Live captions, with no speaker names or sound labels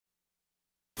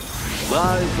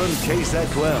Live from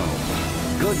KSAT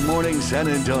 12. Good Morning San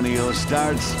Antonio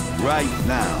starts right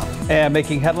now. And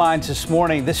making headlines this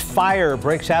morning, this fire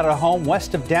breaks out at a home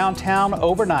west of downtown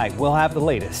overnight. We'll have the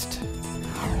latest.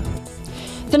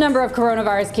 The number of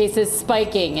coronavirus cases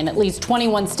spiking in at least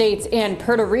 21 states and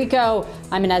Puerto Rico.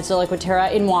 I'm Inez de la Cuetera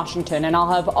in Washington, and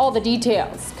I'll have all the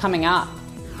details coming up.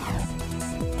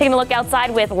 Taking a look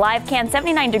outside with live cam,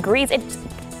 79 degrees. It's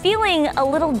feeling a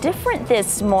little different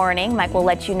this morning. Mike will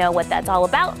let you know what that's all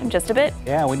about in just a bit.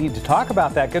 Yeah, we need to talk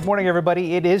about that. Good morning,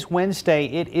 everybody. It is Wednesday.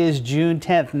 It is June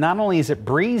 10th. Not only is it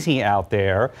breezy out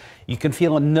there, you can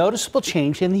feel a noticeable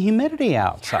change in the humidity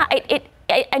outside.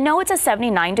 I know it's a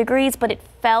 79 degrees, but it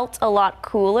felt a lot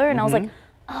cooler, and I was like,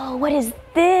 oh, what is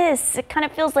this? It kind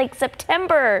of feels like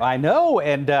September. I know,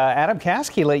 and Adam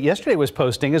Caskey late yesterday was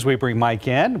posting as we bring Mike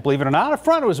in. Believe it or not, a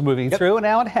front was moving through, and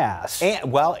now it has. And,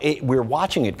 well, we're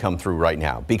watching it come through right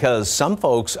now because some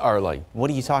folks are like, what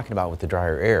are you talking about with the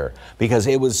drier air? Because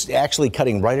it was actually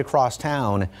cutting right across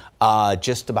town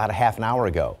just about a half an hour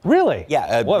ago. Really?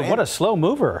 Yeah. What a slow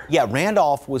mover. Yeah,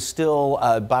 Randolph was still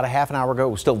about a half an hour ago.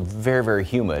 It was still very, very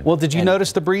humid. Well, did you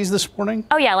notice the breeze this morning?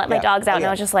 Oh, yeah, I let my dogs out, and I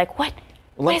was just like, what?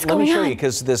 Let me show you,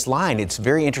 because this line, it's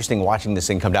very interesting watching this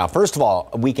thing come down. First of all,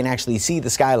 we can actually see the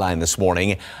skyline this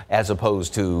morning as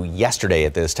opposed to yesterday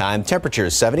at this time.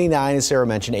 Temperatures 79, as Sarah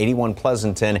mentioned, 81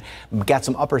 Pleasanton. We've got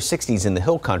some upper 60s in the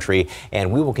hill country,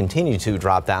 and we will continue to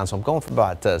drop down. So I'm going for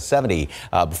about 70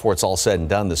 before it's all said and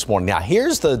done this morning. Now,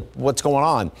 here's what's going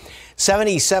on.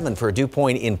 77 for a dew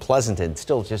point in Pleasanton,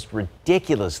 still just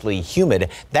ridiculously humid.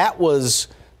 That was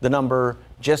the number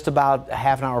just about a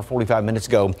half an hour, 45 minutes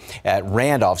ago at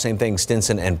Randolph. Same thing,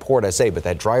 Stinson and Port SA, but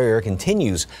that drier air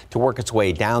continues to work its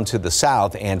way down to the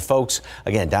south. And folks,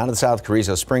 again, down to the south,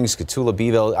 Carrizo Springs, Cotulla,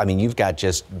 Beeville, I mean, you've got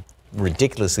just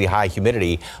ridiculously high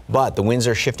humidity, but the winds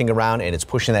are shifting around and it's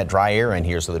pushing that dry air in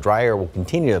here. So the dry air will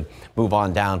continue to move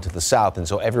on down to the south, and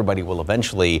so everybody will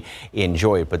eventually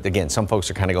enjoy it. But again, some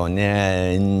folks are kind of going,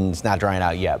 nah, it's not drying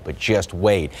out yet, but just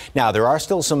wait. Now, there are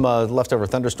still some leftover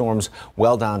thunderstorms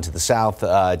well down to the south,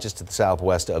 just to the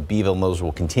southwest of Beeville, and those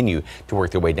will continue to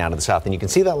work their way down to the south. And you can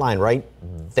see that line right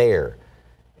there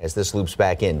as this loops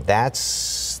back in.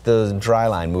 That's the dry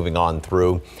line moving on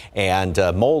through. And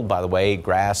mold, by the way,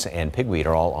 grass and pigweed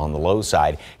are all on the low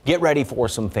side. Get ready for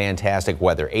some fantastic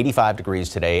weather. 85 degrees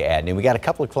today at noon. We got a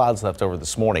couple of clouds left over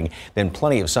this morning, then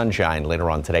plenty of sunshine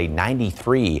later on today.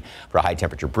 93 for a high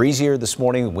temperature. Breezier this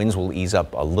morning. Winds will ease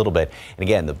up a little bit. And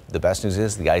again, the best news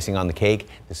is the icing on the cake.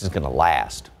 This is going to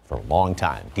last for a long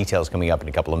time. Details coming up in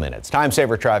a couple of minutes. Time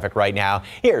saver traffic right now.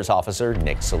 Here's Officer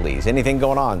Nick Solis. Anything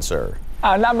going on, sir?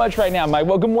 Not much right now, Mike.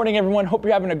 Well, good morning, everyone. Hope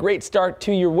you're having a great start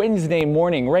to your Wednesday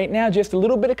morning. Right now, just a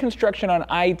little bit of construction on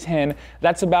I-10.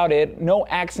 That's about it. No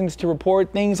accidents to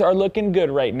report. Things are looking good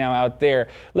right now out there.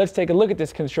 Let's take a look at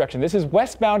this construction. This is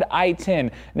westbound I-10.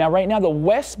 Now, right now, the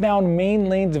westbound main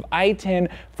lanes of I-10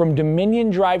 from Dominion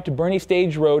Drive to Bernie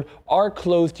Stage Road are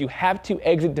closed. You have to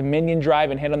exit Dominion Drive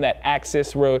and head on that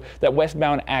access road, that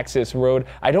westbound access road.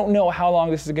 I don't know how long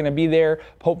this is going to be there.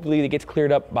 Hopefully, it gets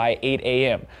cleared up by 8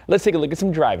 a.m. Let's take a look at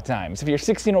some drive times. If you're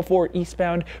 1604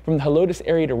 eastbound from the Helotes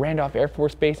area to Randolph Air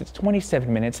Force Base, it's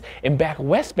 27 minutes, and back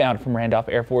westbound from Randolph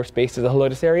Air Force Base to the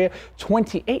Helotes area,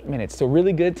 28 minutes. So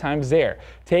really good times there.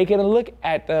 Taking a look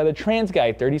at the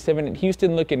TransGuide 37 in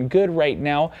Houston, looking good right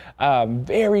now.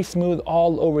 Very smooth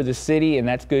all over the city, and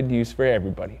that's good news for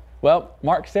everybody. Well,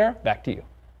 Mark, Sarah, back to you.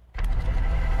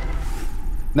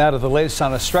 Now to the latest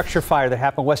on a structure fire that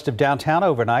happened west of downtown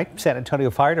overnight. San Antonio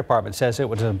Fire Department says it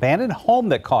was an abandoned home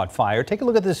that caught fire. Take a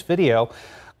look at this video.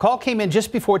 Call came in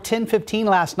just before 10:15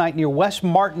 last night near West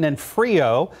Martin and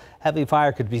Frio. Heavy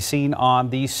fire could be seen on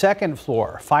the second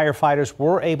floor. Firefighters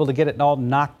were able to get it all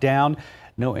knocked down.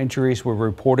 No injuries were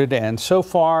reported, and so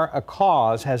far a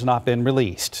cause has not been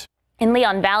released. In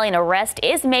Leon Valley, an arrest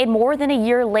is made more than a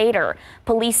year later.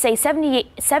 Police say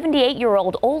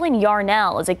 78-year-old Olin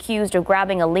Yarnell is accused of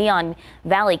grabbing a Leon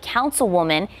Valley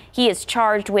councilwoman. He is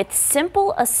charged with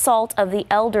simple assault of the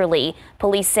elderly.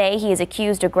 Police say he is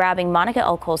accused of grabbing Monica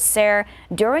Alcocer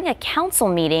during a council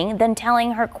meeting, then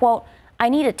telling her, quote, "I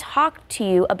need to talk to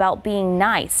you about being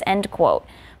nice," end quote.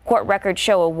 Court records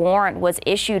show a warrant was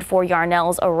issued for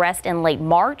Yarnell's arrest in late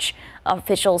March.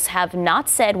 Officials have not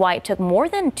said why it took more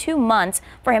than 2 months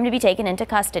for him to be taken into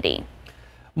custody.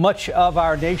 Much of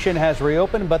our nation has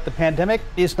reopened, but the pandemic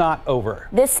is not over.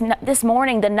 This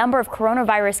morning, the number of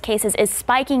coronavirus cases is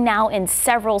spiking now in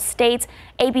several states.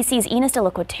 ABC's Inez de la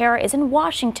Cuetera is in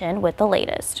Washington with the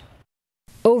latest.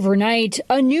 Overnight,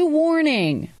 a new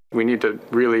warning. We need to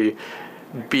really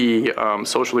be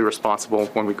socially responsible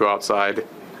when we go outside,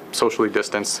 socially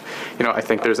distance. I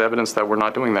think there's evidence that we're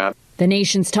not doing that. The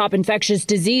nation's top infectious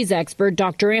disease expert,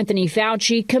 Dr. Anthony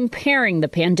Fauci, comparing the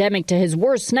pandemic to his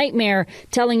worst nightmare,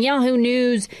 telling Yahoo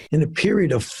News, in a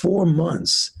period of 4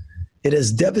 months, it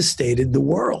has devastated the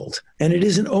world, and it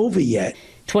isn't over yet.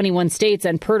 21 states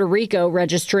and Puerto Rico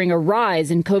registering a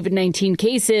rise in COVID-19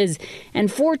 cases,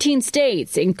 and 14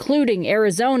 states, including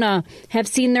Arizona, have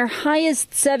seen their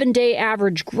highest 7-day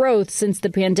average growth since the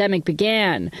pandemic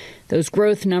began. Those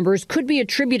growth numbers could be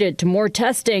attributed to more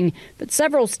testing, but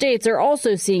several states are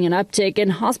also seeing an uptick in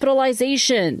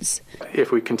hospitalizations.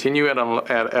 If we continue at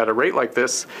a rate like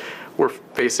this, we're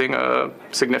facing a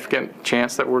significant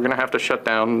chance that we're going to have to shut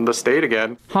down the state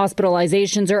again.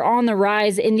 Hospitalizations are on the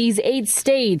rise in these 8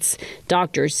 states.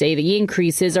 Doctors say the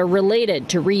increases are related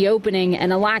to reopening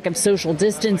and a lack of social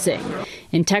distancing.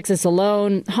 In Texas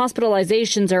alone,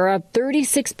 hospitalizations are up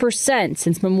 36%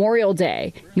 since Memorial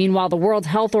Day. Meanwhile, the World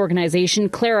Health Organization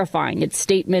clarifying its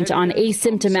statement on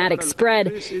asymptomatic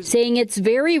spread, saying it's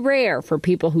very rare for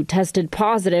people who tested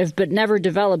positive but never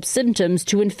developed symptoms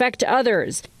to infect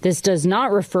others. This does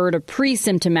not refer to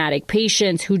pre-symptomatic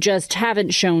patients who just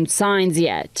haven't shown signs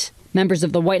yet. Members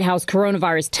of the White House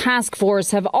Coronavirus Task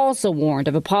Force have also warned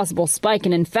of a possible spike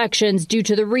in infections due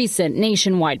to the recent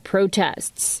nationwide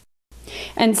protests.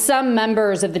 And some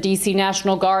members of the D.C.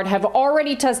 National Guard have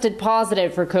already tested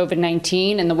positive for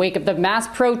COVID-19 in the wake of the mass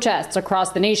protests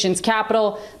across the nation's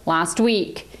capital last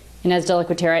week. Inez de la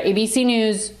Cuetara, ABC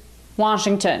News,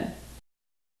 Washington.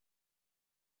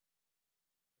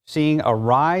 Seeing a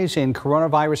rise in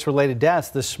coronavirus-related deaths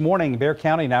this morning. Bexar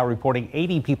County now reporting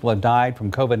 80 people have died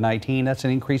from COVID-19. That's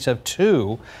an increase of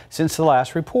 2 since the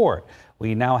last report.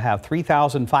 We now have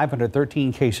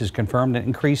 3,513 cases confirmed, an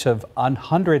increase of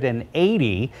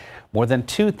 180. More than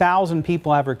 2,000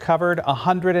 people have recovered.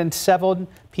 107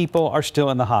 people are still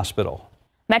in the hospital.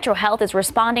 Metro Health is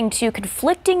responding to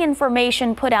conflicting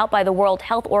information put out by the World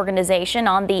Health Organization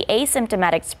on the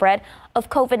asymptomatic spread of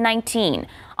COVID-19.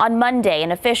 On Monday,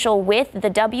 an official with the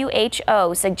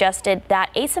WHO suggested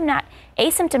that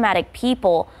asymptomatic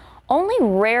people only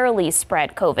rarely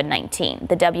spread COVID-19.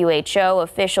 The WHO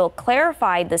official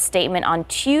clarified the statement on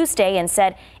Tuesday and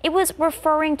said it was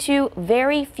referring to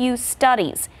very few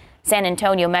studies. San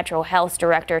Antonio Metro Health's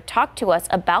director talked to us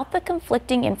about the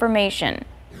conflicting information.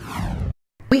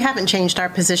 We haven't changed our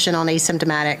position on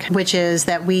asymptomatic, which is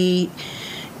that we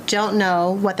don't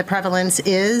know what the prevalence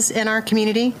is in our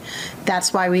community.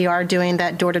 That's why we are doing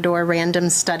that door-to-door random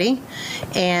study,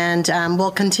 and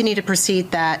we'll continue to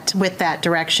proceed with that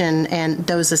direction and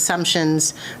those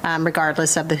assumptions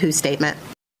regardless of the WHO statement.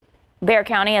 Bexar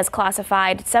County has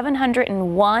classified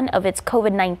 701 of its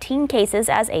COVID-19 cases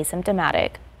as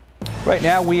asymptomatic. Right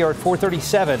now we are at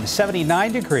 437,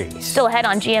 79 degrees. Still ahead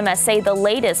on GMSA, the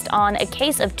latest on a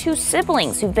case of 2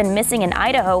 siblings who've been missing in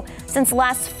Idaho since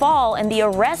last fall and the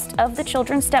arrest of the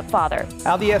children's stepfather.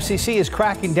 How the FCC is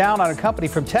cracking down on a company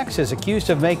from Texas accused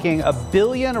of making 1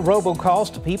 billion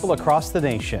robocalls to people across the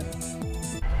nation.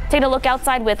 Take a look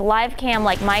outside with live cam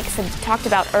like Mike talked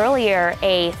about earlier.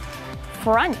 A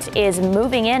front is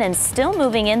moving in and still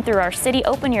moving in through our city.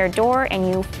 Open your door and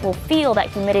you will feel that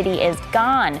humidity is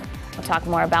gone. We'll talk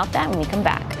more about that when we come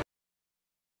back.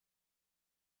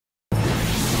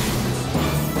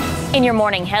 In your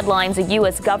morning headlines, the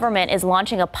U.S. government is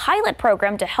launching a pilot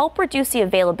program to help reduce the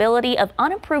availability of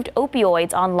unapproved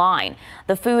opioids online.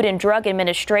 The Food and Drug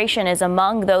Administration is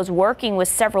among those working with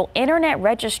several internet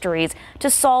registries to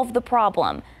solve the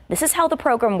problem. This is how the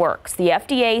program works. The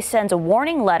FDA sends a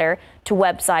warning letter to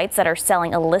websites that are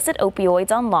selling illicit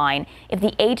opioids online. If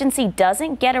the agency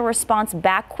doesn't get a response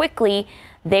back quickly,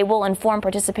 they will inform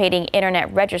participating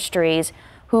internet registries,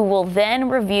 who will then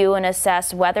review and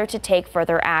assess whether to take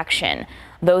further action.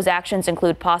 Those actions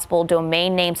include possible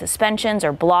domain name suspensions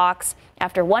or blocks.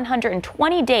 After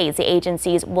 120 days, the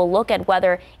agencies will look at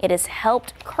whether it has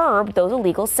helped curb those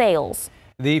illegal sales.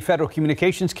 The Federal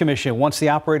Communications Commission wants the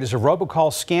operators of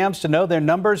robocall scams to know their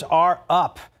numbers are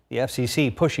up. The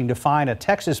FCC pushing to fine a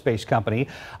Texas-based company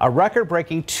a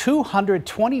record-breaking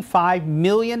 $225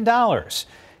 million.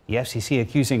 The FCC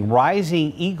accusing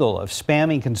Rising Eagle of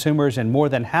spamming consumers in more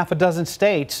than half a dozen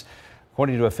states.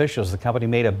 According to officials, the company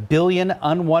made 1 billion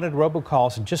unwanted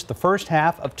robocalls in just the first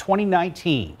half of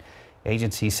 2019. The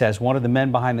agency says one of the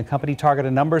men behind the company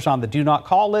targeted numbers on the do not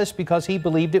call list because he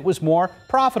believed it was more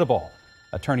profitable.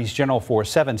 Attorneys general for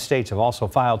 7 states have also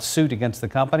filed suit against the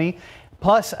company,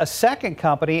 plus a second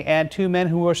company and 2 men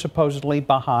who are supposedly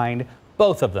behind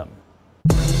both of them.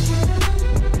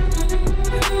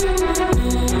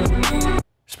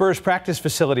 Spurs practice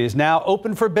facility is now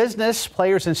open for business.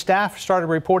 Players and staff started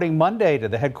reporting Monday to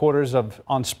the headquarters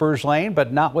on Spurs Lane,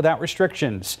 but not without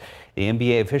restrictions. The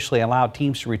NBA officially allowed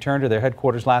teams to return to their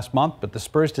headquarters last month, but the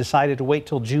Spurs decided to wait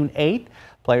till June 8th.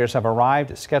 Players have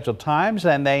arrived at scheduled times,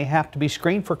 and they have to be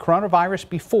screened for coronavirus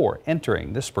before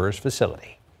entering the Spurs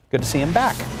facility. Good to see him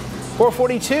back.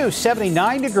 442,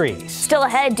 79 degrees. Still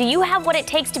ahead, do you have what it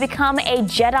takes to become a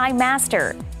Jedi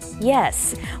Master?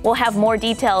 Yes. We'll have more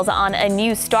details on a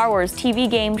new Star Wars TV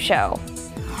game show.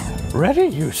 Ready,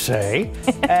 you say?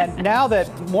 And now that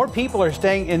more people are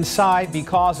staying inside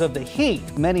because of the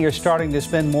heat, many are starting to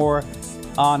spend more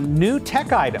on new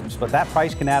tech items, but that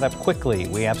price can add up quickly.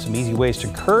 We have some easy ways to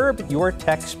curb your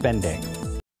tech spending.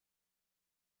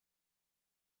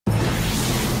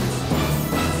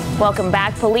 Welcome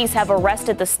back. Police have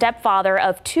arrested the stepfather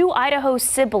of two Idaho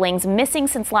siblings missing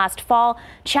since last fall.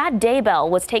 Chad Daybell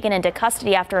was taken into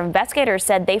custody after investigators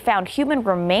said they found human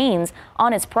remains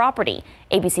on his property.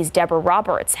 ABC's Deborah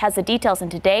Roberts has the details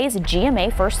in today's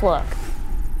GMA First Look.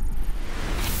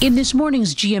 In this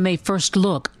morning's GMA First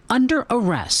Look, under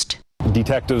arrest.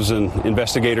 Detectives and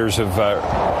investigators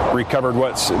have recovered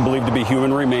what's believed to be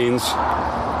human remains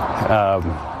that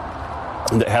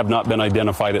have not been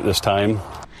identified at this time.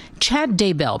 Chad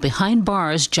Daybell behind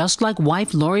bars, just like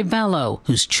wife Lori Vallow,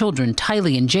 whose children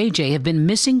Tylee and JJ have been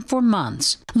missing for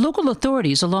months. Local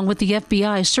authorities, along with the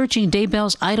FBI, searching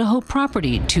Daybell's Idaho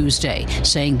property Tuesday,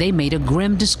 saying they made a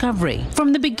grim discovery.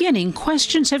 From the beginning,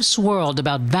 questions have swirled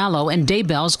about Vallow and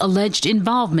Daybell's alleged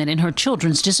involvement in her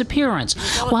children's disappearance,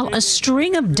 while a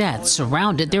string of deaths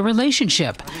surrounded their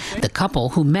relationship. The couple,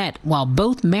 who met while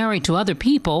both married to other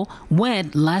people,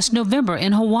 wed last November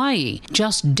in Hawaii,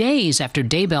 just days after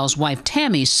Daybell's wife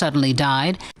Tammy suddenly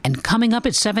died. And coming up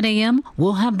at 7 a.m.,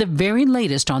 we'll have the very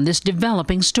latest on this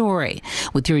developing story.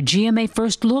 With your GMA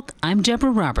First Look, I'm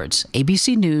Deborah Roberts,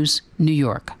 ABC News, New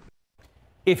York.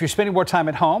 If you're spending more time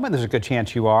at home, and there's a good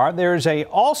chance you are, there's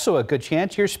also a good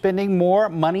chance you're spending more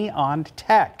money on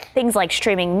tech. Things like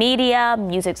streaming media,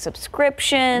 music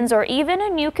subscriptions, or even a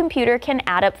new computer can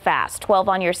add up fast. 12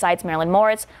 on Your Side's Marilyn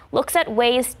Moritz looks at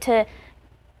ways to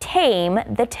tame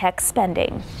the tech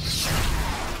spending.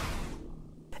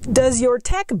 Does your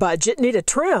tech budget need a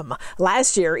trim?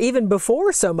 Last year, even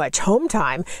before so much home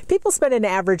time, people spent an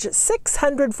average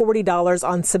 $640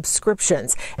 on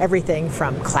subscriptions. Everything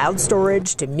from cloud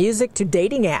storage to music to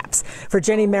dating apps. For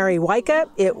Jenny Mary Wyka,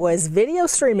 it was video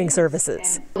streaming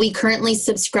services. We currently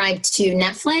subscribe to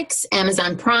Netflix,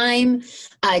 Amazon Prime,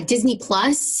 Disney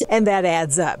Plus. And that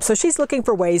adds up. So she's looking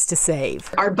for ways to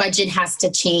save. Our budget has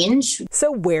to change.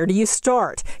 So where do you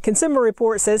start? Consumer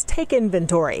Report says take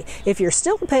inventory. If you're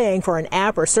still paying for an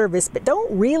app or service but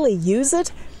don't really use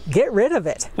it, get rid of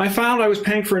it. I found I was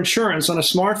paying for insurance on a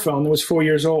smartphone that was 4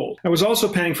 years old. I was also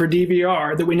paying for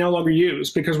DVR that we no longer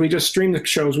use because we just stream the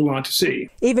shows we want to see.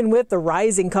 Even with the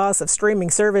rising cost of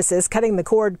streaming services, cutting the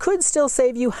cord could still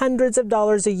save you hundreds of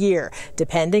dollars a year,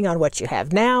 depending on what you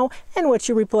have now and what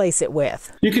you replace it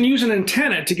with. You can use an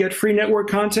antenna to get free network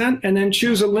content and then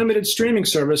choose a limited streaming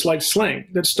service like Sling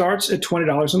that starts at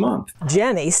 $20 a month.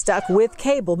 Jenny stuck with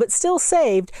cable but still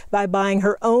saved by buying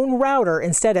her own router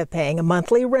instead of paying a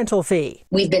monthly rental fee.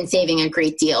 We've been saving a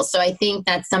great deal, so I think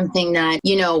that's something that,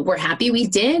 we're happy we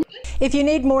did. If you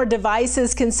need more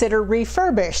devices, consider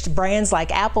refurbished. Brands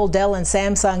like Apple, Dell, and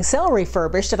Samsung sell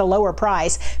refurbished at a lower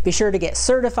price. Be sure to get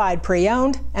certified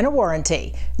pre-owned and a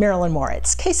warranty. Marilyn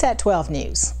Moritz, KSAT 12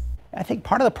 News. I think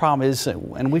part of the problem is,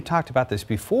 and we've talked about this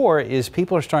before, is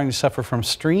people are starting to suffer from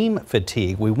stream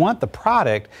fatigue. We want the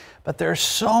product, but there are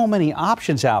so many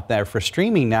options out there for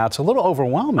streaming now. It's a little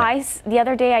overwhelming. The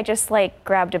other day I just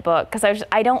grabbed a book because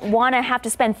I don't want to have to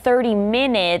spend 30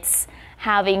 minutes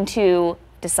having to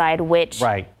decide which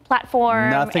platform.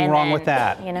 Nothing wrong with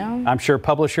that. I'm sure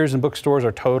publishers and bookstores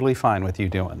are totally fine with you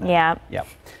doing that. Yeah. Yep.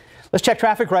 Let's check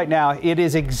traffic right now. It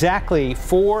is exactly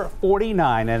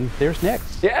 4:49, and there's Nick.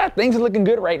 Yeah, things are looking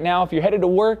good right now. If you're headed to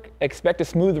work, expect a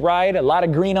smooth ride. A lot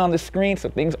of green on the screen, so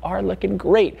things are looking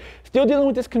great. Still dealing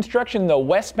with this construction, though.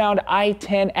 Westbound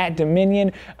I-10 at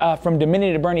Dominion. From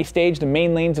Dominion to Bernie Stage, the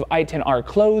main lanes of I-10 are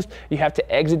closed. You have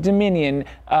to exit Dominion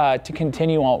to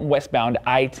continue on westbound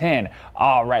I-10.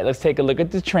 All right, let's take a look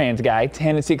at the trans guy. 10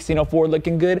 and 1604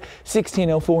 looking good.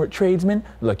 1604 Tradesman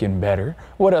looking better.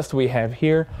 What else do we have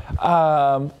here?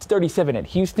 37 at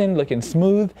Houston looking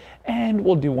smooth. And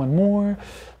we'll do one more.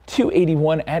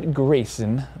 281 at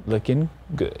Grayson looking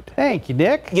good. Thank you,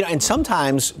 Nick. And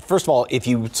sometimes, first of all, if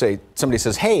somebody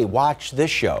says, hey, watch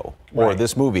this show or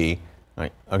this movie,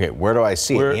 okay, where do I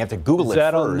see it? You have to Google it first.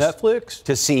 Is that on Netflix?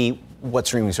 To see what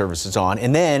streaming service it's on.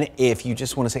 And then if you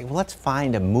just want to say, well, let's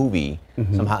find a movie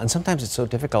somehow. And sometimes it's so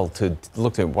difficult to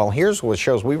look at, well, here's what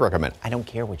shows we recommend. I don't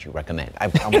care what you recommend. I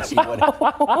want to see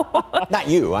what. Not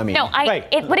you, I mean. No,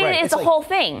 but it is a whole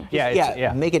thing.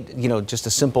 Yeah, make it, just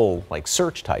a simple,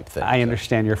 search type thing. I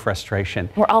understand your frustration.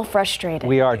 We're all frustrated.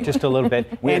 We are just a little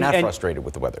bit. We're not frustrated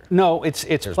with the weather. No, it's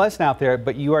pleasant out there,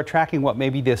 but you are tracking what may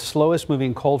be the slowest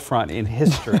moving cold front in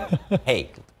history.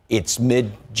 Hey, it's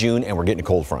mid-June and we're getting a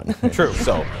cold front. True.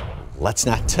 So let's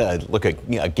not look at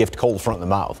a gift cold front in the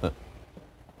mouth.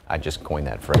 I just coined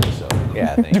that phrase, so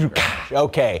yeah, thanks very much.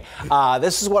 Okay,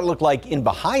 this is what it looked like in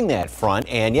behind that front,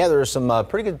 and yeah, there are some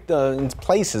pretty good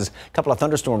places, a couple of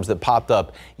thunderstorms that popped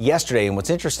up yesterday, and what's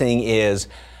interesting is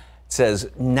it says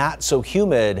not so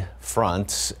humid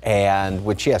front, and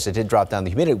which, yes, it did drop down the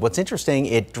humidity. What's interesting,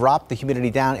 it dropped the humidity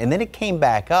down, and then it came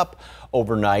back up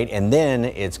overnight, and then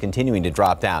it's continuing to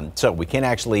drop down. So we can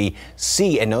actually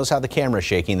see, and notice how the camera's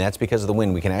shaking. That's because of the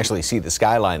wind. We can actually see the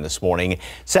skyline this morning.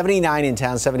 79 in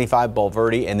town, 75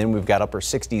 Bulverde, and then we've got upper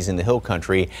 60s in the hill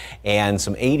country and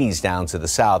some 80s down to the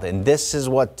south. And this is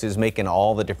what is making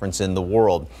all the difference in the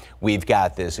world. We've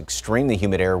got this extremely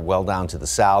humid air well down to the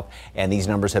south, and these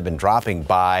numbers have been dropping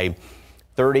by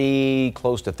 30,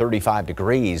 close to 35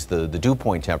 degrees, the dew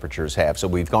point temperatures have. So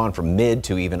we've gone from mid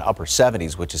to even upper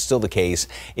 70s, which is still the case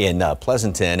in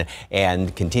Pleasanton,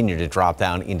 and continue to drop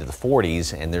down into the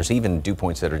 40s. And there's even dew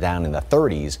points that are down in the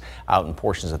 30s out in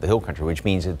portions of the hill country, which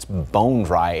means it's bone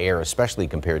dry air, especially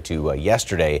compared to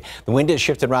yesterday. The wind has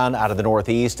shifted around out of the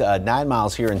northeast, 9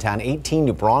 miles here in town, 18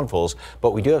 New Braunfels,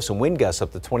 but we do have some wind gusts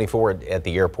up to 24 at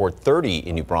the airport, 30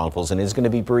 in New Braunfels, and it's going to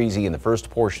be breezy in the first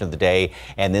portion of the day,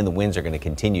 and then the winds are going to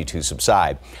continue to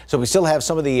subside. So we still have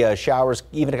some of the showers,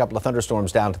 even a couple of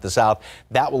thunderstorms down to the south.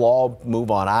 That will all move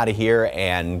on out of here,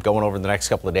 and going over the next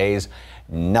couple of days,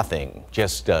 nothing,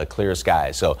 just clear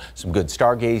skies. So some good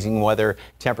stargazing weather.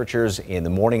 Temperatures in the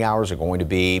morning hours are going to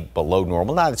be below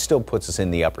normal. Now, it still puts us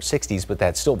in the upper 60s, but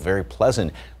that's still very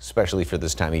pleasant, especially for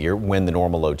this time of year when the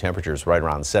normal low temperature is right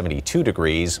around 72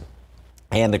 degrees.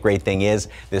 And the great thing is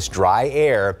this dry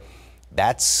air,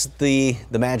 that's the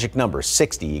magic number,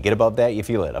 60. You get above that, you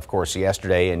feel it. Of course,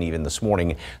 yesterday and even this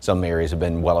morning, some areas have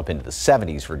been well up into the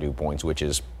 70s for dew points, which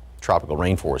is tropical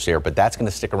rainforest air, but that's going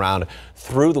to stick around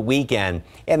through the weekend.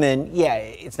 And then, yeah,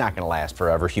 it's not going to last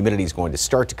forever. Humidity is going to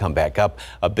start to come back up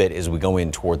a bit as we go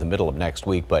in toward the middle of next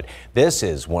week. But this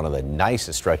is one of the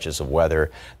nicest stretches of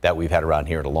weather that we've had around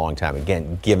here in a long time.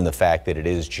 Again, given the fact that it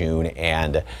is June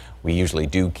and we usually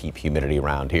do keep humidity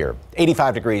around here.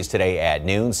 85 degrees today at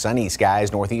noon, sunny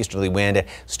skies, northeasterly wind,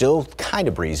 still kind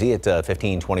of breezy at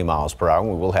 15, 20 miles per hour.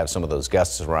 We will have some of those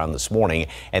gusts around this morning,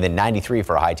 and then 93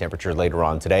 for a high temperature later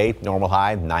on today. Normal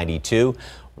high 92,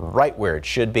 right where it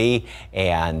should be,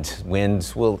 and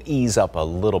winds will ease up a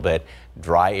little bit.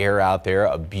 Dry air out there,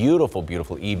 a beautiful,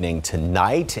 beautiful evening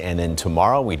tonight, and then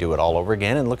tomorrow we do it all over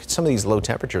again. And look at some of these low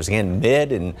temperatures again,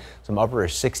 mid and some upper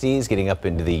 60s, getting up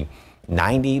into the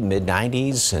 90, mid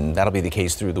 90s, and that'll be the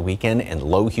case through the weekend, and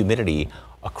low humidity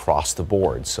across the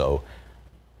board. So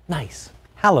nice.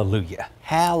 Hallelujah.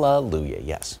 Hallelujah,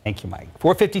 yes. Thank you, Mike.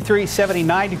 453,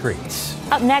 79 degrees.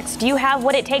 Up next, do you have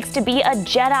what it takes to be a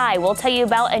Jedi? We'll tell you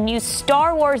about a new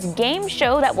Star Wars game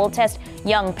show that will test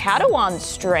young Padawan's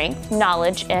strength,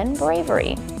 knowledge, and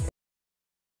bravery.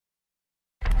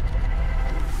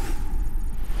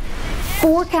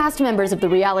 4 cast members of the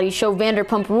reality show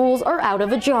Vanderpump Rules are out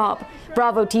of a job.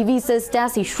 Bravo TV says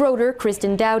Stassi Schroeder,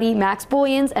 Kristen Dowdy, Max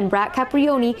Boyens, and Brat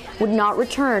Caprioni would not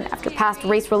return after past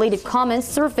race-related comments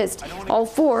surfaced. All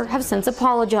 4 have since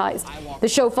apologized. The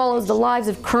show follows the lives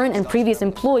of current and previous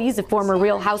employees of former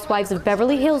Real Housewives of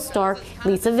Beverly Hills star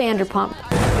Lisa Vanderpump.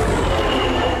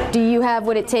 Do you have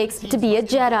what it takes to be a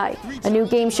Jedi? A new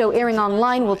game show airing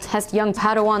online will test young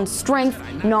Padawan's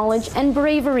strength, knowledge, and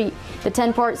bravery. The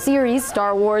 10-part series,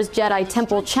 Star Wars Jedi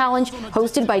Temple Challenge,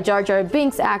 hosted by Jar Jar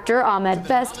Binks actor Ahmed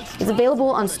Best, is available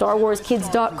on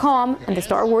StarWarsKids.com and the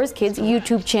Star Wars Kids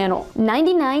YouTube channel.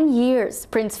 99 years.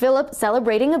 Prince Philip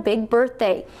celebrating a big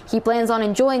birthday. He plans on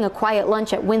enjoying a quiet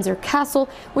lunch at Windsor Castle,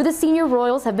 where the senior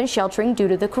royals have been sheltering due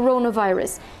to the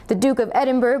coronavirus. The Duke of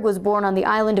Edinburgh was born on the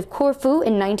island of Corfu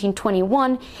in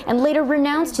 1921 and later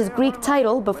renounced his Greek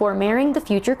title before marrying the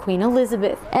future Queen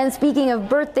Elizabeth. And speaking of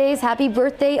birthdays, happy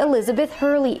birthday Elizabeth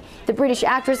Hurley. The British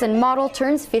actress and model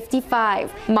turns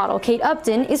 55. Model Kate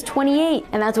Upton is 28.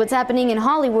 And that's what's happening in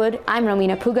Hollywood. I'm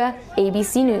Romina Puga,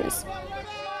 ABC News.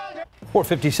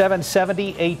 457,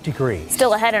 78 degrees.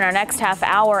 Still ahead in our next half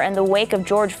hour, in the wake of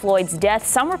George Floyd's death,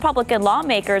 some Republican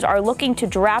lawmakers are looking to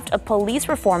draft a police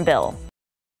reform bill.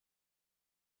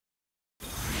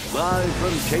 Live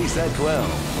from KSAT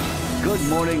 12, Good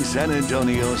Morning San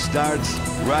Antonio starts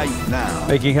right now.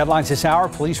 Making headlines this hour,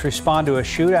 police respond to a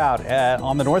shootout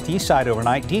on the northeast side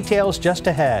overnight. Details just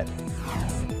ahead.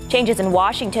 Changes in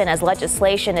Washington as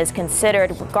legislation is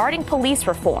considered regarding police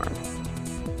reform.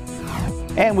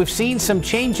 And we've seen some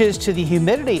changes to the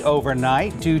humidity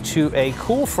overnight due to a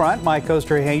cool front. Mike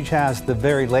Osterhage has the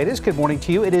very latest. Good morning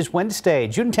to you. It is Wednesday,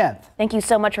 June 10th. Thank you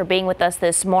so much for being with us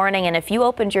this morning. And if you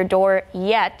opened your door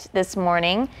yet this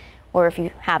morning, or if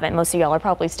you haven't, most of y'all are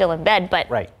probably still in bed, but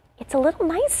right. It's a little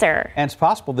nicer. And it's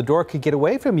possible the door could get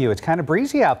away from you. It's kind of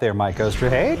breezy out there, Mike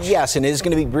Osterhage. Yes, and it is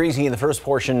going to be breezy in the first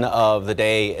portion of the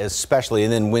day, especially,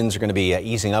 and then winds are going to be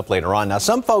easing up later on. Now,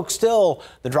 some folks still,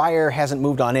 the dry air hasn't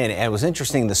moved on in. And it was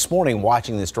interesting this morning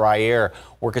watching this dry air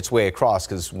work its way across,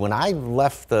 because when I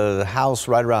left the house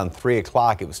right around 3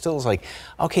 o'clock, it was still like,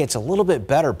 okay, it's a little bit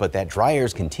better, but that dry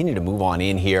air's continue to move on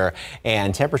in here.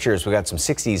 And temperatures, we've got some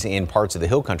 60s in parts of the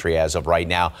hill country as of right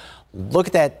now. Look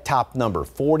at that top number,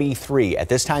 43. At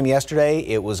this time yesterday,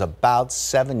 it was about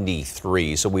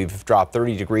 73. So we've dropped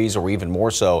 30 degrees or even more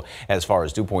so as far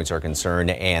as dew points are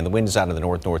concerned. And the wind is out of the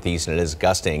north-northeast, and it is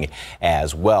gusting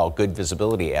as well. Good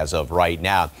visibility as of right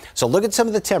now. So look at some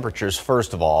of the temperatures,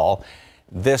 first of all.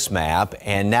 This map,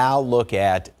 and now look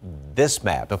at this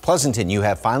map. At Pleasanton, you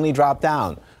have finally dropped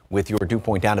down with your dew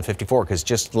point down to 54, because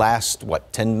just last,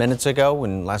 10 minutes ago,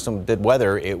 when last time we did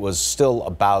weather, it was still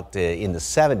about in the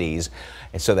 70s.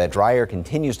 And so that dry air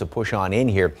continues to push on in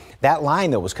here. That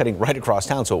line, though, was cutting right across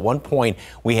town. So at one point,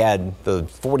 we had the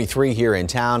 43 here in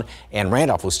town, and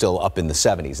Randolph was still up in the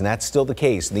 70s. And that's still the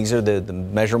case. These are the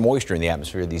measure moisture in the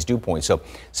atmosphere, these dew points. So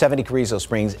 70 Carrizo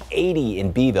Springs, 80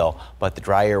 in Beeville, but the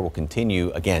dry air will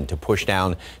continue, again, to push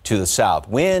down to the south.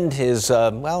 Wind is,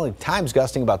 at times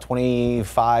gusting about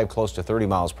 25, close to 30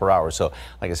 miles per hour. So,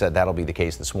 like I said, that'll be the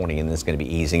case this morning, and it's going to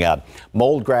be easing up.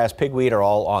 Mold, grass, pigweed are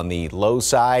all on the low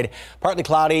side. Partly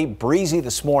cloudy, breezy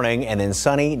this morning, and then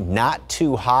sunny, not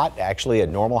too hot, actually a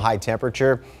normal high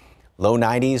temperature, low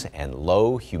 90s and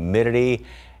low humidity,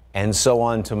 and so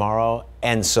on tomorrow,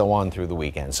 and so on through the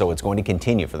weekend. So it's going to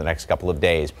continue for the next couple of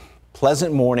days.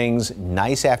 Pleasant mornings,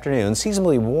 nice afternoons,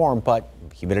 seasonably warm, but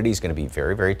humidity is going to be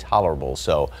very, very tolerable.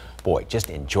 So, boy, just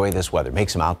enjoy this weather. Make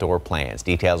some outdoor plans.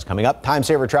 Details coming up. Time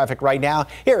saver traffic right now.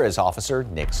 Here is Officer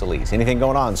Nick Solis. Anything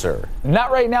going on, sir?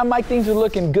 Not right now, Mike. Things are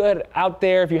looking good out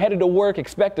there. If you're headed to work,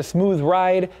 expect a smooth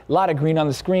ride. A lot of green on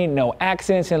the screen, no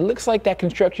accidents. And it looks like that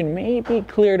construction may be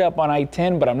cleared up on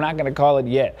I-10, but I'm not going to call it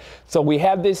yet. So we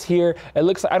have this here. It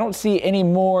looks like I don't see any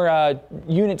more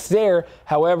units there.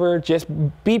 However, just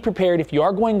be prepared. If you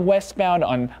are going westbound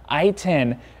on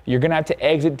I-10, you're going to have to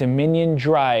exit Dominion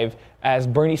Drive as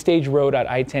Bernie Stage Road at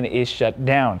I-10 is shut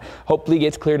down. Hopefully it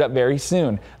gets cleared up very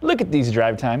soon. Look at these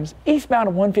drive times. Eastbound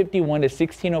 151 to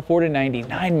 1604 to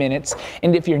 99 minutes.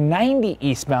 And if you're 90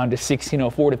 eastbound to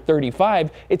 1604 to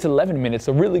 35, it's 11 minutes.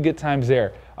 So really good times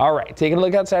there. All right, taking a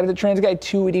look outside of the TransGuide,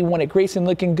 281 at Grayson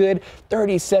looking good,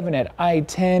 37 at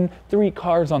I-10, 3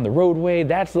 cars on the roadway,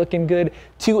 that's looking good,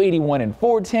 281 and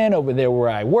 410 over there where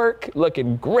I work,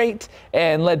 looking great.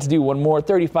 And let's do one more,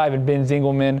 35 at Ben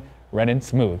Zingelman, running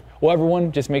smooth. Well,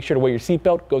 everyone, just make sure to wear your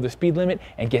seatbelt, go the speed limit,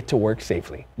 and get to work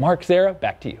safely. Mark, Sarah,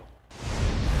 back to you.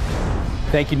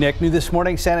 Thank you, Nick. New this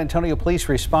morning, San Antonio police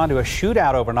respond to a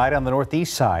shootout overnight on the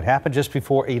northeast side. Happened just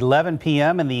before 11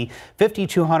 p.m. in the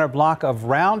 5200 block of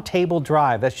Round Table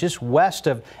Drive. That's just west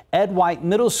of Ed White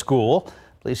Middle School.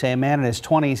 Police say a man in his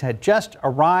 20s had just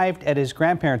arrived at his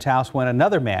grandparents' house when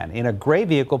another man in a gray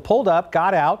vehicle pulled up,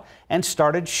 got out, and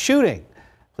started shooting.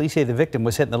 Police say the victim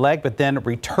was hit in the leg, but then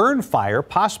returned fire,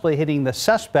 possibly hitting the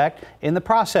suspect in the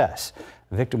process.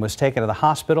 The victim was taken to the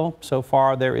hospital. So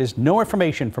far, there is no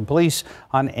information from police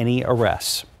on any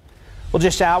arrests. Well,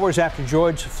 just hours after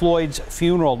George Floyd's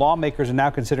funeral, lawmakers are now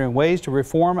considering ways to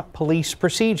reform police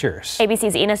procedures.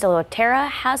 ABC's Ines de la Terra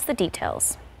has the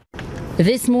details.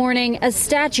 This morning, a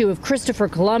statue of Christopher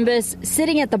Columbus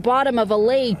sitting at the bottom of a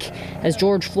lake. As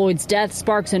George Floyd's death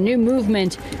sparks a new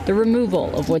movement, the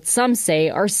removal of what some say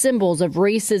are symbols of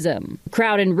racism. A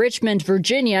crowd in Richmond,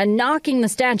 Virginia, knocking the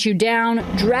statue down,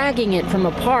 dragging it from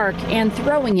a park, and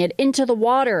throwing it into the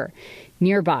water.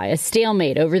 Nearby, a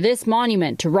stalemate over this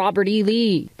monument to Robert E.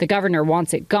 Lee. The governor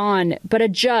wants it gone, but a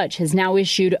judge has now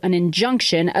issued an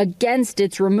injunction against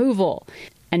its removal.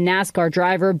 And NASCAR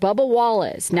driver Bubba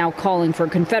Wallace now calling for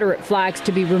Confederate flags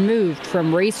to be removed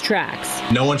from racetracks.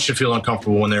 No one should feel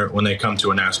uncomfortable when they come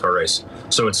to a NASCAR race.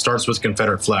 So it starts with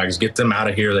Confederate flags. Get them out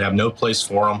of here. They have no place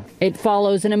for them. It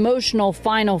follows an emotional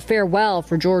final farewell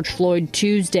for George Floyd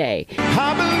Tuesday.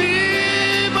 I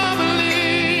believe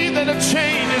that a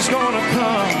change is gonna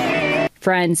come.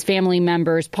 Friends, family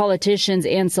members, politicians,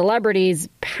 and celebrities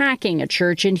packing a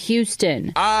church in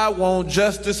Houston. I want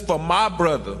justice for my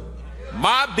brother,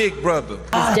 my big brother.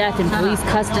 His death in police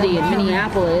custody in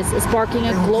Minneapolis is sparking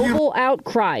a global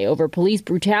outcry over police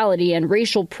brutality and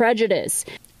racial prejudice.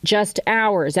 Just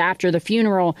hours after the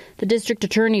funeral, the district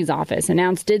attorney's office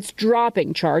announced it's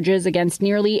dropping charges against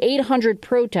nearly 800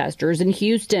 protesters in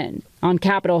Houston. On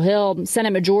Capitol Hill, Senate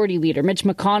Majority Leader Mitch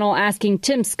McConnell asking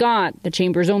Tim Scott, the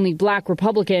chamber's only black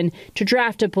Republican, to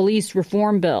draft a police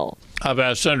reform bill. I've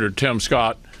asked Senator Tim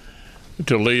Scott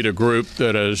to lead a group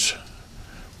that is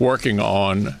working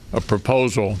on a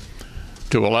proposal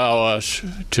to allow us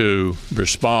to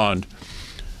respond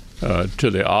to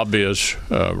the obvious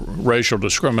racial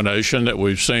discrimination that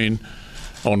we've seen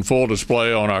on full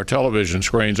display on our television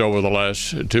screens over the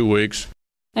last 2 weeks.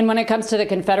 And when it comes to the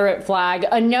Confederate flag,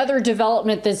 another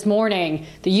development this morning.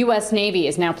 The U.S. Navy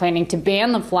is now planning to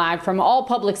ban the flag from all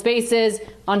public spaces,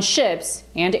 on ships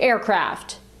and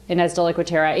aircraft. Inez de la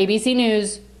Cuetara, ABC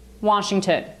News,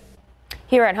 Washington.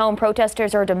 Here at home,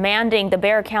 protesters are demanding the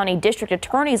Bexar County District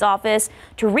Attorney's Office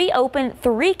to reopen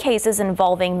 3 cases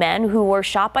involving men who were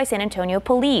shot by San Antonio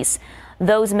police.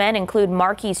 Those men include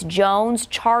Marquise Jones,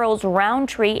 Charles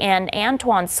Roundtree, and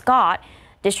Antoine Scott.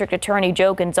 District Attorney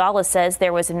Joe Gonzalez says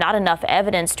there was not enough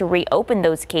evidence to reopen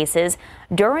those cases.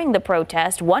 During the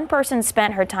protest, one person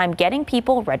spent her time getting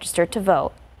people registered to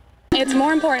vote. It's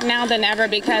more important now than ever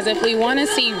because if we want to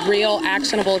see real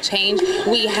actionable change,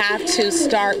 we have to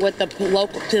start with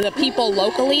the people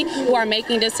locally who are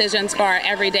making decisions for our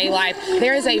everyday life.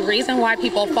 There is a reason why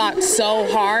people fought so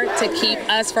hard to keep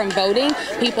us from voting.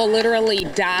 People literally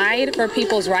died for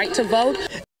people's right to vote.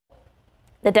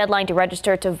 The deadline to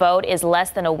register to vote is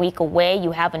less than a week away.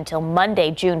 You have until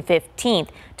Monday, June 15th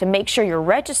to make sure you're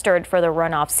registered for the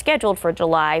runoff scheduled for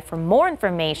July. For more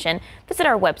information, visit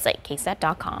our website,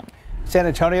 KSAT.com. San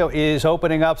Antonio is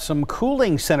opening up some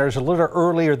cooling centers a little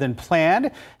earlier than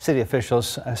planned. City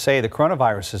officials say the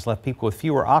coronavirus has left people with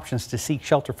fewer options to seek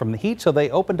shelter from the heat, so they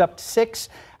opened up 6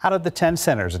 out of the 10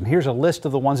 centers. And here's a list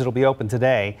of the ones that will be open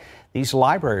today. These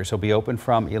libraries will be open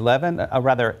from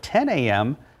 10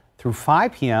 a.m. through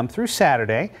 5 p.m. through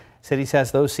Saturday. City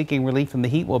says those seeking relief from the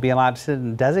heat will be allowed to sit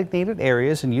in designated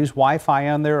areas and use Wi-Fi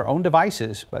on their own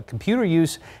devices, but computer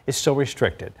use is still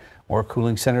restricted. More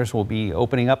cooling centers will be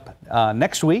opening up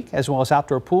next week, as well as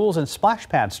outdoor pools and splash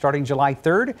pads starting July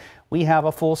 3rd. We have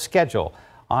a full schedule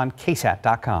on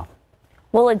KSAT.com.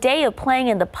 Well, a day of playing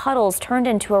in the puddles turned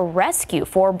into a rescue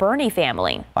for a Bernie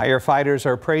family. Firefighters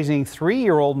are praising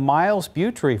 3-year-old Miles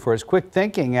Butry for his quick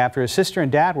thinking after his sister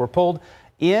and dad were pulled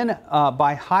in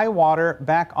by high water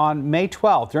back on May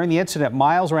 12th. During the incident,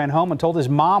 Miles ran home and told his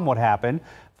mom what happened.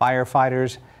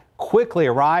 Firefighters quickly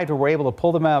arrived and were able to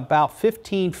pull them about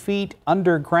 15 feet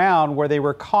underground where they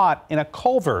were caught in a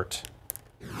culvert.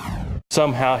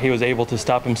 Somehow he was able to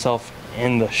stop himself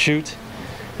in the chute,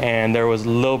 and there was a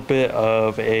little bit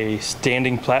of a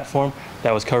standing platform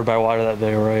that was covered by water that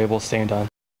they were able to stand on.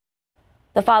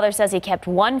 The father says he kept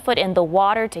 1 foot in the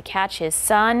water to catch his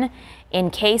son in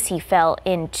case he fell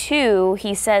in 2.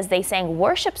 He says they sang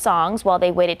worship songs while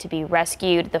they waited to be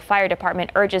rescued. The fire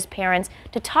department urges parents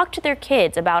to talk to their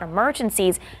kids about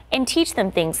emergencies and teach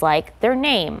them things like their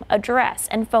name, address,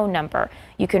 and phone number.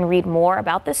 You can read more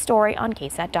about this story on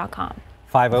KSAT.com.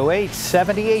 508,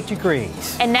 78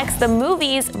 degrees. And next, the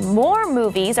movies. More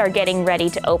movies are getting ready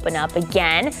to open up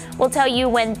again. We'll tell you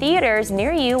when theaters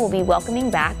near you will be welcoming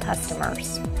back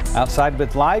customers. Outside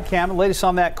with live cam, the latest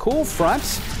on that cool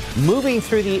front moving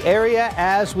through the area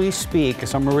as we speak.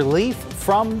 Some relief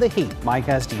from the heat. Mike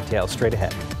has details straight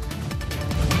ahead.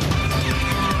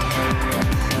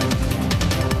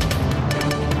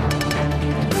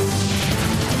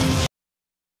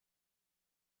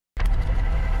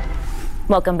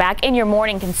 Welcome back. In your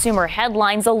morning consumer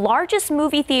headlines, the largest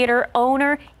movie theater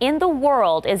owner in the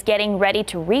world is getting ready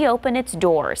to reopen its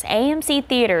doors. AMC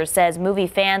Theaters says movie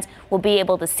fans will be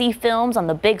able to see films on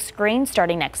the big screen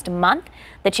starting next month.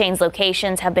 The chain's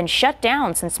locations have been shut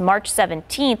down since March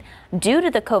 17th due to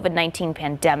the COVID-19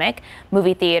 pandemic.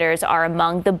 Movie theaters are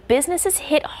among the businesses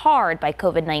hit hard by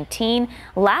COVID-19.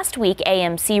 Last week,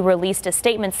 AMC released a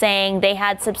statement saying they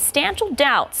had substantial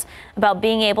doubts about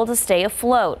being able to stay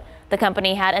afloat. The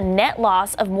company had a net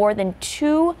loss of more than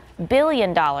 $2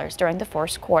 billion during the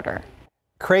first quarter.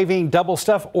 Craving double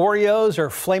stuffed Oreos or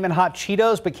Flamin' Hot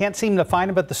Cheetos but can't seem to find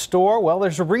them at the store? Well,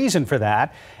 there's a reason for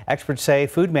that. Experts say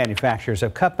food manufacturers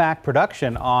have cut back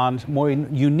production on more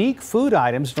unique food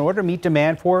items in order to meet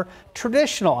demand for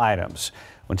traditional items.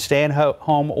 When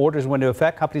stay-at-home orders went into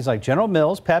effect, companies like General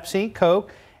Mills, Pepsi, Coke,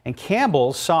 And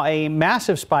Campbell's saw a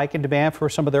massive spike in demand for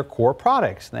some of their core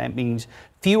products. That means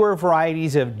fewer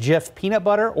varieties of Jif peanut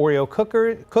butter, Oreo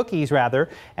cookies,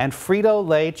 and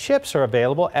Frito-Lay chips are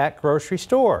available at grocery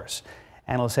stores.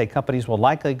 Analysts say companies will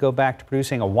likely go back to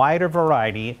producing a wider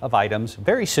variety of items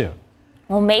very soon.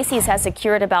 Well, Macy's has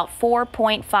secured about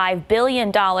 $4.5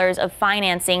 billion of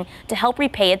financing to help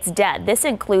repay its debt. This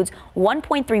includes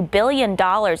 $1.3 billion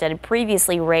that had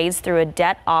previously raised through a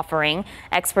debt offering.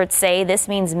 Experts say this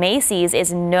means Macy's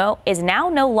is now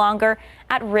no longer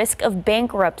at risk of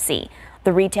bankruptcy.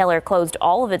 The retailer closed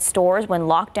all of its stores when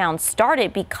lockdown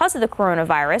started because of the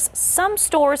coronavirus. Some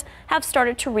stores have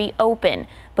started to reopen.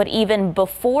 But even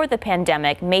before the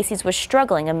pandemic, Macy's was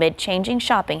struggling amid changing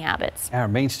shopping habits. It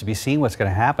remains to be seen what's going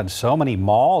to happen. So many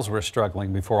malls were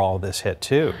struggling before all of this hit,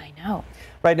 too. I know.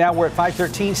 Right now, we're at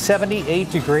 513,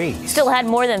 78 degrees. Still had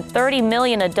more than 30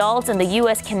 million adults in the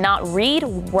U.S. cannot read,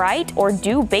 write, or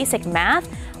do basic math.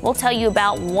 We'll tell you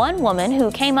about one woman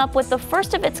who came up with the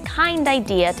first of its kind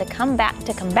idea to combat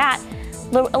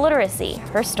illiteracy.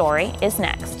 Her story is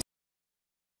next.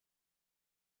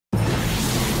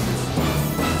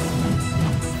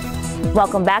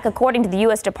 Welcome back. According to the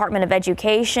U.S. Department of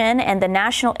Education and the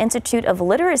National Institute of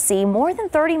Literacy, more than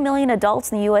 30 million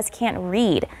adults in the U.S. can't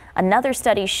read. Another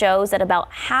study shows that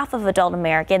about half of adult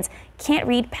Americans can't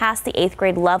read past the 8th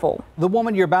grade level. The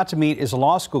woman you're about to meet is a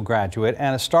law school graduate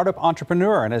and a startup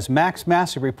entrepreneur. And as Max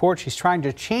Massey reports, she's trying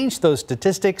to change those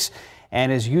statistics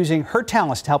and is using her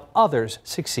talents to help others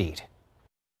succeed.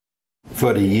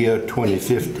 For the year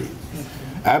 2050,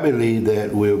 I believe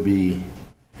that will be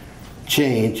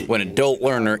change. When adult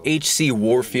learner H.C.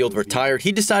 Warfield retired,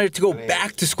 he decided to go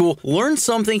back to school, learn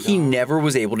something he never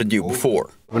was able to do before.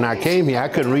 When I came here, I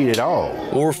couldn't read at all.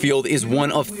 Warfield is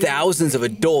one of thousands of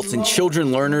adults and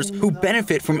children learners who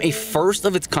benefit from a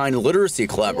first-of-its-kind literacy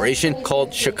collaboration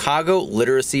called Chicago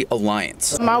Literacy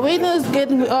Alliance. My reading is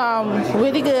getting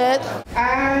really good.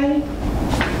 I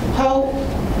hope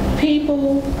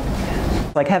people...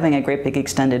 Like having a great big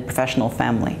extended professional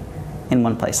family in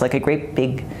one place, like a great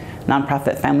big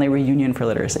nonprofit family reunion for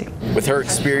literacy. With her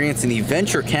experience in the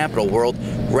venture capital world,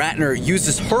 Ratner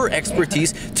uses her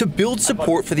expertise to build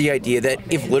support for the idea that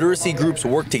if literacy groups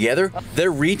work together,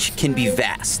 their reach can be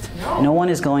vast. No one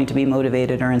is going to be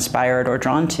motivated or inspired or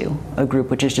drawn to a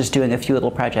group which is just doing a few little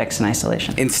projects in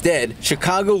isolation. Instead,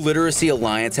 Chicago Literacy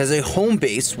Alliance has a home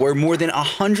base where more than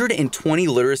 120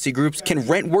 literacy groups can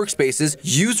rent workspaces,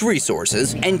 use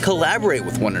resources, and collaborate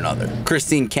with one another.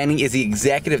 Christine Kenny is the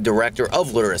executive director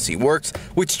of Literacy Works,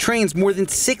 which trains more than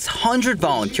 600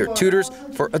 volunteer tutors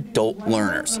for adult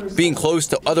learners. Being close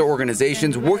to other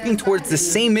organizations working towards the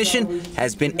same mission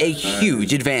has been a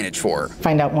huge advantage for her.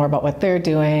 Find out more about what they're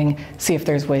doing, see if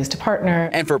there's ways to partner.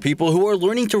 And for people who are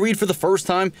learning to read for the first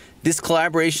time, this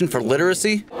collaboration for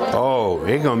literacy, oh,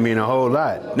 it's gonna mean a whole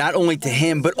lot. Not only to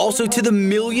him, but also to the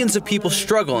millions of people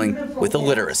struggling with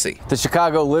illiteracy. The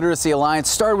Chicago Literacy Alliance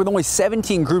started with only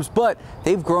 17 groups, but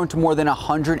they've grown to more than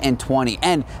 120.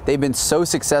 And they've been so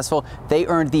successful, they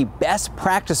earned the Best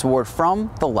Practice Award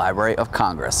from the Library of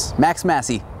Congress. Max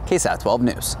Massey, KSAT 12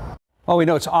 News. Well, we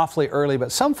know it's awfully early,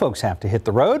 but some folks have to hit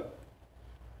the road.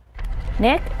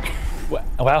 Nick?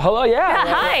 Well, hello, yeah.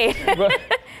 Hi.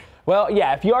 Well,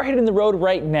 yeah, if you are hitting the road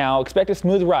right now, expect a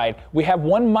smooth ride. We have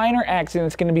one minor accident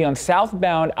that's going to be on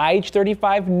southbound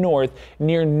IH-35 North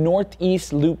near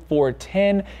Northeast Loop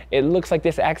 410. It looks like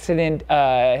this accident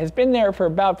has been there for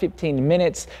about 15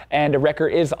 minutes, and a wrecker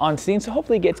is on scene, so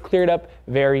hopefully it gets cleared up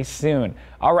very soon.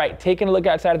 All right, taking a look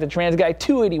outside of the TransGuide,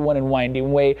 281 and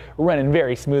Winding Way, running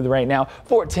very smooth right now.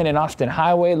 410 and Austin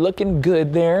Highway, looking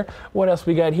good there. What else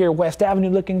we got here? West Avenue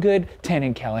looking good. 10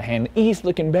 in Callahan East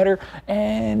looking better.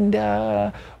 And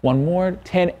one more,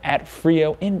 10 at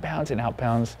Frio, inbounds and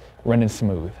outbounds, running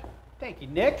smooth. Thank you,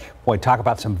 Nick. Boy, talk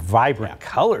about some vibrant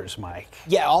colors, Mike.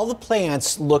 Yeah, all the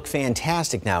plants look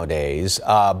fantastic nowadays,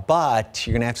 but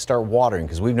you're going to have to start watering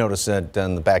because we've noticed that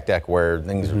on the back deck where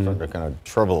things are going to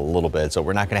shrivel a little bit, so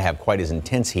we're not going to have quite as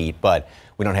intense heat, but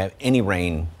we don't have any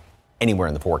rain anywhere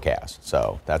in the forecast.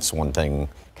 So that's one thing,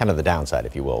 kind of the downside,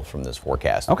 if you will, from this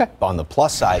forecast. Okay. On the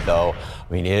plus side, though,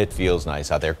 I mean, it feels nice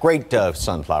out there. Great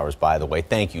sunflowers, by the way.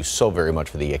 Thank you so very much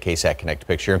for the KSAT Connect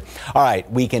picture. All right,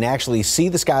 we can actually see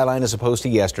the skyline as opposed to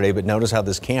yesterday, but notice how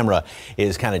this camera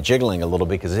is kind of jiggling a little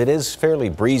bit because it is fairly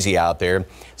breezy out there.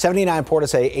 79 Port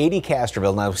of 80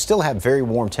 Castroville. Now, we still have very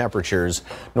warm temperatures.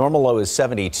 Normal low is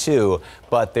 72,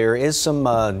 but there is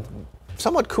some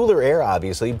somewhat cooler air,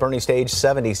 obviously. Bernie Stage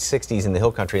 70s, 60s in the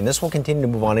hill country, and this will continue to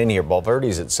move on in here.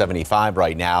 Valverde's at 75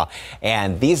 right now,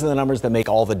 and these are the numbers that make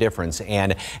all the difference.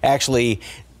 And actually,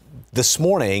 this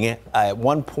morning, at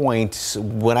one point,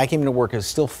 when I came into work, it was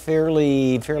still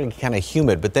fairly kind of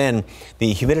humid, but then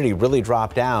the humidity really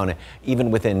dropped down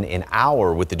even within an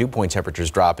hour with the dew point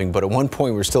temperatures dropping. But at one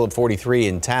point, we were still at 43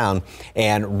 in town,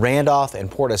 and Randolph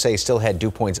and Port SA still had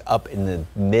dew points up in the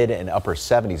mid and upper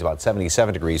 70s, about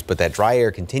 77 degrees, but that dry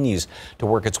air continues to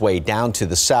work its way down to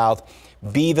the south.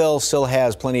 Beeville still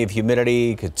has plenty of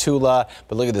humidity, Cotulla,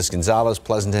 but look at this, Gonzales,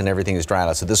 Pleasanton, everything is dry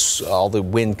out. So this, all the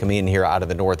wind coming in here out of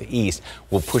the northeast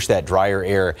will push that drier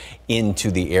air into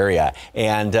the area.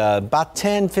 And about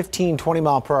 10, 15, 20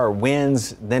 mile per hour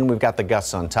winds. Then we've got the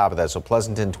gusts on top of that. So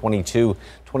Pleasanton 22,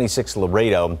 26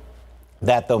 Laredo.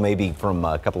 That, though, may be from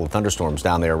a couple of thunderstorms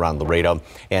down there around Laredo,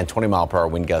 and 20 mile per hour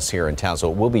wind gusts here in town.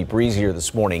 So it will be breezier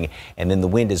this morning, and then the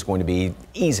wind is going to be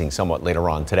easing somewhat later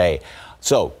on today.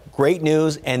 So great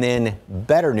news, and then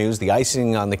better news, the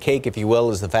icing on the cake, if you will,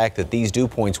 is the fact that these dew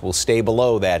points will stay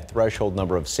below that threshold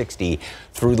number of 60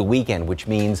 through the weekend, which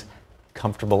means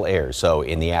comfortable air. So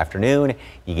in the afternoon,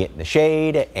 you get in the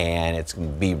shade, and it's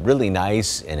going to be really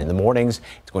nice. And in the mornings,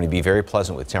 it's going to be very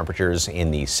pleasant with temperatures in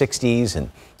the 60s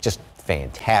and just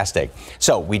fantastic.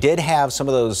 So we did have some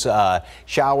of those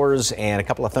showers and a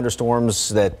couple of thunderstorms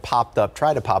that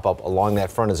tried to pop up along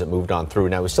that front as it moved on through.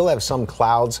 Now we still have some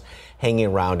clouds hanging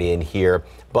around in here,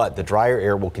 but the drier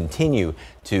air will continue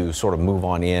to sort of move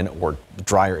on in, or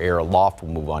drier air aloft will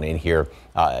move on in here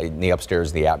in the upstairs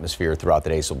of the atmosphere throughout the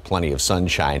day, so plenty of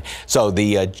sunshine. So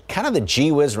the kind of the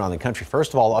gee whiz around the country.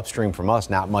 First of all, upstream from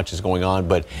us, not much is going on,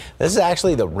 but this is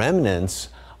actually the remnants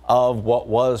of what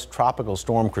was Tropical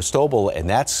Storm Cristobal, and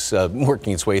that's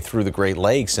working its way through the Great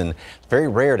Lakes. And it's very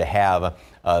rare to have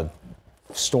a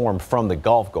storm from the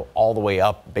Gulf go all the way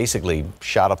up, basically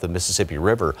shot up the Mississippi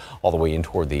River all the way in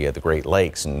toward the Great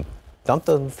Lakes and dumped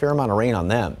a fair amount of rain on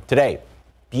them. Today,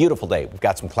 beautiful day. We've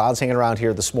got some clouds hanging around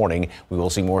here this morning. We will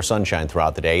see more sunshine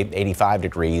throughout the day. 85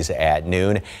 degrees at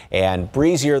noon, and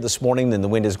breezier this morning. Then the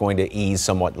wind is going to ease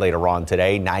somewhat later on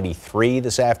today. 93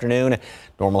 this afternoon.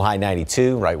 Normal high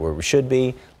 92, right where we should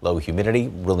be. Low humidity,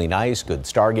 really nice. Good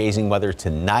stargazing weather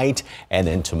tonight, and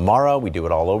then tomorrow we do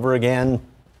it all over again.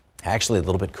 Actually a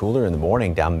little bit cooler in the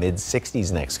morning, down mid 60s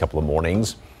the next couple of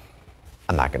mornings.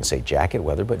 I'm not going to say jacket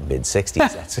weather, but mid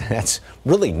 60s. That's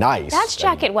really nice. That's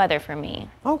jacket weather for me.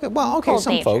 Okay, well, okay, Cold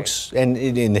some nature. folks, and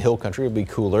in the hill country it'll be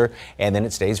cooler, and then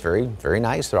it stays very, very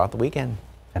nice throughout the weekend.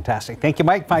 Fantastic. Thank you,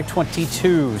 Mike.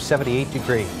 522, 78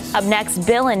 degrees. Up next,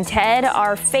 Bill and Ted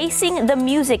are facing the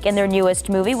music in their newest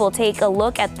movie. We'll take a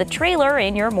look at the trailer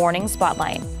in your morning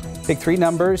spotlight. Big three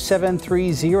numbers,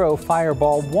 730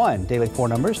 Fireball 1. Daily four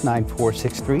numbers,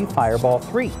 9463 Fireball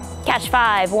 3. Catch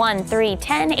 5, 1, 3,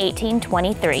 10, 18,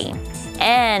 23.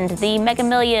 And the Mega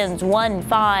Millions 1,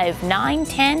 5, 9,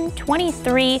 10,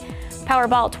 23.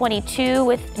 Powerball 22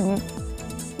 with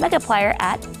Megaplier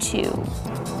at 2.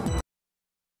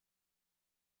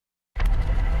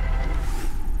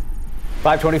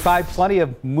 .525, plenty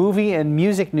of movie and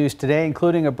music news today,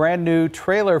 including a brand new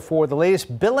trailer for the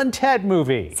latest Bill and Ted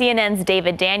movie. CNN's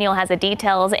David Daniel has the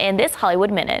details in this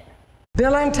Hollywood Minute.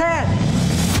 Bill and Ted,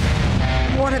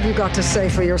 what have you got to say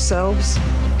for yourselves?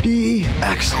 Be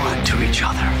excellent to each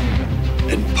other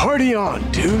and party on,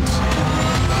 dudes.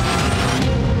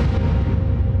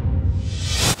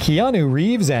 Keanu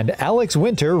Reeves and Alex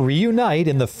Winter reunite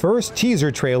in the first teaser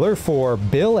trailer for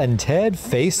Bill and Ted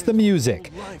Face the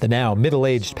Music. The now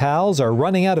middle-aged pals are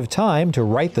running out of time to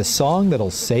write the song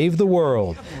that'll save the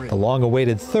world. The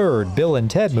long-awaited third Bill and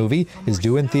Ted movie is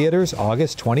due in theaters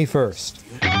August 21st.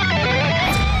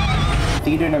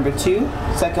 Theater number 2,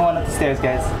 second one up the stairs,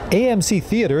 guys. AMC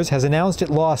Theaters has announced it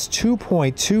lost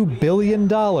 $2.2 billion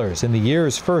in the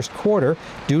year's first quarter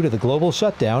due to the global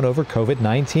shutdown over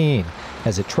COVID-19.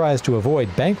 As it tries to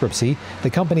avoid bankruptcy,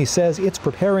 the company says it's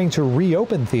preparing to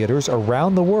reopen theaters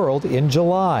around the world in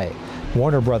July.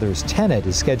 Warner Brothers' Tenet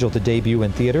is scheduled to debut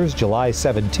in theaters July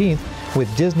 17th,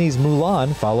 with Disney's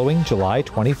Mulan following July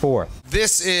 24th.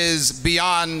 This is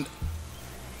beyond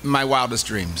my wildest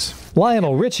dreams.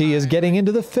 Lionel Richie is getting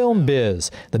into the film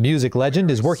biz. The music legend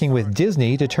is working with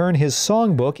Disney to turn his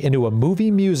songbook into a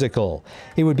movie musical.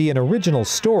 It would be an original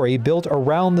story built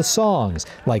around the songs,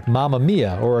 like Mamma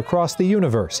Mia or Across the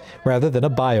Universe, rather than a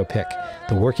biopic.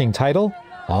 The working title,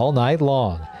 All Night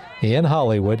Long. In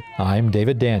Hollywood, I'm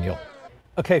David Daniel.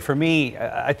 Okay, for me,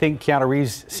 I think Keanu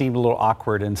Reeves seemed a little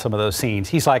awkward in some of those scenes.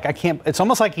 He's like, it's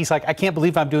almost like he's like, I can't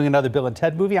believe I'm doing another Bill and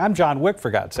Ted movie. I'm John Wick,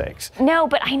 for God's sakes. No,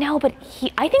 but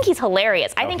I think he's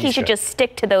hilarious. I think he should just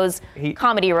stick to those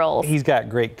comedy roles. He's got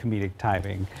great comedic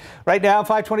timing. Right now,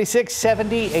 526,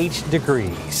 78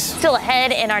 degrees. Still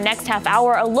ahead in our next half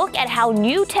hour, a look at how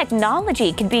new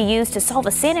technology can be used to solve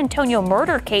a San Antonio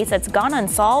murder case that's gone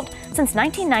unsolved since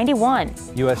 1991.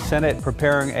 U.S. Senate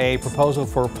preparing a proposal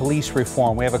for police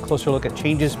reform. We have a closer look at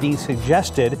changes being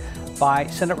suggested by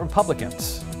Senate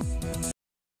Republicans.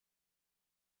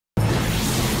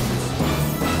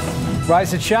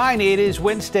 Rise and shine. It is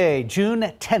Wednesday, June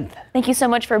 10th. Thank you so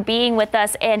much for being with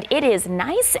us. And it is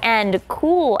nice and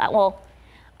cool. Well,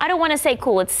 I don't want to say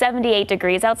cool. It's 78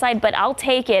 degrees outside, but I'll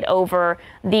take it over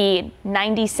the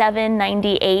 97,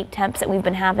 98 temps that we've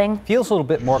been having. Feels a little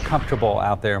bit more comfortable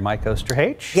out there, Mike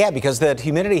Osterhage. Yeah, because that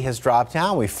humidity has dropped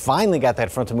down. We finally got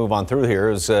that front to move on through here.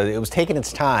 It was taking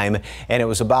its time, and it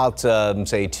was about,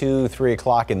 say, 2, 3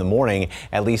 o'clock in the morning,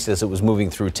 at least as it was moving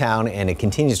through town, and it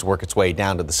continues to work its way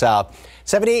down to the south.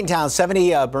 78 in town,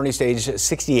 70 Bernie Stage,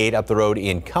 68 up the road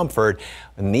in Comfort.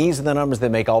 And these are the numbers that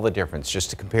make all the difference. Just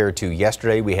to compare to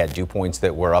yesterday, we had dew points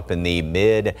that were up in the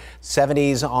mid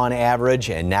 70s on average,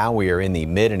 and now we are in the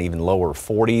mid and even lower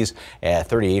 40s.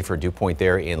 38 for a dew point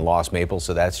there in Lost Maple.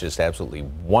 So that's just absolutely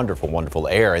wonderful, wonderful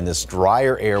air. And this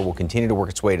drier air will continue to work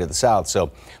its way to the south.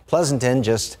 So Pleasanton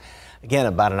just, again,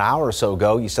 about an hour or so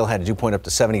ago, you still had a dew point up to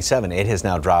 77. It has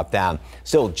now dropped down.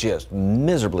 Still just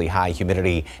miserably high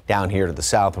humidity down here to the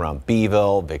south around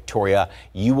Beeville, Victoria.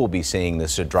 You will be seeing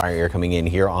this drier air coming in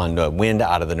here on wind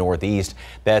out of the northeast.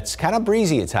 That's kind of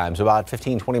breezy at times, about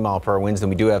 15, 20 mile per hour winds. Then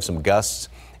we do have some gusts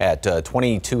at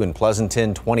 22 in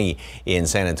Pleasanton, 20 in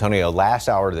San Antonio. Last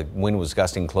hour, the wind was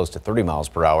gusting close to 30 miles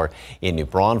per hour in New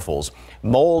Braunfels.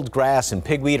 Mold, grass, and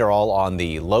pigweed are all on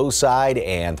the low side,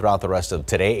 and throughout the rest of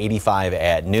today, 85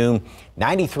 at noon,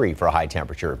 93 for a high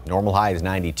temperature. Normal high is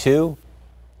 92,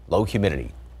 low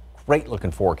humidity. Great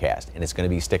looking forecast, and it's going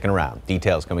to be sticking around.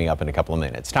 Details coming up in a couple of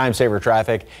minutes. Time saver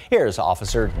traffic. Here's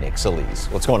Officer Nick Solis.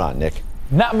 What's going on, Nick?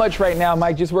 Not much right now,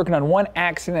 Mike. Just working on one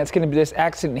accident. That's going to be this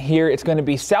accident here. It's going to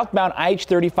be southbound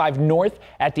IH-35 north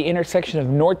at the intersection of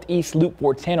Northeast Loop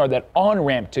 410, or that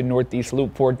on-ramp to Northeast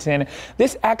Loop 410.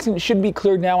 This accident should be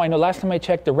cleared now. I know last time I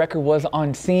checked, the wrecker was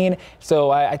on scene,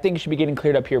 so I think it should be getting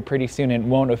cleared up here pretty soon and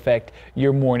won't affect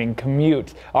your morning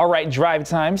commute. All right, drive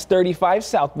times, 35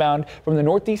 southbound from the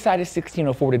northeast side of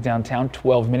 1604 to downtown,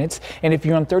 12 minutes. And if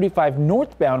you're on 35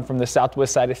 northbound from the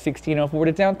southwest side of 1604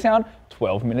 to downtown,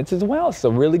 12 minutes as well.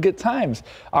 So really good times.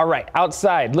 All right,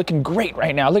 outside looking great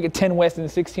right now. Look at 10 West and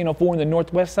 1604 on the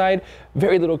northwest side.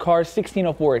 Very little cars.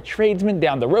 1604 at Tradesman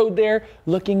down the road there,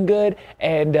 looking good.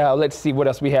 And let's see what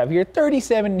else we have here.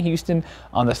 37 in Houston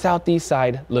on the southeast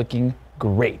side, looking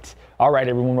great. All right,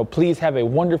 everyone. Well, please have a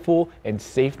wonderful and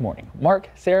safe morning. Mark,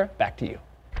 Sarah, back to you.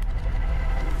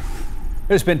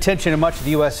 There's been tension in much of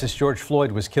the U.S. since George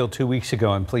Floyd was killed 2 weeks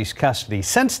ago in police custody.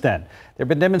 Since then, there have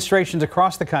been demonstrations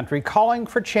across the country calling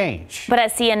for change. But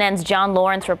as CNN's John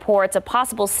Lawrence reports, a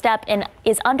possible step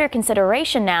is under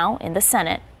consideration now in the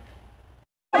Senate.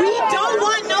 We don't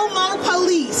want no more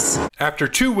police. After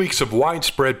 2 weeks of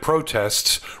widespread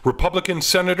protests, Republican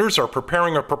senators are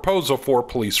preparing a proposal for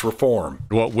police reform.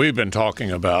 What we've been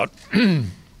talking about here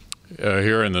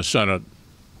in the Senate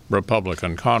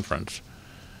Republican Conference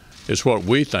is what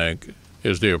we think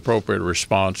is the appropriate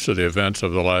response to the events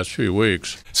of the last few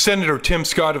weeks. Senator Tim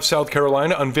Scott of South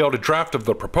Carolina unveiled a draft of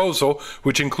the proposal,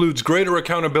 which includes greater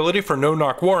accountability for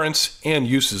no-knock warrants and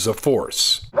uses of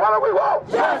force. What do we want?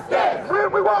 Justice!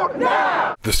 When we want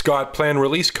now! The Scott plan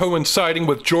release coinciding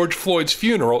with George Floyd's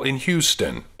funeral in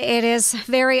Houston. It is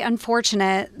very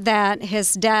unfortunate that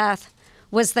his death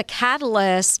was the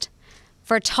catalyst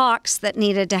for talks that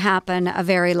needed to happen a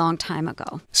very long time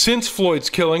ago. Since Floyd's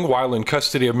killing while in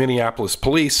custody of Minneapolis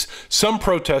police, some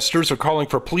protesters are calling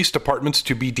for police departments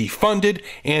to be defunded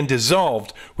and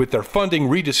dissolved, with their funding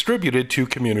redistributed to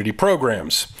community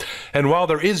programs. And while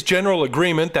there is general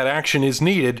agreement that action is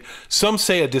needed, some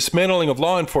say a dismantling of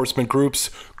law enforcement groups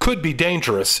could be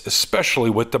dangerous, especially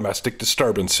with domestic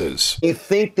disturbances. You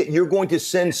think that you're going to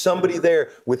send somebody there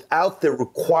without the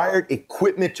required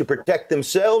equipment to protect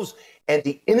themselves and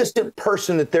the innocent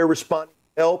person that they're responding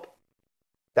to help?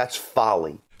 That's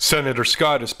folly. Senator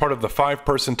Scott is part of the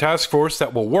 5-person task force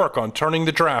that will work on turning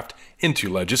the draft into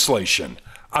legislation.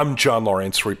 I'm John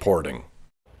Lawrence reporting.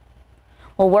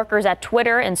 Well, workers at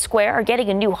Twitter and Square are getting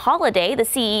a new holiday. The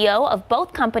CEO of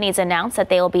both companies announced that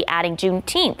they will be adding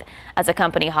Juneteenth As a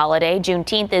company holiday,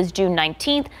 Juneteenth is June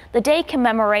 19th. The day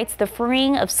commemorates the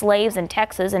freeing of slaves in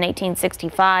Texas in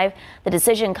 1865. The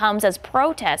decision comes as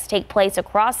protests take place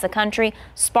across the country,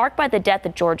 sparked by the death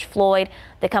of George Floyd.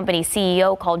 The company's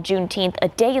CEO called Juneteenth a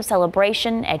day of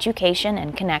celebration, education,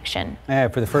 and connection.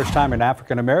 And for the first time, an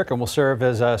African American will serve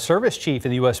as a service chief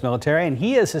in the U.S. military, and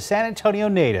he is a San Antonio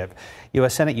native.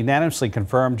 U.S. Senate unanimously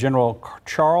confirmed General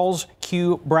Charles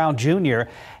Q. Brown Jr.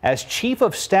 as Chief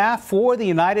of Staff for the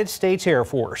United States Air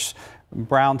Force.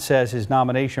 Brown says his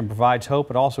nomination provides hope.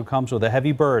 It also comes with a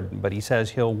heavy burden, but he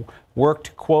says he'll work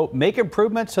to, quote, make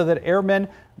improvements so that airmen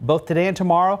both today and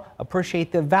tomorrow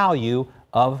appreciate the value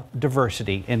of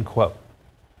diversity, end quote.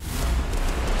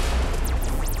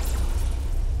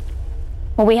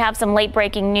 Well, we have some late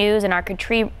breaking news in our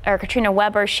Katrina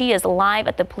Weber. She is live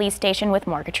at the police station with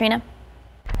more. Katrina.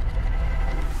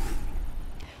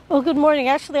 Well, good morning.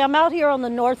 Actually, I'm out here on the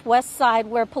northwest side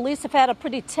where police have had a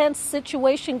pretty tense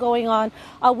situation going on.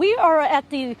 We are at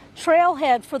the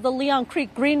trailhead for the Leon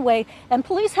Creek Greenway, and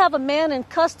police have a man in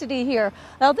custody here.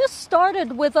 Now, this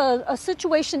started with a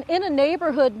situation in a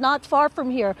neighborhood not far from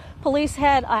here. Police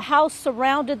had a house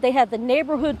surrounded. They had the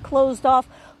neighborhood closed off.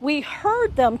 We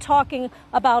heard them talking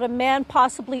about a man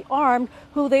possibly armed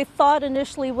who they thought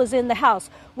initially was in the house.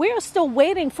 We are still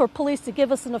waiting for police to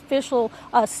give us an official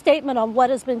statement on what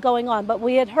has been going on, but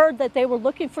we had heard that they were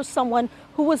looking for someone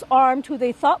who was armed, who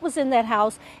they thought was in that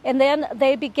house, and then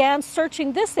they began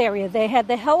searching this area. They had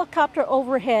the helicopter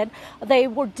overhead. They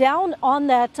were down on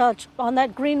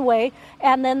that greenway,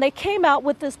 and then they came out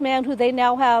with this man who they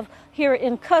now have here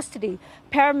in custody.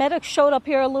 Paramedics showed up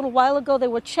here a little while ago. They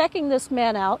were checking this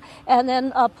man out, and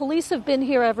then police have been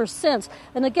here ever since.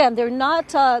 And again, they're not,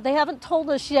 they haven't told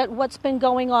us yet what's been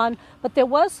going on, but there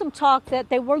was some talk that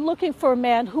they were looking for a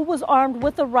man who was armed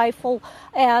with a rifle,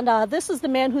 and this is the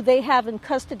man who they have in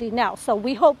custody now. So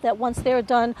we hope that once they're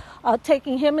done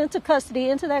taking him into custody,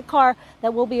 into that car,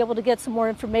 that we'll be able to get some more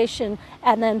information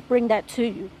and then bring that to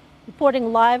you.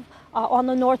 Reporting live on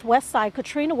the northwest side,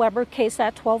 Katrina Weber,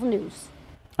 KSAT 12 News.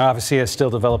 Obviously, a still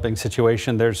developing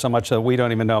situation. There's so much that we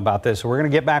don't even know about this. So we're going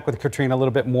to get back with Katrina a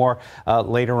little bit more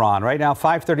later on. Right now,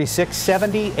 5:36,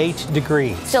 78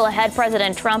 degrees. Still ahead,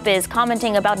 President Trump is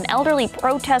commenting about an elderly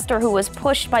protester who was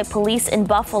pushed by police in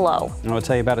Buffalo. I'll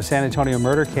tell you about a San Antonio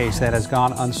murder case that has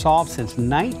gone unsolved since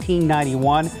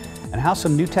 1991 and how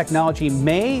some new technology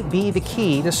may be the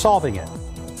key to solving it.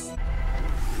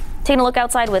 Taking a look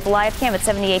outside with live cam at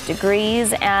 78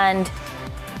 degrees, and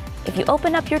if you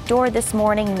open up your door this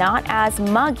morning, not as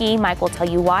muggy. Mike will tell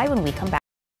you why when we come back.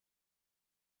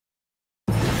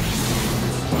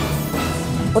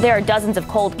 Well, there are dozens of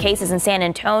cold cases in San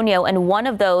Antonio, and one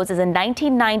of those is a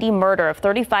 1990 murder of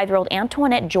 35-year-old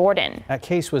Antoinette Jordan. That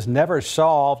case was never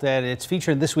solved, and it's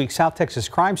featured in this week's South Texas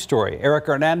Crime Story. Eric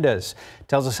Hernandez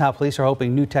tells us how police are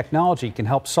hoping new technology can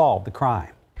help solve the crime.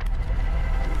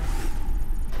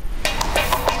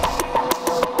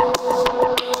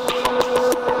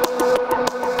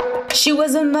 She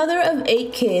was a mother of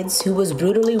 8 kids who was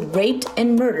brutally raped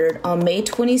and murdered on May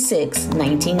 26,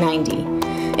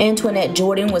 1990. Antoinette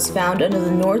Jordan was found under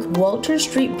the North Walter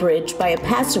Street Bridge by a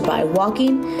passerby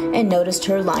walking and noticed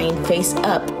her lying face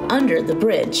up under the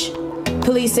bridge.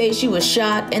 Police say she was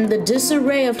shot and the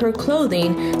disarray of her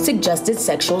clothing suggested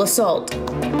sexual assault.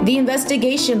 The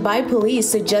investigation by police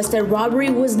suggests that robbery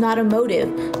was not a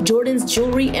motive. Jordan's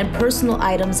jewelry and personal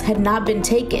items had not been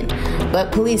taken,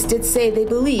 but police did say they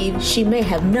believe she may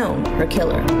have known her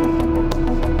killer.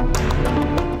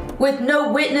 With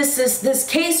no witnesses, this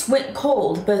case went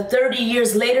cold, but 30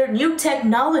 years later, new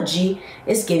technology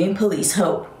is giving police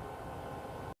hope.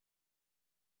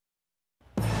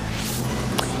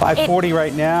 5:40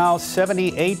 right now,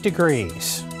 78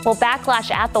 degrees. Well, backlash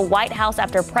at the White House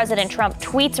after President Trump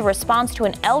tweets a response to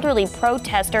an elderly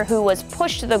protester who was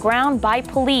pushed to the ground by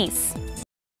police.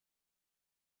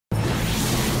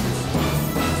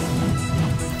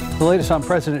 The latest on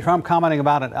President Trump commenting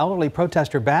about an elderly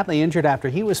protester badly injured after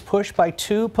he was pushed by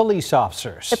 2 police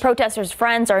officers. The protester's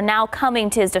friends are now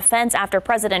coming to his defense after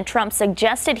President Trump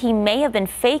suggested he may have been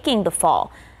faking the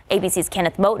fall. ABC's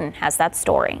Kenneth Moten has that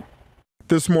story.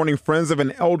 This morning, friends of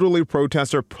an elderly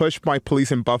protester pushed by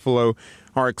police in Buffalo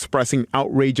are expressing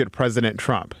outrage at President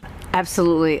Trump.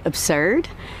 Absolutely absurd.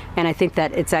 And I think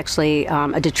that it's actually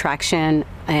a detraction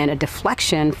and a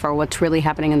deflection for what's really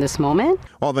happening in this moment.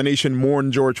 While the nation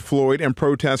mourned George Floyd and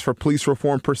protests for police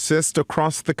reform persist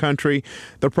across the country,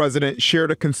 the president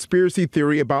shared a conspiracy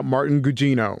theory about Martin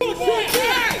Gugino.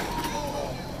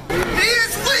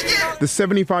 The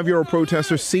 75-year-old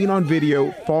protester seen on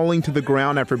video falling to the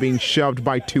ground after being shoved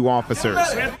by 2 officers.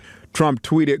 Trump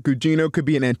tweeted Gugino could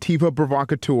be an Antifa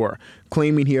provocateur,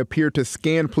 claiming he appeared to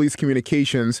scan police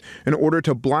communications in order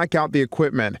to black out the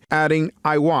equipment, adding,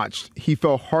 "I watched. He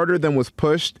fell harder than was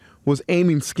pushed, was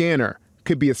aiming scanner.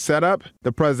 Could be a setup."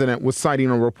 The president was citing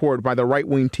a report by the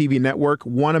right-wing TV network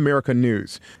One America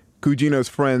News. Gugino's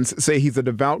friends say he's a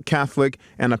devout Catholic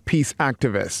and a peace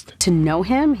activist. To know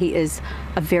him, he is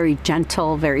a very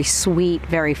gentle, very sweet,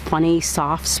 very funny,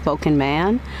 soft-spoken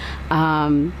man.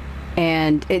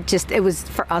 And it was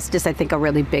for us just, I think, a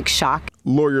really big shock.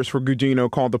 Lawyers for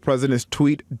Gugino called the president's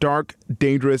tweet dark,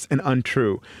 dangerous, and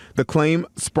untrue. The claim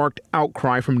sparked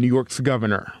outcry from New York's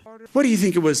governor. What do you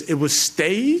think it was? It was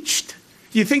staged?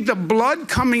 You think the blood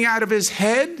coming out of his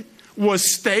head was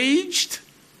staged?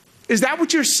 Is that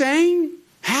what you're saying?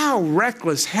 How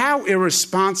reckless, how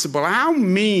irresponsible, how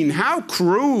mean, how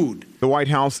crude. The White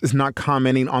House is not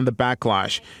commenting on the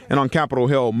backlash. And on Capitol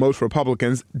Hill, most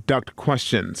Republicans ducked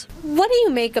questions. What do you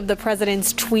make of the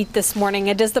president's tweet this morning?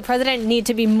 And does the president need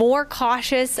to be more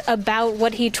cautious about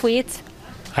what he tweets?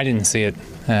 I didn't see it.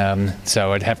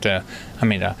 So I'd have to,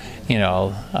 I'm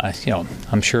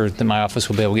sure that my office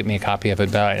will be able to get me a copy of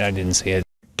it, but I didn't see it.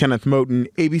 Kenneth Moten,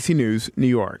 ABC News, New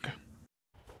York.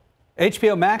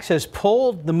 HBO Max has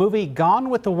pulled the movie Gone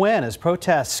with the Wind as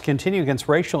protests continue against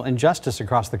racial injustice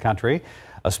across the country.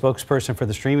 A spokesperson for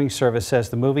the streaming service says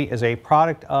the movie is a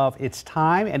product of its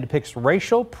time and depicts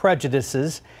racial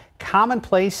prejudices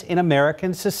commonplace in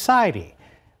American society.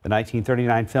 The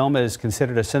 1939 film is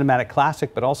considered a cinematic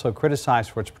classic, but also criticized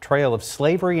for its portrayal of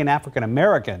slavery and African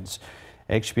Americans.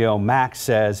 HBO Max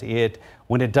says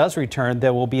when it does return,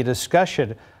 there will be a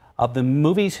discussion of the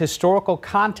movie's historical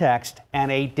context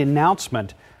and a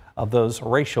denouncement of those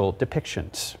racial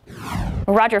depictions.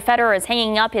 Roger Federer is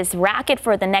hanging up his racket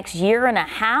for the next year and a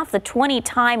half. The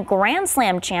 20-time Grand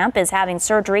Slam champ is having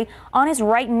surgery on his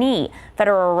right knee.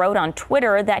 Federer wrote on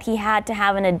Twitter that he had to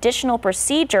have an additional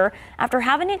procedure after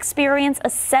having experienced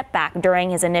a setback during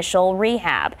his initial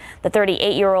rehab. The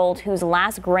 38-year-old, whose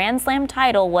last Grand Slam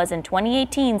title was in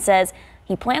 2018, says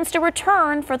he plans to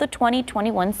return for the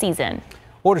 2021 season.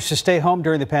 Orders to stay home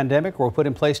during the pandemic were put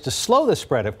in place to slow the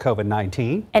spread of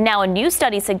COVID-19. And now a new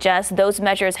study suggests those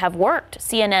measures have worked.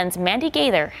 CNN's Mandy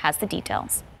Gaither has the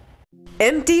details.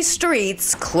 Empty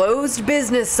streets, closed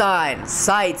business signs,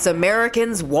 sights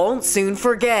Americans won't soon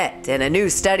forget. And a new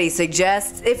study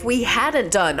suggests if we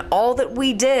hadn't done all that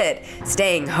we did,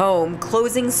 staying home,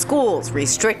 closing schools,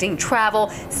 restricting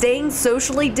travel, staying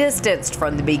socially distanced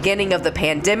from the beginning of the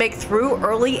pandemic through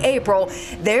early April,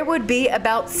 there would be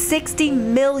about 60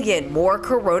 million more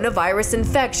coronavirus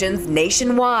infections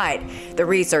nationwide. The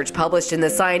research published in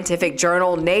the scientific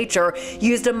journal Nature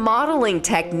used a modeling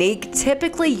technique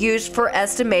typically used for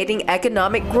estimating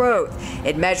economic growth.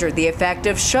 It measured the effect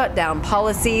of shutdown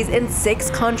policies in 6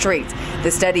 countries. The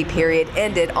study period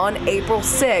ended on April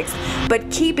 6th,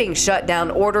 but keeping shutdown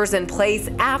orders in place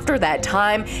after that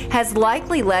time has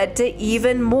likely led to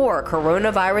even more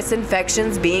coronavirus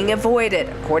infections being avoided,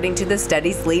 according to the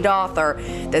study's lead author.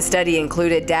 The study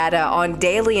included data on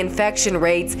daily infection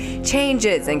rates,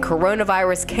 changes in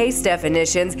coronavirus case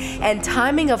definitions, and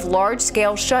timing of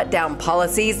large-scale shutdown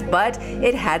policies, but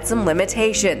it had some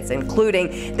limitations,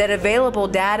 including that available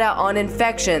data on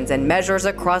infections and measures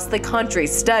across the country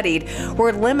studied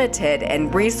were limited,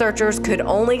 and researchers could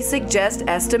only suggest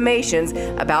estimations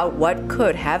about what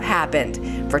could have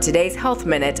happened. For today's Health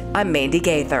Minute, I'm Mandy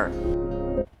Gaither.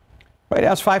 Right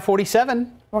now it's 5:47.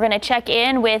 We're going to check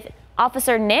in with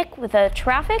Officer Nick with the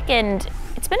traffic, and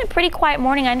it's been a pretty quiet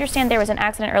morning. I understand there was an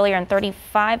accident earlier on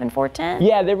 35 and 410.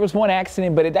 Yeah, there was one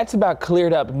accident, but that's about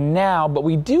cleared up now. But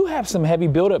we do have some heavy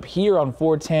buildup here on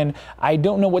 410. I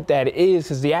don't know what that is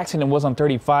because the accident was on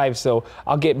 35, so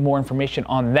I'll get more information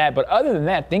on that. But other than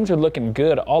that, things are looking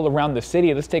good all around the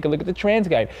city. Let's take a look at the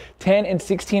TransGuide. 10 and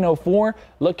 1604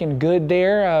 looking good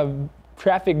there.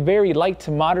 Traffic very light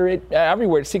to moderate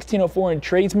everywhere. 1604 in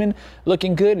Tradesman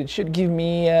looking good. It should give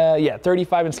me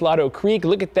 35 in Salado Creek.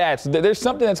 Look at that. So there's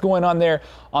something that's going on there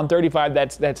on 35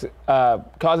 that's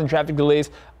causing traffic delays.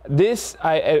 This,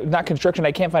 not construction,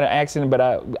 I can't find an accident,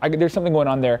 but there's something going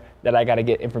on there that I got to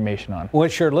get information on. Well, it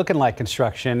sure looking like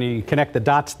construction. You connect the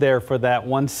dots there for that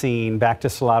one scene back to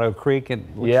Salado Creek. It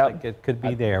looks like it could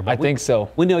be there. But I think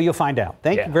so. We know you'll find out.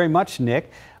 Thank you very much,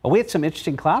 Nick. We had some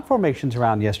interesting cloud formations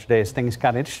around yesterday as things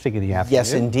got interesting in the afternoon.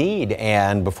 Yes, indeed.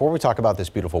 And before we talk about this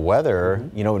beautiful weather,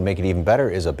 you know what would make it even better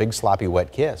is a big sloppy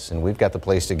wet kiss. And we've got the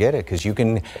place to get it because you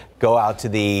can go out to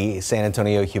the San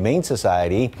Antonio Humane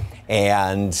Society.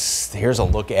 And here's a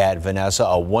look at Vanessa,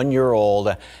 a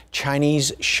 1-year-old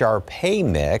Chinese Shar-Pei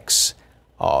mix.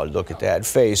 Oh, look at that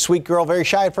face. Sweet girl, very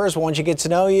shy at first, but once she gets to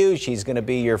know you, she's going to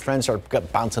be your friend. Start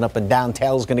bouncing up and down.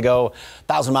 Tail's going to go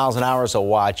 1,000 miles an hour, so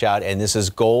watch out. And this is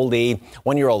Goldie,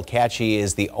 1-year-old cat. She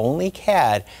is the only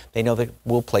cat they know that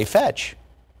will play fetch.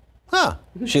 Huh.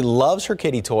 She loves her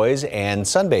kitty toys and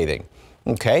sunbathing.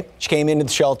 Okay, she came into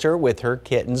the shelter with her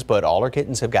kittens, but all her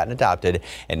kittens have gotten adopted,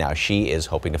 and now she is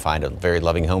hoping to find a very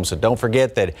loving home. So don't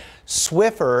forget that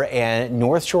Swiffer and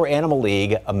North Shore Animal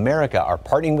League America are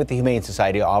partnering with the Humane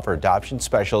Society to offer adoption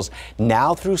specials.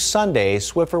 Now through Sunday,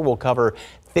 Swiffer will cover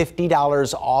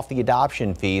 $50 off the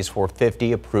adoption fees for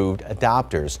 50 approved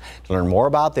adopters. To learn more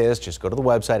about this, just go to the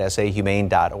website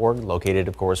sahumane.org, located,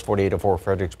 of course, 4804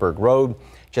 Fredericksburg Road,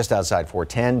 just outside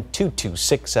 410.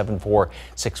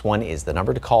 226-7461 is the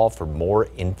number to call for more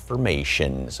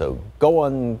information. So go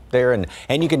on there,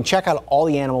 and you can check out all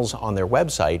the animals on their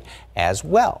website as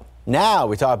well. Now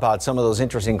we talk about some of those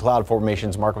interesting cloud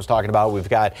formations Mark was talking about. We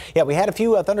had a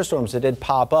few thunderstorms that did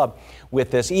pop up with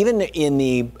this. Even in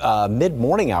the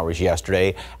mid-morning hours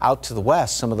yesterday, out to the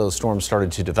west, some of those storms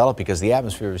started to develop because the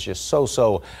atmosphere was just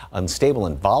so unstable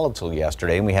and volatile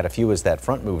yesterday. And we had a few as that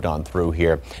front moved on through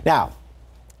here. Now,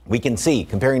 we can see,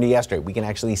 comparing to yesterday, we can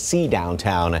actually see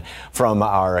downtown from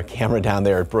our camera down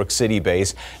there at Brook City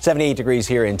Base. 78 degrees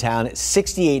here in town,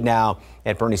 68 now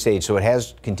at Bernie Stage. So it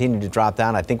has continued to drop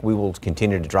down. I think we will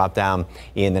continue to drop down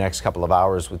in the next couple of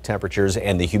hours with temperatures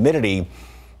and the humidity.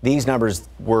 These numbers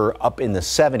were up in the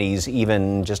 70s,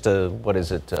 even just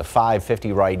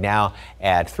 5:50 right now.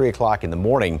 At 3 o'clock in the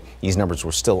morning, these numbers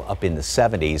were still up in the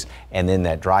 70s, and then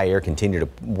that dry air continued to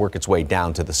work its way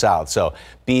down to the south. So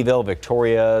Beeville,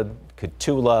 Victoria,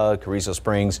 Cotulla, Carrizo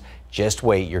Springs, just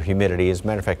wait. Your humidity, as a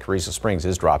matter of fact, Carrizo Springs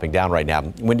is dropping down right now.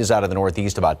 Wind is out of the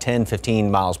northeast about 10-15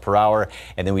 miles per hour.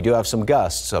 And then we do have some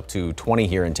gusts up to 20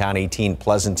 here in town, 18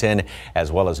 Pleasanton,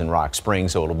 as well as in Rock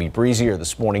Springs. So it'll be breezier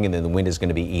this morning, and then the wind is going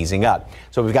to be easing up.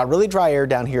 So we've got really dry air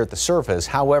down here at the surface.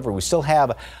 However, we still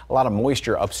have a lot of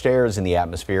moisture upstairs in the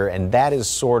atmosphere, and that is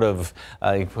sort of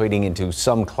equating into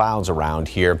some clouds around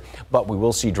here. But we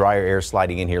will see drier air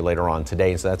sliding in here later on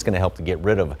today. So that's going to help to get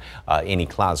rid of any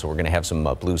clouds. So we're going to have some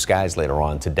blue skies later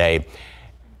on today.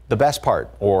 The best part,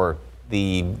 or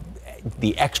the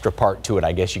extra part to it,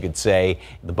 I guess you could say,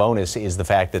 the bonus is the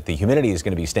fact that the humidity is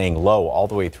going to be staying low all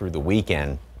the way through the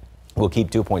weekend. We'll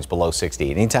keep dew points below 60.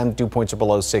 Anytime dew points are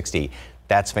below 60,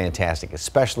 that's fantastic,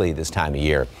 especially this time of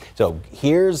year. So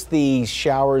here's the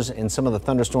showers and some of the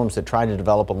thunderstorms that tried to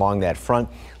develop along that front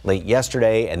late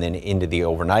yesterday and then into the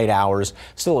overnight hours.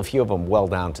 Still a few of them well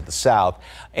down to the south.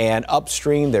 And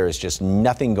upstream, there is just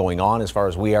nothing going on as far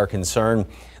as we are concerned.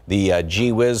 The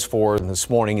gee whiz for this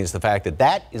morning is the fact that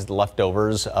that is the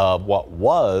leftovers of what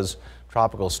was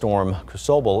Tropical Storm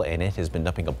Cristobal, and it has been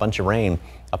dumping a bunch of rain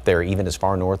up there, even as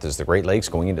far north as the Great Lakes,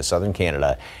 going into southern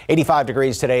Canada. 85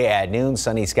 degrees today at noon,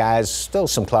 sunny skies, still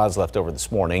some clouds left over this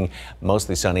morning,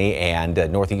 mostly sunny, and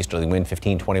northeasterly wind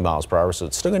 15-20 miles per hour, so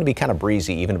it's still going to be kind of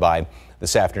breezy even by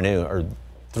this afternoon, or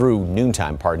through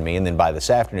noontime, pardon me, and then by this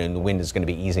afternoon, the wind is going to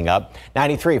be easing up.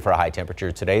 93 for a high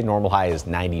temperature today. Normal high is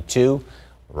 92.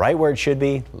 Right where it should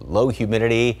be, low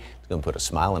humidity. It's going to put a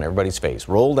smile on everybody's face.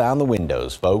 Roll down the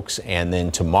windows, folks. And then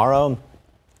tomorrow,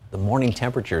 the morning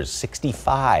temperature is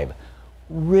 65.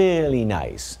 Really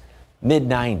nice.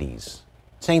 Mid-90s.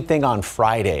 Same thing on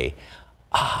Friday.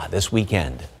 This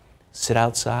weekend. Sit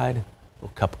outside, a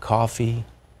little cup of coffee,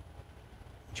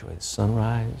 enjoy the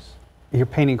sunrise. You're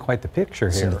painting quite the picture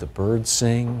here. Listen to the birds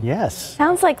sing. Yes.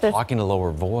 Sounds like this. Talking a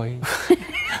lower voice.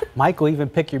 Mike will even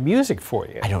pick your music for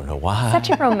you. I don't know why. Such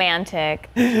a romantic.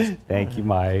 Thank you,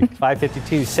 Mike.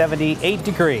 5:52, 78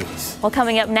 degrees. Well,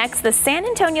 coming up next, the San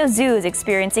Antonio Zoo is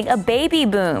experiencing a baby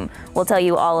boom. We'll tell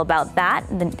you all about that,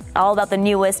 all about the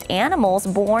newest animals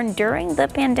born during the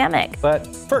pandemic. But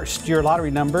first, your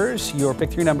lottery numbers. Your pick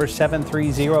 3 number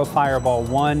 730, Fireball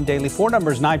 1. Daily 4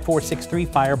 numbers 9463,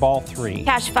 Fireball 3.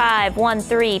 Cash 5, 1,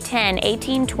 3, 10,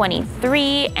 18,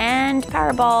 23, and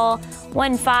Powerball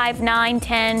 1, 5, 9,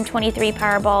 10, 23,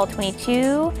 Powerball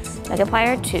 22,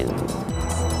 Megaplier 2.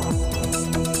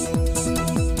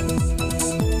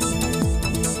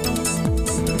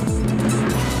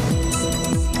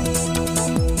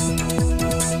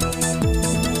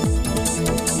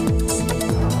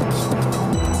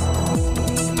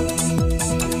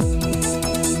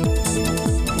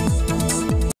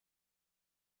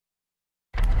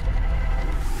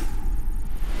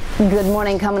 Good Good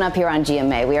morning. Coming up here on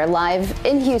GMA, we are live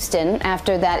in Houston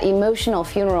after that emotional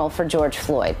funeral for George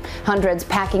Floyd. Hundreds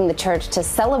packing the church to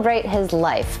celebrate his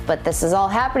life. But this is all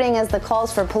happening as the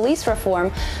calls for police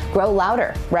reform grow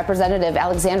louder. Representative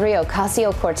Alexandria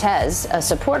Ocasio-Cortez, a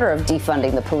supporter of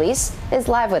defunding the police, is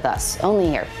live with us, only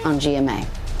here on GMA.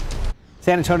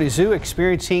 San Antonio Zoo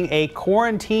experiencing a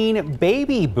quarantine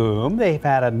baby boom. They've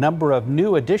had a number of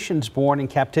new additions born in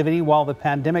captivity while the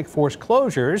pandemic forced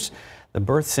closures. The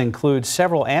births include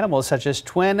several animals such as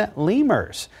twin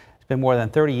lemurs. It's been more than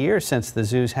 30 years since the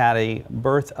zoo's had a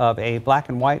birth of a black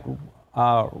and white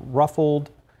ruffled,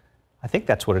 I think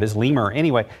that's what it is, lemur.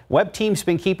 Anyway, Web team's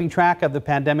been keeping track of the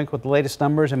pandemic with the latest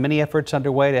numbers and many efforts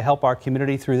underway to help our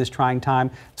community through this trying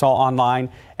time. It's all online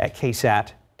at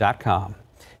KSAT.com.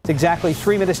 It's exactly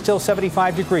 3 minutes till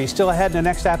 75 degrees. Still ahead in the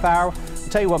next half hour. I'll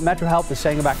tell you what Metro Health is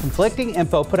saying about conflicting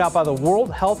info put out by the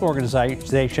World Health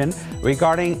Organization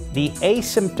regarding the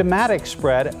asymptomatic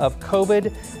spread of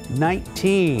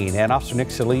COVID-19. And Officer Nick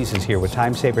Solis is here with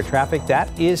Time Saver Traffic. That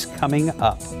is coming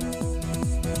up.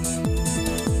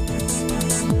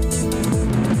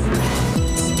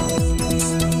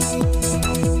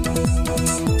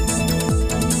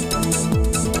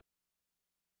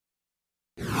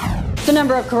 The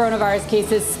number of coronavirus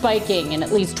cases spiking in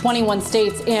at least 21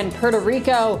 states and Puerto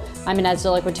Rico. I'm Inez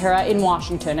de la Quintera in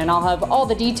Washington, and I'll have all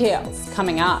the details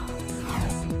coming up.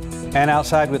 And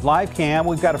outside with live cam,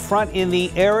 we've got a front in the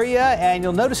area, and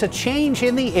you'll notice a change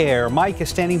in the air. Mike is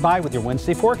standing by with your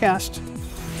Wednesday forecast.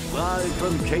 Live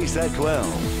from KSAT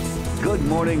 12. Good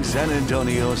morning, San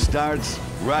Antonio starts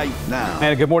right now.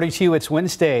 And good morning to you. It's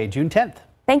Wednesday, June 10th.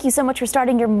 Thank you so much for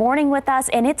starting your morning with us.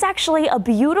 And it's actually a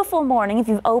beautiful morning. If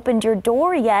you've opened your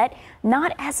door yet,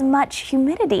 not as much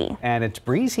humidity. And it's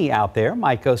breezy out there.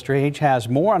 Mike Osterhage has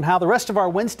more on how the rest of our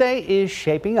Wednesday is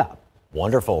shaping up.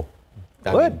 Wonderful.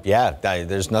 Good.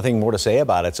 There's nothing more to say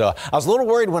about it. So I was a little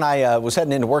worried when I was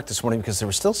heading into work this morning because there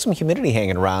was still some humidity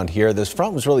hanging around here. This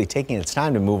front was really taking its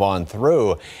time to move on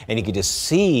through, and you could just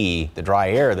see the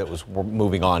dry air that was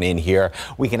moving on in here.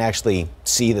 We can actually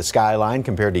see the skyline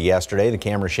compared to yesterday. The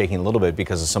camera's shaking a little bit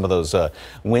because of some of those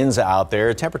winds out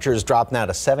there. Temperatures dropped now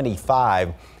to 75.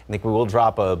 I think we will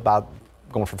drop about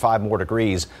going for 5 more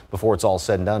degrees before it's all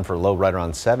said and done for a low right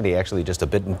around 70, actually just a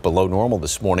bit below normal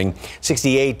this morning.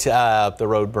 68 up the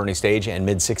road, Bernie Stage, and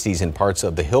mid-60s in parts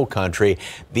of the hill country.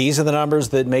 These are the numbers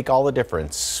that make all the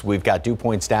difference. We've got dew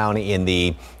points down in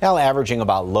the, averaging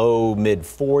about low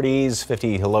mid-40s,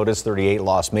 50 Helotes, 38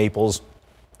 Lost Maples.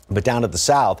 But down to the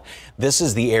south, this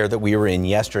is the air that we were in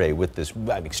yesterday with this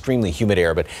extremely humid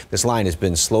air. But this line has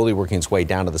been slowly working its way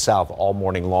down to the south all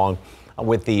morning long,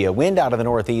 with the wind out of the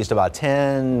northeast about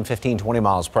 10, 15, 20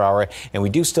 miles per hour. And we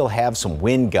do still have some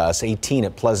wind gusts, 18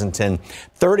 at Pleasanton,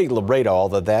 30 Laredo,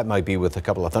 although that might be with a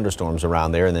couple of thunderstorms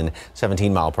around there, and then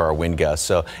 17 mile per hour wind gusts.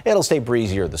 So it'll stay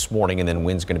breezier this morning, and then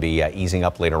wind's going to be easing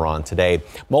up later on today.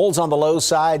 Molds on the low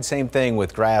side, same thing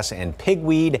with grass and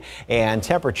pigweed. And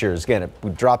temperatures, again,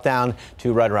 we drop down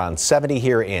to right around 70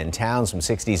 here in town, some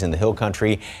 60s in the hill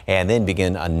country, and then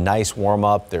begin a nice warm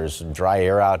up. There's dry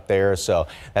air out there, so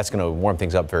that's going to warm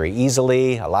things up very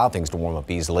easily, allow things to warm up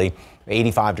easily.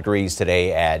 85 degrees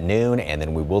today at noon, and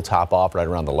then we will top off right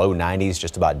around the low 90s,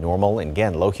 just about normal, and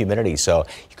again, low humidity. So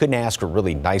you couldn't ask for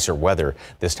really nicer weather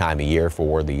this time of year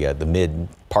for the mid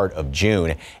part of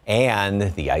June.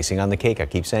 And the icing on the cake, I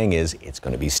keep saying, is it's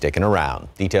going to be sticking around.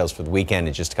 Details for the weekend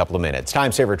in just a couple of minutes.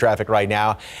 Time saver traffic right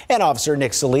now, and Officer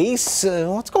Nick Solis,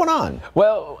 what's going on?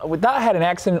 Well, we've not had an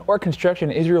accident or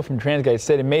construction. Israel from TransGuide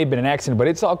said it may have been an accident, but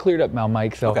it's all cleared up now,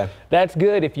 Mike. So that's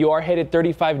good. If you are headed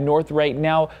 35 north right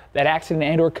now, that accident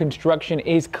and or construction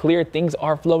is clear. Things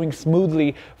are flowing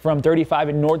smoothly from 35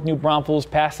 in North New Braunfels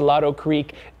past Salado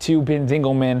Creek to Ben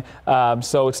Zingelman.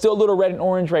 So it's still a little red and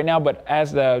orange right now, but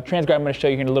as the TransGuide I'm going to show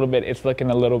you here in a little bit, it's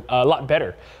looking a lot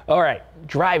better. All right,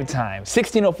 drive time.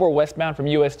 1604 westbound from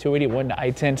US 281 to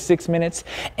I-10, 6 minutes.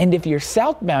 And if you're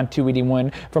southbound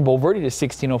 281 from Bulverde to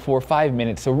 1604, 5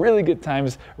 minutes. So really good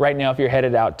times right now if you're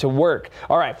headed out to work.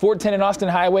 All right, 410 and Austin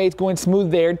Highway, it's going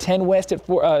smooth there. 10 west at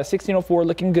 1604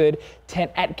 looking good. 10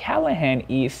 at Callahan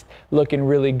East looking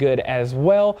really good as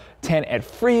well. 10 at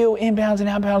Frio, inbounds and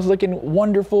outbounds looking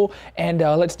wonderful. And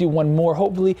let's do one more,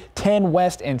 hopefully 10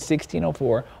 west and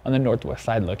 1604 on the northwest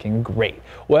side looking great.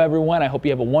 Well, everyone, I hope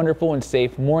you have a wonderful and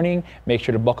safe morning. Make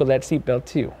sure to buckle that seatbelt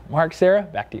too. Mark, Sarah,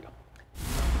 back to you.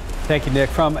 Thank you, Nick.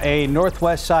 From a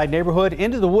northwest side neighborhood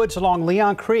into the woods along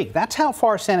Leon Creek. That's how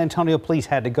far San Antonio police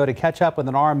had to go to catch up with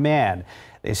an armed man.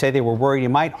 They say they were worried he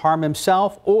might harm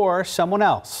himself or someone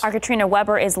else. Our Katrina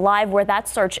Weber is live where that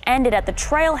search ended at the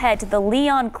trailhead to the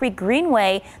Leon Creek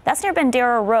Greenway. That's near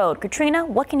Bandera Road. Katrina,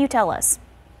 what can you tell us?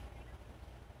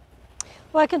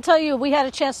 Well, I can tell you we had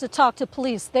a chance to talk to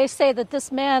police. They say that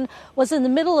this man was in the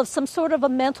middle of some sort of a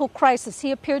mental crisis.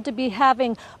 He appeared to be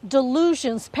having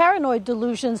delusions, paranoid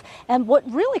delusions, and what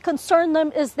really concerned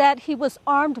them is that he was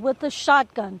armed with a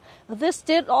shotgun. This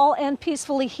did all end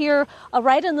peacefully here,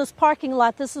 right in this parking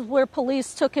lot. This is where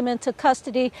police took him into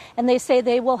custody, and they say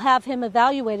they will have him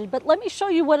evaluated. But let me show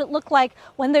you what it looked like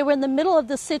when they were in the middle of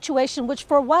this situation, which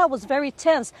for a while was very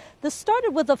tense. This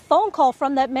started with a phone call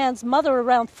from that man's mother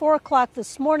around 4 o'clock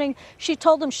this morning. She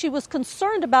told him she was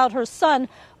concerned about her son.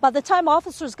 By the time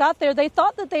officers got there, they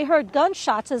thought that they heard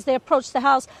gunshots as they approached the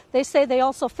house. They say they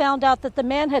also found out that the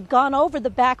man had gone over the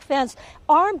back fence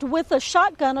armed with a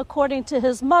shotgun, according to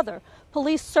his mother.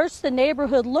 Police searched the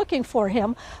neighborhood looking for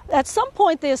him. At some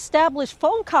point, they established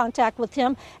phone contact with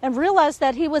him and realized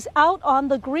that he was out on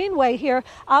the greenway here,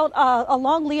 out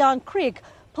along Leon Creek.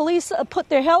 Police put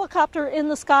their helicopter in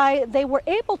the sky. They were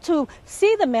able to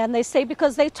see the man, they say,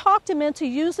 because they talked him into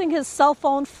using his cell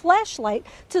phone flashlight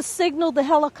to signal the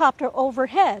helicopter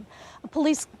overhead.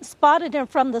 Police spotted him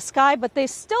from the sky, but they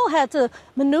still had to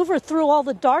maneuver through all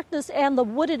the darkness and the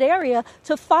wooded area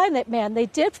to find that man. They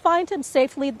did find him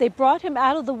safely. They brought him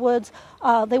out of the woods.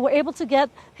 They were able to get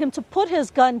him to put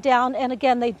his gun down. And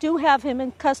again, they do have him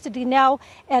in custody now,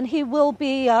 and he will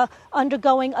be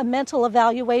undergoing a mental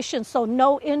evaluation. So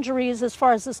no injuries as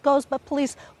far as this goes, but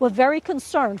police were very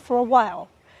concerned for a while.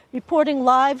 Reporting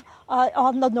live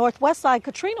on the northwest side,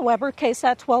 Katrina Weber,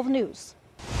 KSAT 12 News.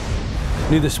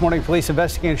 New this morning, police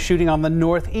investigating a shooting on the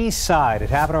northeast side. It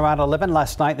happened around 11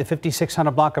 last night, the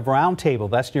 5600 block of Round Table.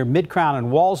 That's near Mid-Crown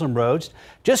and Walsham Roads,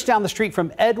 just down the street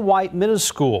from Ed White Middle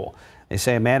School. They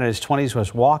say a man in his 20s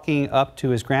was walking up to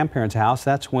his grandparents' house.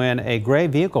 That's when a gray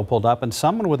vehicle pulled up and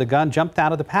someone with a gun jumped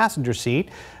out of the passenger seat.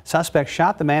 Suspect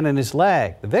shot the man in his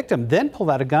leg. The victim then pulled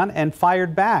out a gun and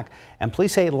fired back. And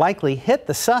police say it likely hit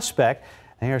the suspect.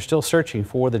 They are still searching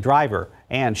for the driver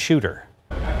and shooter.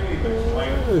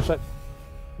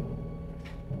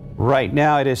 Right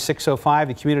now, it is 6:05.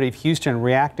 The community of Houston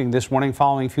reacting this morning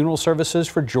following funeral services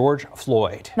for George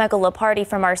Floyd. Michael Leparty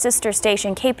from our sister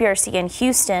station KPRC in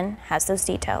Houston has those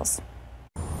details.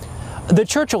 The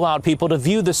church allowed people to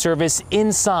view the service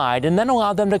inside and then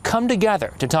allowed them to come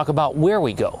together to talk about where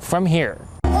we go from here.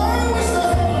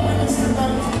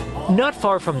 Not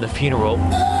far from the funeral,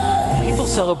 people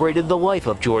celebrated the life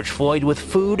of George Floyd with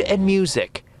food and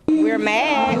music. We're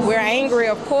mad, we're angry,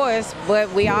 of course,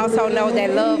 but we also know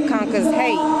that love conquers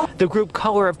hate. The group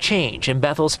Color of Change in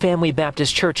Bethel's Family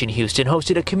Baptist Church in Houston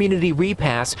hosted a community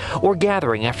repast or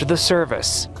gathering after the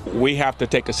service. We have to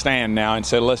take a stand now and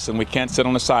say, listen, we can't sit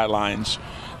on the sidelines.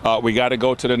 We got to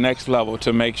go to the next level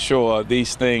to make sure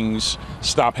these things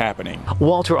stop happening.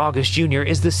 Walter August Jr.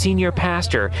 is the senior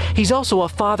pastor. He's also a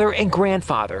father and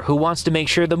grandfather who wants to make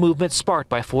sure the movement sparked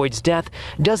by Floyd's death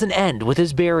doesn't end with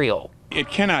his burial. It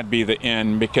cannot be the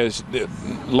end because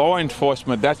law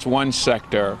enforcement, that's one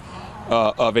sector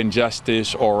of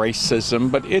injustice or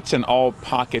racism, but it's in all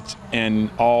pockets,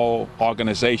 in all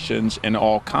organizations, in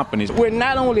all companies. We're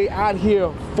not only out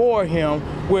here for him,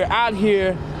 we're out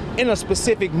here in a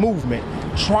specific movement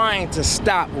trying to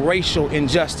stop racial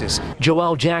injustice.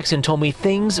 Joel Jackson told me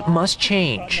things must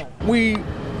change. We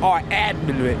are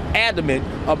adamant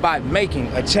about making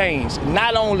a change,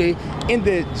 not only in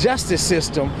the justice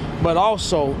system, but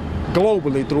also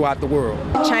globally throughout the world.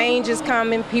 Change is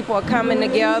coming, people are coming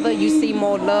together, you see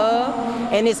more love,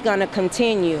 and it's going to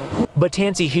continue. But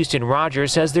Tansy Houston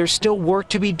Rogers says there's still work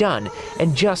to be done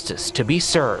and justice to be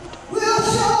served.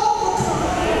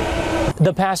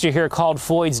 The pastor here called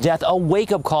Floyd's death a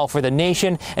wake-up call for the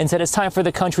nation and said it's time for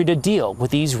the country to deal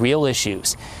with these real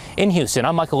issues. In Houston,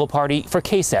 I'm Michael Leparty for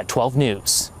KSAT 12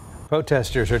 News.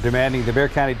 Protesters are demanding the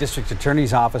Bexar County District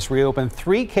Attorney's Office reopen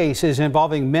 3 cases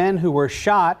involving men who were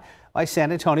shot by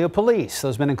San Antonio police.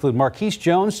 Those men include Marquise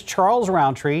Jones, Charles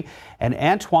Roundtree, and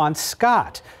Antoine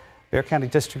Scott. Bexar County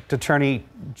District Attorney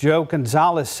Joe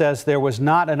Gonzalez says there was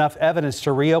not enough evidence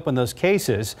to reopen those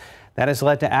cases. That has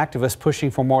led to activists pushing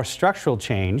for more structural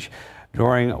change.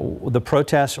 During the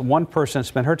protests, one person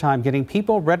spent her time getting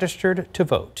people registered to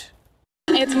vote.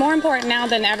 It's more important now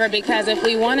than ever because if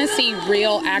we want to see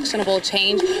real actionable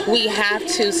change, we have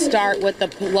to start with the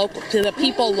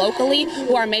people locally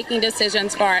who are making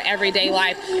decisions for our everyday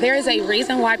life. There is a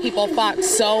reason why people fought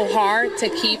so hard to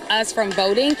keep us from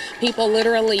voting. People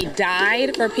literally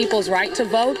died for people's right to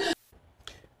vote.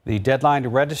 The deadline to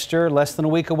register less than a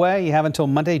week away. You have until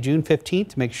Monday, June 15th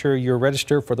to make sure you're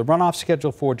registered for the runoff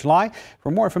schedule for July.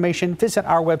 For more information, visit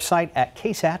our website at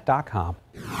ksat.com.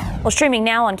 Well, streaming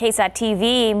now on KSAT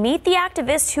TV, meet the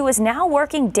activist who is now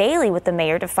working daily with the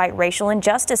mayor to fight racial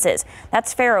injustices.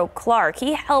 That's Pharaoh Clark.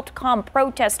 He helped calm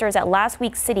protesters at last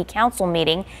week's city council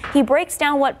meeting. He breaks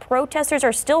down what protesters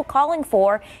are still calling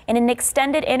for in an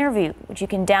extended interview, which you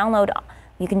can download.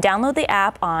 You can download the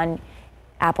app on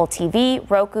Apple TV,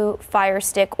 Roku, Fire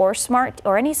Stick, or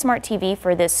any smart TV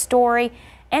for this story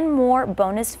and more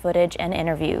bonus footage and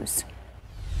interviews.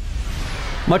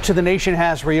 Much of the nation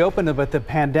has reopened, but the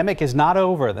pandemic is not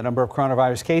over. The number of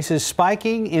coronavirus cases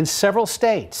spiking in several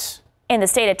states. In the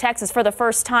state of Texas, for the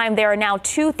first time, there are now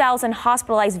 2,000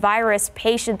 hospitalized virus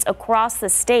patients across the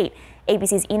state.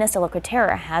 ABC's Ines de la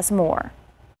Cuetara has more.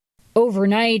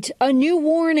 Overnight, a new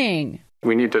warning.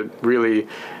 We need to really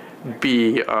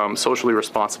be socially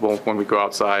responsible when we go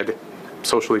outside,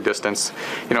 socially distance.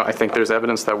 I think there's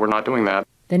evidence that we're not doing that.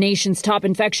 The nation's top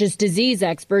infectious disease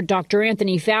expert, Dr.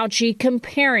 Anthony Fauci,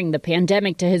 comparing the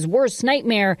pandemic to his worst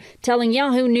nightmare, telling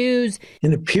Yahoo News,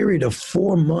 in a period of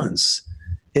 4 months,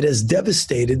 it has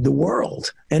devastated the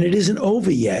world, and it isn't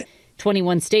over yet.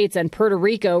 21 states and Puerto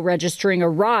Rico registering a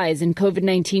rise in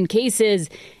COVID-19 cases,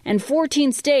 and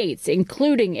 14 states,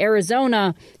 including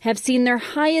Arizona, have seen their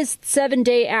highest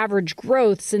 7-day average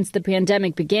growth since the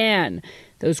pandemic began.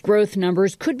 Those growth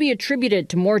numbers could be attributed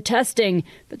to more testing,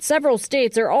 but several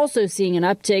states are also seeing an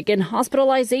uptick in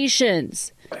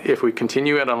hospitalizations. If we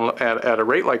continue at a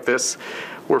rate like this,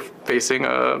 we're facing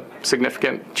a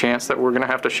significant chance that we're going to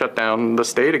have to shut down the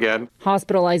state again.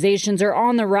 Hospitalizations are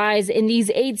on the rise in these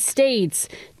 8 states.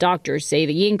 Doctors say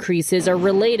the increases are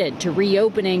related to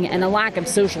reopening and a lack of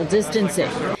social distancing.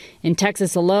 In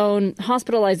Texas alone,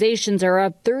 hospitalizations are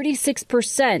up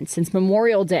 36% since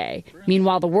Memorial Day.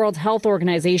 Meanwhile, the World Health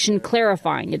Organization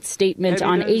clarifying its statement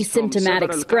on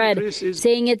asymptomatic spread,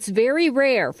 saying it's very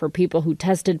rare for people who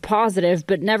tested positive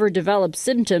but never developed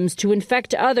symptoms to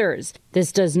infect others.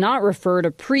 This does not refer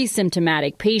to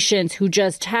pre-symptomatic patients who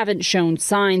just haven't shown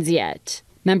signs yet.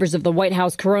 Members of the White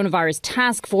House Coronavirus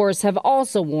Task Force have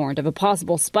also warned of a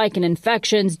possible spike in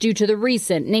infections due to the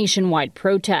recent nationwide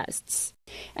protests.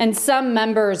 And some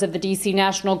members of the D.C.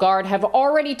 National Guard have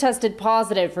already tested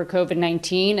positive for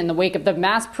COVID-19 in the wake of the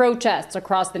mass protests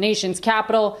across the nation's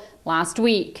capital last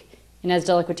week. Ines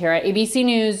de la Cuetara, ABC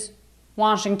News,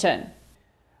 Washington.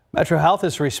 Metro Health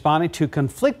is responding to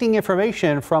conflicting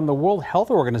information from the World Health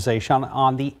Organization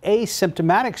on the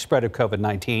asymptomatic spread of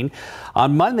COVID-19.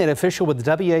 On Monday, an official with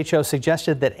the WHO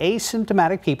suggested that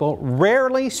asymptomatic people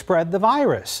rarely spread the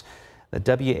virus.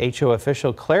 The WHO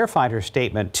official clarified her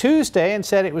statement Tuesday and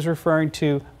said it was referring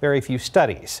to very few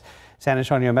studies. San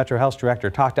Antonio Metro Health Director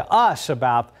talked to us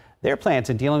about their plans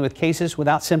in dealing with cases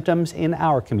without symptoms in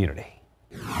our community.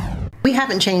 We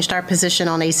haven't changed our position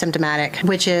on asymptomatic,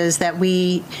 which is that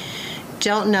we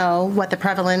don't know what the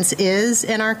prevalence is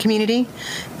in our community.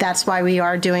 That's why we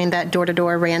are doing that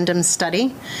door-to-door random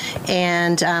study,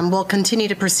 and we'll continue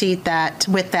to proceed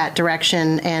with that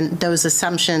direction and those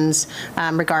assumptions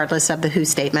regardless of the WHO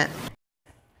statement.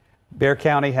 Bexar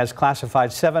County has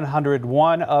classified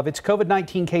 701 of its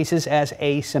COVID-19 cases as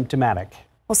asymptomatic.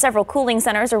 Well, several cooling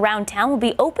centers around town will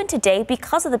be open today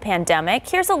because of the pandemic.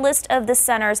 Here's a list of the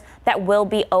centers that will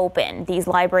be open. These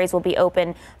libraries will be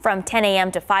open from 10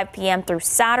 a.m. to 5 p.m. through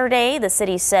Saturday. The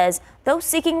city says those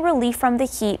seeking relief from the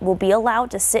heat will be allowed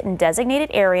to sit in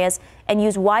designated areas and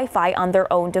use Wi-Fi on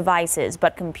their own devices,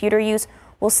 but computer use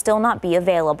will still not be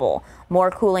available.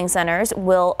 More cooling centers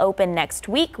will open next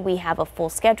week. We have a full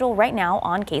schedule right now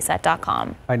on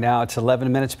KSAT.com. Right now it's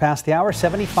 11 minutes past the hour,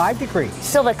 75 degrees.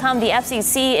 Still to come, the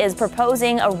FCC is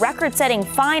proposing a record-setting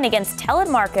fine against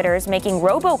telemarketers making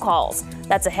robocalls.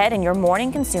 That's ahead in your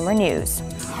morning consumer news.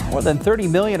 More than 30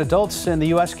 million adults in the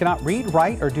U.S. cannot read,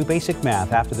 write, or do basic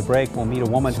math. After the break, we'll meet a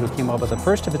woman who came up with the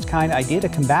first of its kind idea to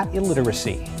combat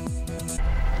illiteracy.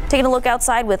 Taking a look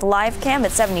outside with live cam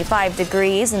at 75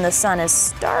 degrees and the sun is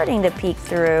starting to peek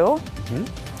through.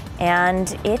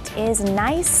 And it is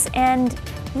nice and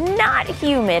not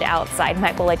humid outside.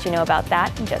 Mike will let you know about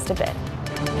that in just a bit.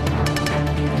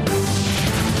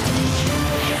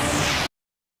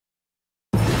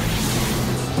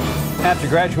 After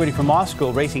graduating from law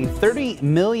school, raising $30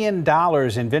 million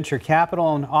in venture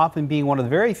capital and often being one of the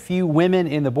very few women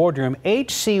in the boardroom,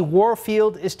 H.C.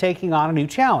 Warfield is taking on a new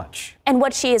challenge. And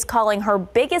what she is calling her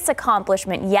biggest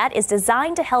accomplishment yet is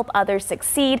designed to help others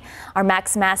succeed. Our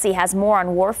Max Massey has more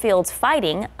on Warfield's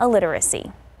fighting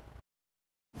illiteracy.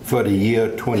 For the year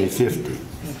 2050,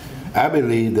 I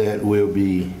believe that we'll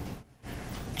be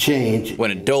change.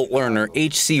 When adult learner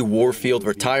H.C. Warfield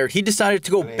retired, he decided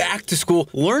to go back to school,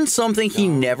 learn something he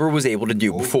never was able to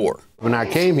do before. When I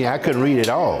came here, I couldn't read at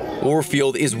all.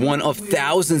 Warfield is one of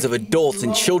thousands of adults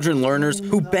and children learners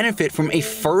who benefit from a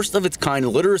first-of-its-kind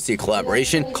literacy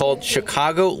collaboration called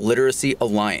Chicago Literacy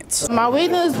Alliance. My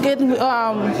reading is getting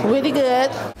really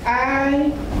good. I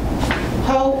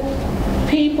hope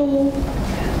people...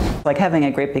 Like having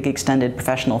a great big extended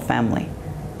professional family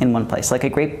in one place, like a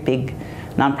great big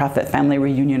nonprofit family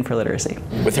reunion for literacy.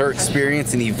 With her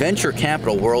experience in the venture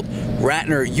capital world,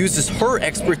 Ratner uses her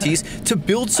expertise to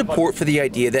build support for the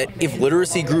idea that if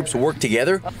literacy groups work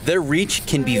together, their reach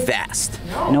can be vast.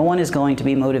 No one is going to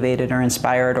be motivated or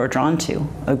inspired or drawn to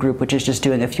a group which is just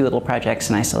doing a few little projects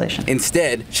in isolation.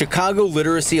 Instead, Chicago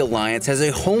Literacy Alliance has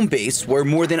a home base where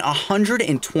more than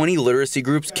 120 literacy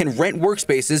groups can rent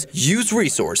workspaces, use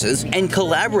resources, and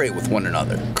collaborate with one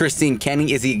another. Christine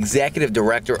Kenny is the executive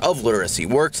director of Literacy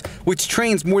Works, which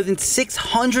trains more than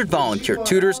 600 volunteer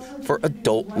tutors for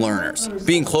adult learners.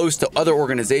 Being close to other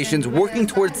organizations working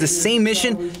towards the same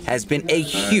mission has been a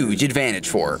huge advantage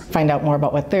for her. Find out more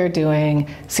about what they're doing,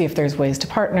 see if there's ways to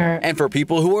partner. And for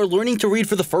people who are learning to read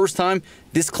for the first time,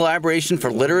 this collaboration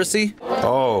for literacy,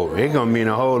 oh, it's gonna mean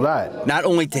a whole lot. Not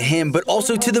only to him, but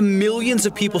also to the millions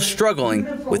of people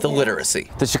struggling with illiteracy.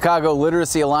 The Chicago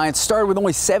Literacy Alliance started with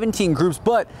only 17 groups,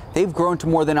 but they've grown to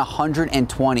more than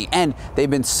 120. And they've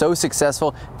been so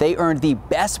successful, they earned the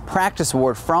Best Practice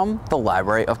Award from the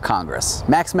Library of Congress.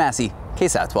 Max Massey,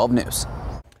 KSAT 12 News.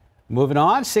 Moving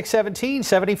on, 617,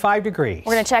 75 degrees.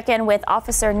 We're going to check in with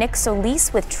Officer Nick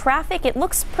Solis with traffic. It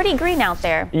looks pretty green out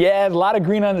there. Yeah, a lot of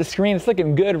green on the screen. It's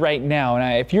looking good right now.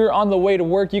 And if you're on the way to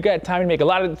work, you got time to make a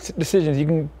lot of decisions. You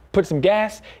can put some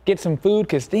gas, get some food,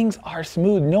 because things are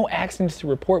smooth. No accidents to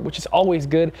report, which is always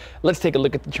good. Let's take a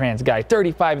look at the trans guide.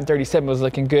 35 and 37 was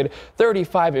looking good.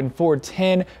 35 and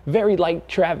 410, very light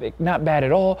traffic, not bad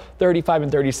at all. 35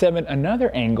 and 37,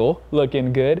 another angle,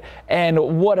 looking good.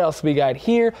 And what else we got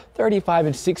here? 35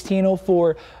 and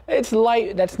 1604, it's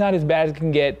light. That's not as bad as it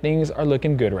can get. Things are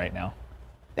looking good right now.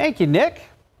 Thank you, Nick.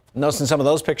 Noticing some of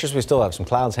those pictures, we still have some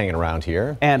clouds hanging around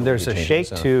here. And there's a shake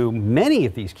to many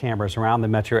of these cameras around the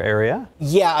metro area.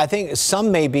 Yeah, I think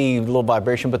some may be a little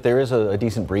vibration, but there is a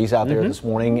decent breeze out there this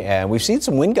morning. And we've seen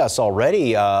some wind gusts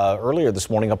already earlier this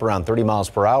morning, up around 30 miles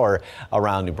per hour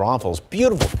around New Braunfels.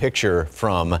 Beautiful picture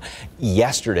from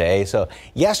yesterday. So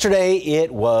yesterday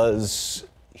it was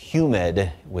humid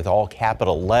with all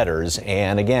capital letters.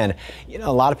 And again, you know,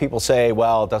 a lot of people say,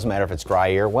 well, it doesn't matter if it's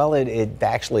dry air. Well, it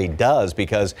actually does,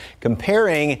 because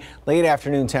comparing late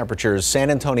afternoon temperatures, San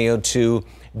Antonio to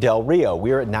Del Rio,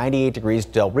 we were at 98 degrees.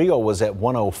 Del Rio was at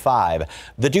 105.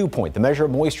 The dew point, the measure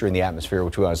of moisture in the atmosphere,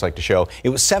 which we always like to show, it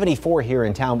was 74 here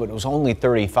in town, but it was only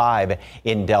 35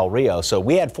 in Del Rio. So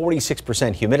we had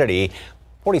 46% humidity.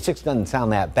 46 doesn't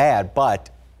sound that bad, but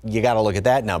you got to look at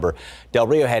that number. Del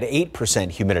Rio had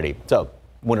 8% humidity. So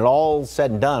when it all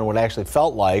said and done, what it actually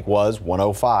felt like was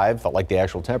 105, felt like the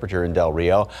actual temperature in Del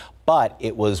Rio, but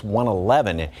it was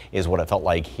 111 is what it felt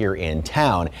like here in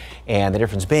town. And the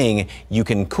difference being, you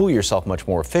can cool yourself much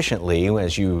more efficiently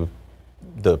as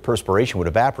the perspiration would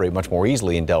evaporate much more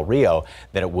easily in Del Rio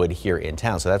than it would here in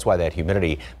town. So that's why that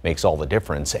humidity makes all the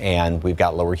difference. And we've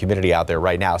got lower humidity out there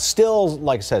right now. Still,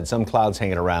 like I said, some clouds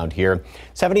hanging around here.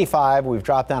 75, we've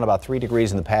dropped down about 3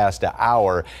 degrees in the past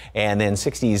hour, and then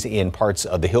 60s in parts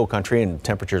of the hill country, and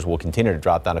temperatures will continue to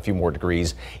drop down a few more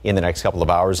degrees in the next couple of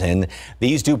hours. And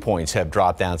these dew points have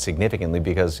dropped down significantly,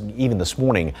 because even this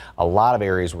morning, a lot of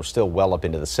areas were still well up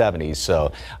into the 70s.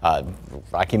 So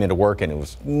I came into work and it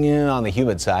was on the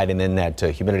humid side, and then that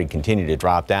humidity continued to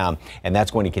drop down, and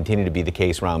that's going to continue to be the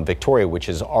case around Victoria, which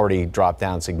has already dropped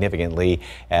down significantly.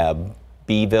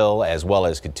 Beeville as well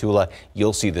as Cotulla,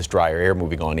 you'll see this drier air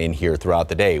moving on in here throughout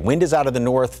the day. Wind is out of the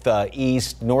north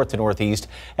to northeast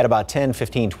at about 10,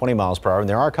 15, 20 miles per hour, and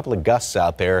there are a couple of gusts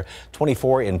out there.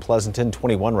 24 in Pleasanton,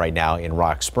 21 right now in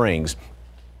Rock Springs.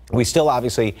 We still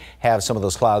obviously have some of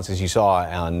those clouds, as you saw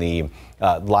on the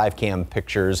live cam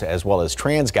pictures as well as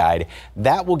TransGuide.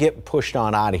 That will get pushed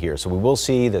on out of here. So we will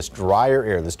see this drier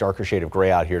air, this darker shade of gray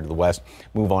out here to the west,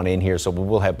 move on in here. So we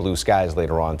will have blue skies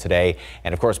later on today.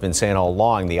 And of course, been saying all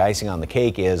along, the icing on the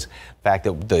cake is the fact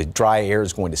that the dry air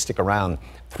is going to stick around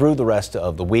through the rest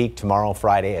of the week, tomorrow,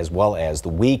 Friday, as well as the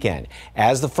weekend.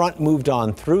 As the front moved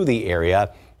on through the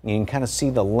area, you can kind of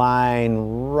see the line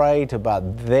right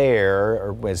about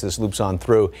there as this loops on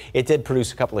through. It did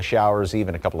produce a couple of showers,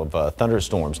 even a couple of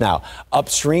thunderstorms. Now,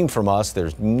 upstream from us,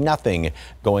 there's nothing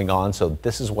going on, so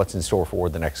this is what's in store for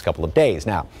the next couple of days.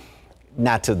 Now,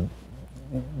 not to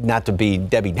not to be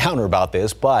Debbie Downer about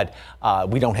this, but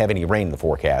we don't have any rain in the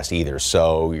forecast either.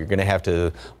 So you're going to have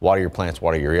to water your plants,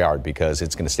 water your yard, because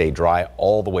it's going to stay dry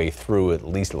all the way through, at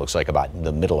least it looks like about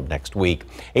the middle of next week.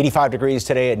 85 degrees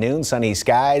today at noon, sunny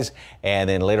skies, and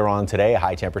then later on today, a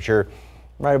high temperature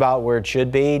right about where it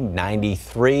should be,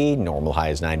 93, normal high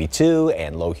is 92,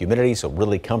 and low humidity, so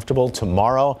really comfortable.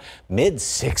 Tomorrow, mid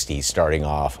 60s starting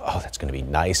off. Oh, that's going to be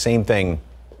nice. Same thing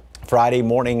Friday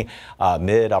morning,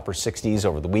 mid upper 60s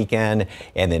over the weekend,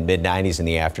 and then mid 90s in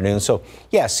the afternoon. So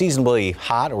yeah, seasonably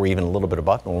hot or even a little bit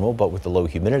above normal, but with the low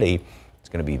humidity, it's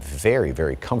going to be very,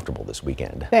 very comfortable this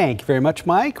weekend. Thank you very much,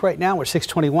 Mike. Right now we're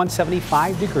 621,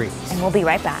 75 degrees. And we'll be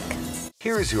right back.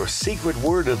 Here's your secret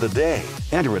word of the day.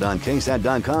 Enter it on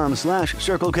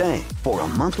KSAT.com/Circle K for a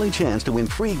monthly chance to win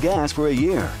free gas for a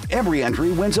year. Every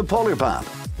entry wins a Polar Pop.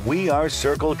 We are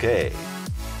Circle K.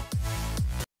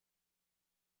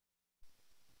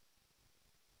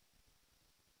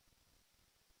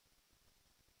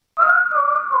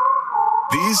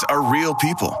 These are real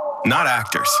people, not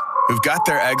actors, who've got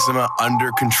their eczema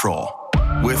under control.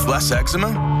 With less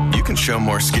eczema, you can show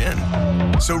more skin.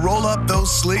 So roll up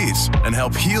those sleeves and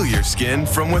help heal your skin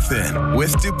from within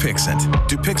with Dupixent.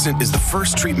 Dupixent is the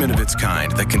first treatment of its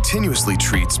kind that continuously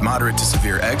treats moderate to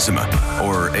severe eczema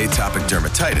or atopic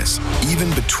dermatitis,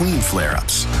 even between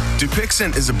flare-ups.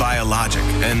 Dupixent is a biologic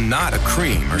and not a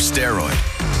cream or steroid.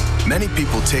 Many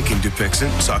people taking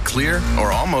Dupixent saw clear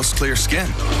or almost clear skin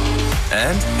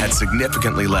and had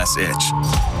significantly less itch.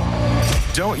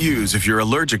 Don't use if you're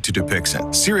allergic to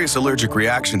Dupixent. Serious allergic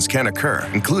reactions can occur,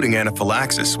 including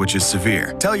anaphylaxis, which is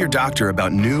severe. Tell your doctor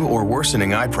about new or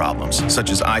worsening eye problems, such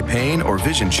as eye pain or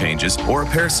vision changes, or a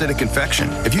parasitic infection.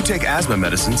 If you take asthma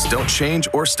medicines, don't change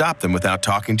or stop them without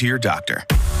talking to your doctor.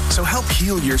 So help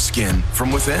heal your skin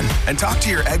from within and talk to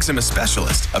your eczema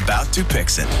specialist about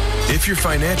Dupixent. If your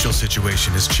financial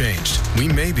situation has changed, we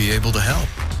may be able to help.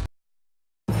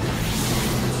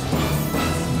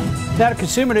 Now to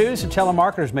consumer news, and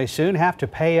telemarketers may soon have to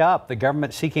pay up. The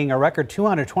government seeking a record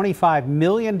 $225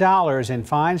 million in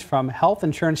fines from health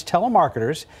insurance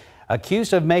telemarketers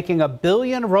accused of making 1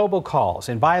 billion robocalls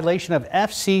in violation of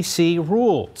FCC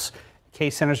rules. The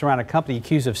case centers around a company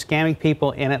accused of scamming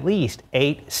people in at least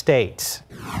 8 states.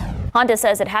 Honda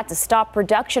says it had to stop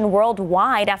production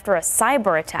worldwide after a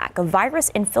cyber attack. A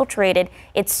virus infiltrated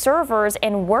its servers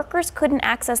and workers couldn't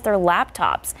access their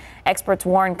laptops. Experts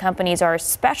warn companies are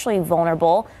especially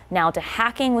vulnerable now to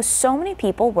hacking with so many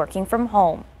people working from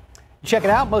home. Check it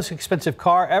out. Most expensive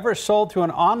car ever sold through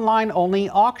an online-only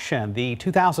auction. The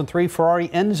 2003 Ferrari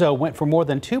Enzo went for more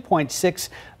than $2.6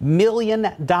 million.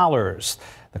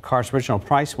 The car's original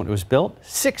price when it was built,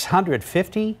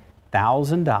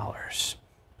 $650,000.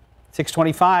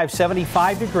 625,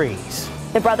 75 degrees.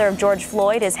 The brother of George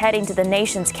Floyd is heading to the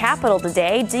nation's capital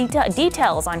today.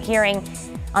 Details on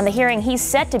the hearing he's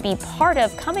set to be part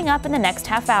of coming up in the next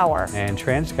half hour. And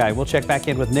TransSky, we'll check back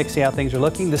in with Nick, see how things are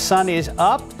looking. The sun is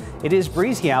up. It is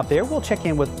breezy out there. We'll check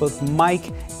in with both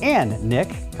Mike and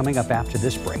Nick coming up after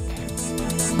this break.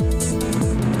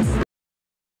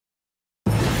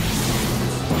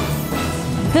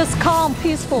 This calm,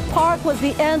 peaceful park was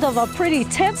the end of a pretty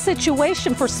tense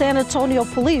situation for San Antonio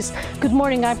police. Good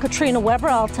morning, I'm Katrina Weber.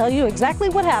 I'll tell you exactly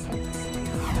what happened.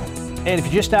 And if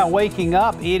you're just now waking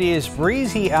up, it is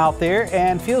breezy out there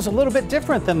and feels a little bit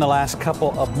different than the last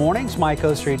couple of mornings. Mike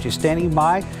Ostrich is standing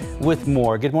by with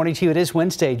more. Good morning to you. It is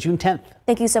Wednesday, June 10th.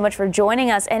 Thank you so much for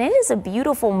joining us. And it is a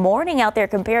beautiful morning out there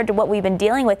compared to what we've been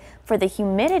dealing with for the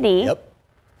humidity. Yep.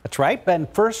 That's right.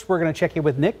 But first, we're going to check in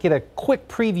with Nick, get a quick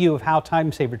preview of how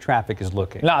time-saver traffic is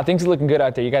looking. No, things are looking good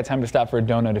out there. You got time to stop for a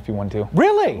donut if you want to.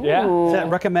 Really? Yeah. Is that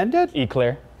recommended?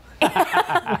 Eclair.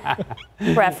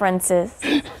 References.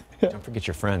 Don't forget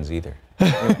your friends either.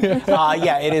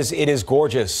 Yeah, it is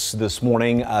gorgeous this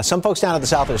morning. Some folks down at the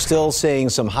south are still seeing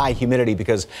some high humidity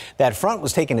because that front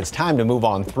was taking its time to move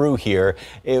on through here.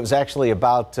 It was actually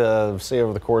about, say,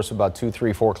 over the course of about 2,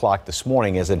 3, 4 o'clock this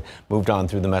morning as it moved on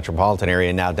through the metropolitan area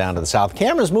and now down to the south.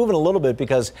 Camera's moving a little bit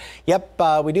because, yep,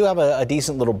 we do have a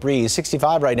decent little breeze.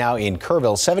 65 right now in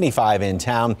Kerrville, 75 in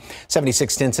town,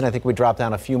 76 Stinson. I think we dropped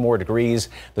down a few more degrees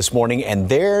this morning. And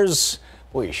there's...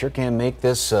 Boy, you sure can make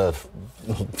this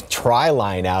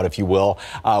tri-line out, if you will,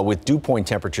 with dew point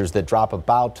temperatures that drop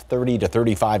about 30 to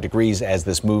 35 degrees as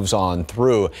this moves on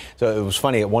through. So it was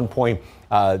funny, at one point,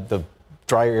 the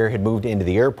drier air had moved into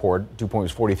the airport. Dew point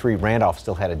was 43. Randolph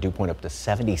still had a dew point up to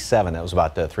 77. That was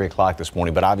about 3 o'clock this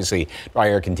morning. But obviously, dry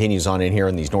air continues on in here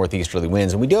in these northeasterly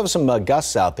winds. And we do have some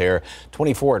gusts out there.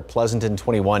 24 at Pleasanton,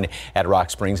 21 at Rock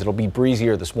Springs. It'll be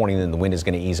breezier this morning, and the wind is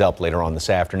going to ease up later on this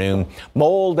afternoon.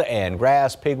 Mold and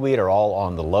grass, pigweed are all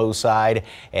on the low side.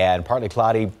 And partly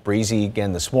cloudy, breezy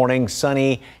again this morning.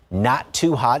 Sunny, not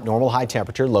too hot. Normal high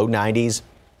temperature, low 90s.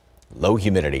 Low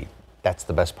humidity. That's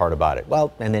the best part about it.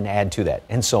 Well, and then add to that,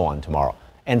 and so on tomorrow,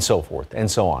 and so forth,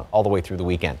 and so on, all the way through the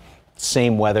weekend.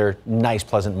 Same weather, nice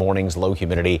pleasant mornings, low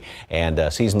humidity, and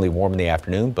seasonally warm in the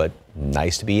afternoon, but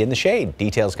nice to be in the shade.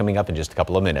 Details coming up in just a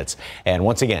couple of minutes. And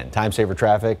once again, time saver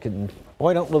traffic.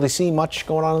 Boy, I don't really see much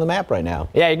going on the map right now.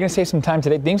 Yeah, you're going to save some time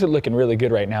today. Things are looking really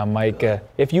good right now, Mike.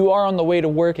 If you are on the way to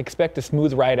work, expect a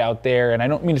smooth ride out there. And I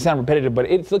don't mean to sound repetitive, but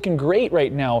it's looking great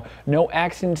right now. No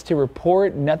accidents to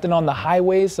report, nothing on the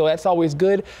highways, so that's always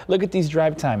good. Look at these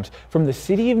drive times. From the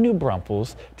city of New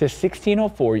Braunfels to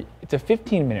 1604, it's a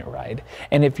 15-minute ride.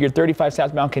 And if you're 35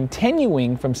 southbound,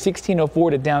 continuing from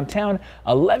 1604 to downtown,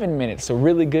 11 minutes. So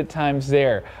really good times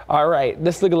there. All right,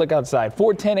 let's look outside.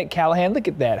 410 at Callahan. Look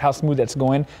at that, how smooth that's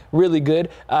going. Really good.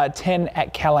 10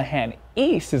 at Callahan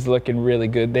East is looking really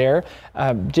good there.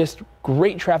 Just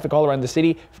great traffic all around the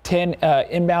city. 10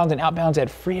 inbounds and outbounds at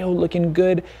Frio looking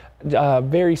good.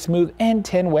 Very smooth. And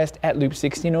 10 west at Loop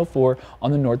 1604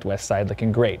 on the northwest side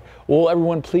looking great. Well,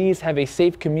 everyone, please have a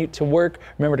safe commute to work.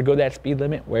 Remember to go that speed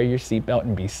limit, wear your seatbelt,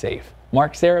 and be safe.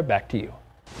 Mark, Sarah, back to you.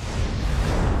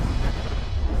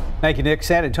 Thank you, Nick.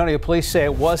 San Antonio police say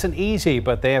it wasn't easy,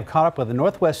 but they have caught up with a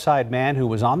Northwest Side man who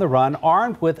was on the run,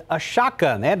 armed with a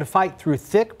shotgun. They had to fight through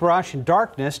thick brush and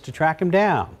darkness to track him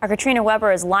down. Our Katrina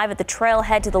Weber is live at the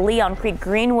trailhead to the Leon Creek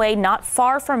Greenway, not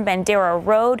far from Bandera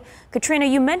Road. Katrina,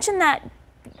 you mentioned that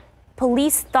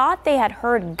police thought they had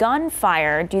heard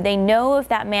gunfire. Do they know if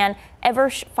that man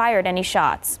ever fired any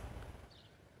shots?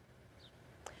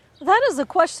 That is a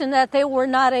question that they were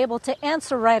not able to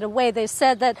answer right away. They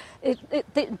said that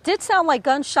it did sound like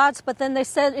gunshots, but then they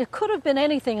said it could have been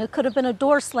anything. It could have been a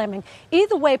door slamming.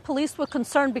 Either way, police were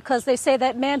concerned because they say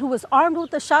that man who was armed with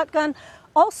the shotgun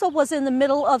also was in the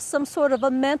middle of some sort of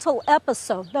a mental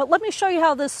episode. Now, let me show you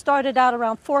how this started out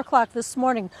around 4 o'clock this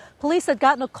morning. Police had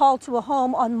gotten a call to a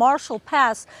home on Marshall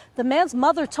Pass. The man's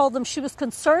mother told them she was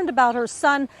concerned about her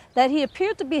son, that he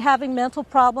appeared to be having mental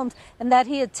problems, and that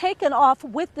he had taken off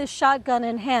with this shotgun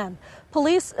in hand.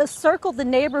 Police circled the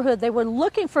neighborhood. They were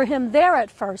looking for him there at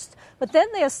first, but then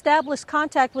they established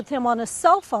contact with him on a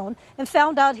cell phone and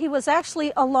found out he was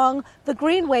actually along the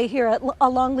Greenway here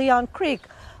along Leon Creek.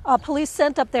 Police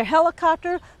sent up their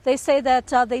helicopter. They say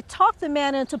that they talked the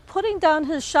man into putting down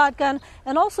his shotgun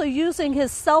and also using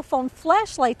his cell phone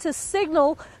flashlight to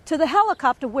signal to the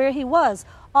helicopter where he was.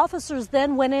 Officers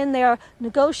then went in there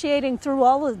negotiating through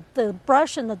all of the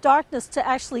brush and the darkness to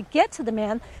actually get to the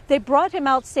man. They brought him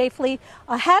out safely,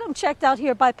 had him checked out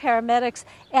here by paramedics,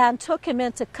 and took him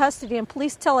into custody. And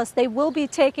police tell us they will be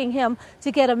taking him to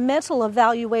get a mental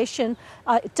evaluation.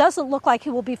 It doesn't look like he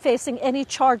will be facing any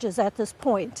charges at this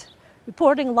point.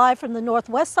 Reporting live from the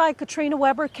Northwest Side, Katrina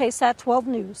Weber, KSAT 12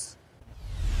 News.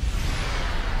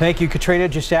 Thank you, Katrina.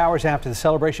 Just hours after the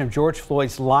celebration of George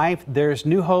Floyd's life, there's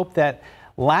new hope that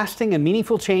lasting and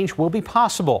meaningful change will be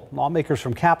possible. Lawmakers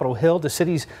from Capitol Hill to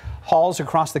cities halls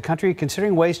across the country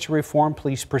considering ways to reform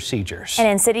police procedures. And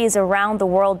in cities around the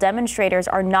world, demonstrators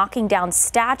are knocking down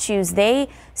statues they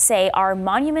say are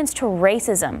monuments to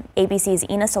racism. ABC's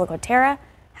Ines de la Cuetara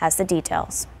has the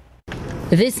details.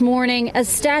 This morning, a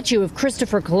statue of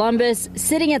Christopher Columbus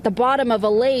sitting at the bottom of a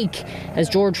lake as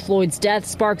George Floyd's death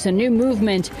sparks a new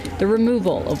movement, the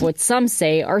removal of what some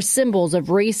say are symbols of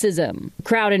racism. A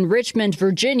crowd in Richmond,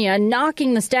 Virginia,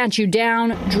 knocking the statue down,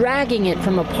 dragging it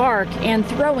from a park and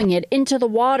throwing it into the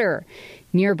water.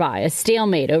 Nearby, a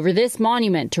stalemate over this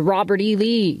monument to Robert E.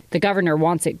 Lee. The governor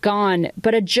wants it gone,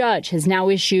 but a judge has now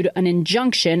issued an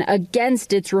injunction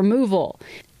against its removal.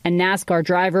 And NASCAR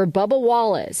driver Bubba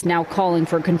Wallace now calling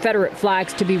for Confederate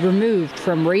flags to be removed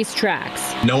from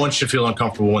racetracks. No one should feel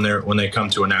uncomfortable when they come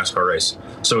to a NASCAR race.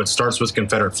 So it starts with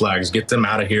Confederate flags. Get them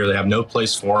out of here. They have no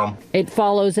place for them. It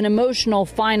follows an emotional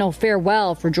final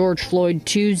farewell for George Floyd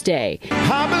Tuesday.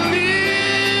 I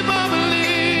believe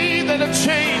that a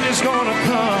change is gonna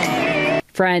come.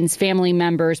 Friends, family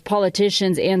members,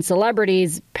 politicians, and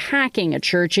celebrities packing a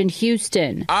church in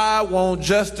Houston. I want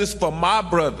justice for my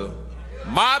brother.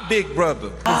 My big brother.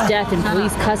 His death in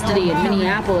police custody in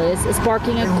Minneapolis is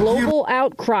sparking a global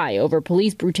outcry over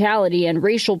police brutality and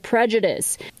racial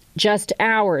prejudice. Just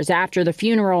hours after the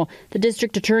funeral, the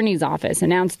district attorney's office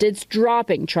announced it's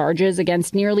dropping charges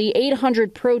against nearly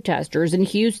 800 protesters in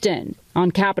Houston.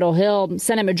 On Capitol Hill,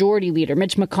 Senate Majority Leader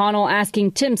Mitch McConnell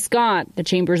asking Tim Scott, the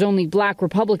chamber's only black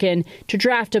Republican, to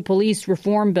draft a police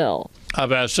reform bill.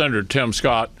 I've asked Senator Tim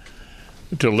Scott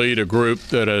to lead a group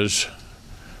that is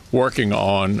working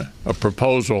on a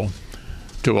proposal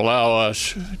to allow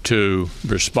us to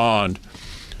respond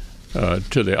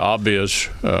to the obvious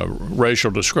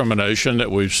racial discrimination that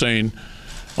we've seen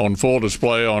on full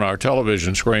display on our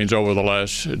television screens over the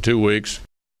last 2 weeks.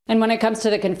 And when it comes to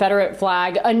the Confederate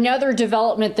flag, another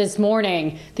development this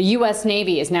morning. The U.S.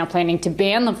 Navy is now planning to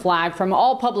ban the flag from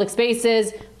all public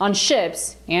spaces, on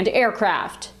ships and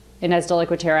aircraft. Inez de la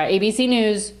Cuetara, ABC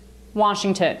News,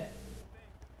 Washington.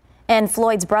 And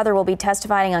Floyd's brother will be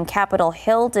testifying on Capitol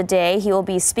Hill today. He will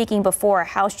be speaking before a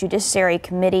House Judiciary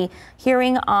Committee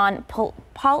hearing on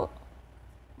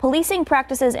policing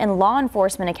practices and law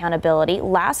enforcement accountability.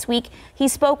 Last week, he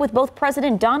spoke with both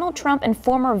President Donald Trump and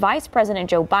former Vice President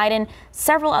Joe Biden.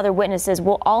 Several other witnesses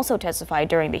will also testify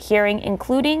during the hearing,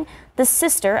 including the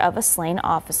sister of a slain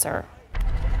officer.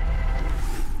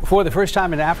 For the first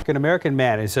time, an African-American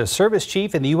man is a service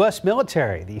chief in the U.S.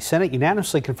 military. The Senate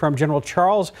unanimously confirmed General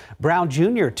Charles Brown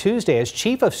Jr. Tuesday as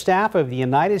Chief of Staff of the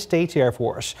United States Air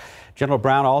Force. General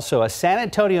Brown, also a San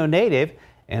Antonio native.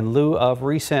 In lieu of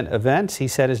recent events, he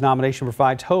said his nomination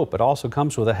provides hope, but also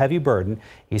comes with a heavy burden.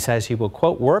 He says he will,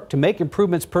 quote, work to make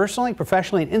improvements personally,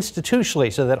 professionally, and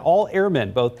institutionally so that all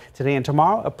airmen, both today and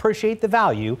tomorrow, appreciate the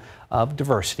value of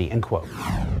diversity, end quote.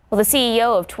 Well, the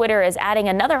CEO of Twitter is adding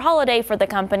another holiday for the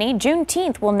company.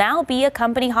 Juneteenth will now be a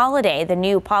company holiday. The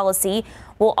new policy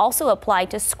will also apply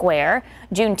to Square.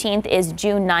 Juneteenth is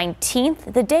June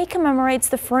 19th. The day commemorates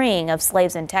the freeing of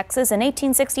slaves in Texas in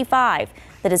 1865.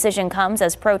 The decision comes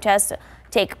as protests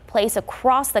take place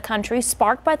across the country,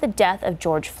 sparked by the death of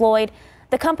George Floyd.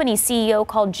 The company's CEO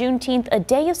called Juneteenth a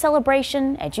day of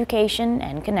celebration, education,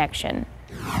 and connection.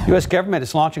 The U.S. government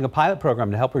is launching a pilot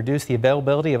program to help reduce the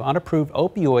availability of unapproved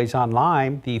opioids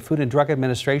online. The Food and Drug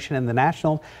Administration and the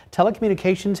National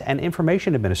Telecommunications and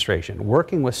Information Administration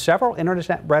working with several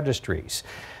internet registries.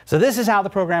 So this is how the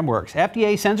program works.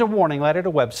 FDA sends a warning letter to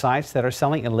websites that are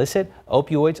selling illicit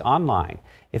opioids online.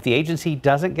 If the agency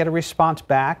doesn't get a response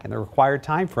back in the required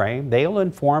time frame, they will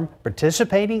inform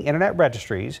participating internet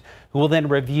registries, who will then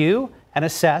review and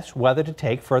assess whether to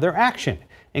take further action,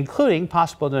 including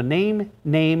possible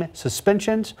name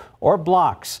suspensions or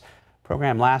blocks. The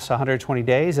program lasts 120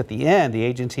 days. At the end, the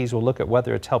agencies will look at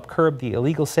whether it's helped curb the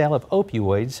illegal sale of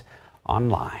opioids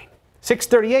online.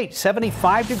 638,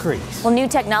 75 degrees. Well, new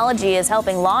technology is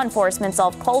helping law enforcement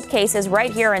solve cold cases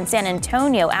right here in San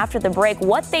Antonio. After the break,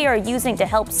 what they are using to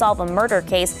help solve a murder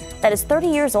case that is 30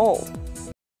 years old.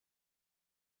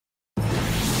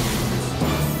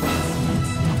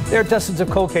 There are dozens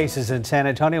of cold cases in San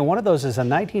Antonio. One of those is a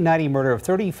 1990 murder of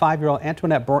 35-year-old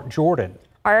Antoinette Jordan.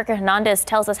 Erica Hernandez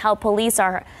tells us how police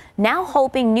are now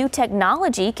hoping new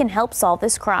technology can help solve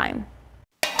this crime.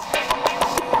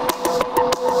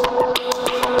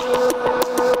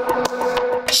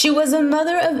 She was a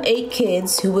mother of 8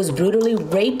 kids who was brutally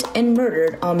raped and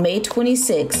murdered on May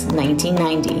 26,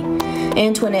 1990.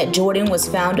 Antoinette Jordan was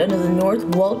found under the North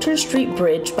Walter Street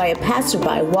Bridge by a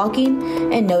passerby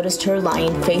walking and noticed her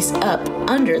lying face up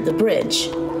under the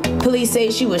bridge. Police say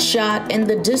she was shot and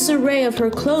the disarray of her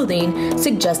clothing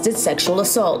suggested sexual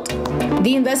assault.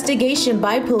 The investigation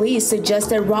by police suggests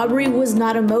that robbery was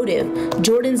not a motive.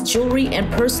 Jordan's jewelry and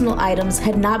personal items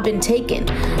had not been taken,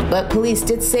 but police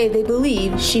did say they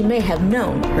believe she may have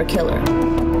known her killer.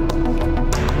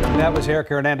 That was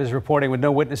Erica Hernandez reporting with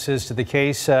no witnesses to the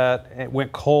case. It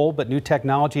went cold, but new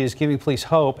technology is giving police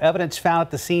hope. Evidence found at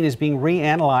the scene is being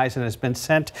reanalyzed and has been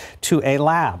sent to a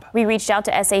lab. We reached out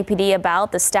to SAPD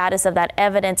about the status of that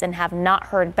evidence and have not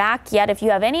heard back yet. If you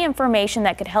have any information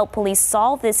that could help police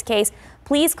solve this case,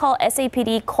 please call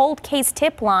SAPD Cold Case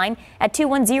Tip Line at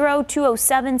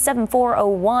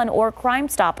 210-207-7401 or Crime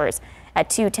Stoppers at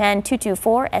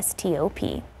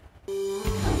 210-224-STOP.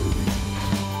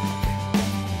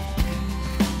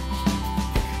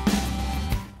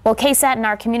 Well, KSAT and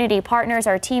our community partners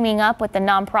are teaming up with the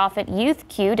nonprofit Youth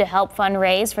Q to help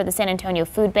fundraise for the San Antonio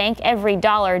Food Bank. Every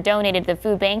dollar donated to the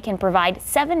food bank can provide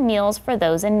 7 meals for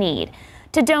those in need.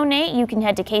 To donate, you can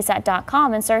head to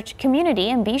KSAT.com and search community,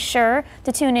 and be sure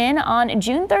to tune in on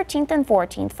June 13th and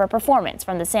 14th for a performance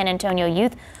from the San Antonio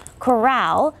Youth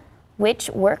Chorale,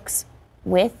 which works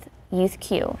with Youth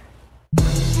Q.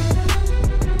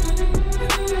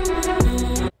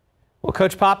 Well,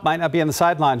 Coach Pop might not be on the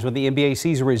sidelines when the NBA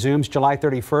season resumes July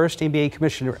 31st. NBA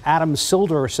Commissioner Adam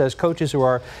Silver says coaches who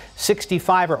are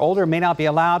 65 or older may not be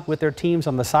allowed with their teams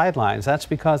on the sidelines. That's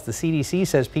because the CDC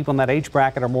says people in that age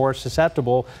bracket are more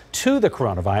susceptible to the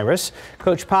coronavirus.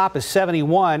 Coach Pop is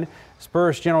 71.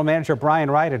 Spurs General Manager Brian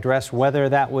Wright addressed whether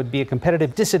that would be a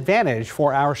competitive disadvantage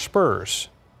for our Spurs.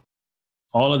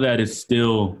 All of that is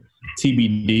still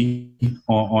TBD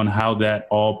on how that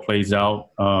all plays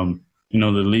out.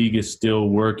 The league is still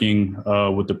working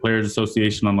with the Players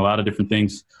Association on a lot of different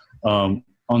things, on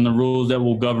the rules that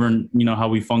will govern, how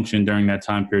we function during that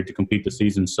time period to complete the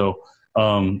season. So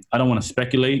I don't want to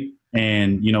speculate,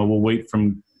 and, we'll wait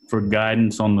for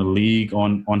guidance on the league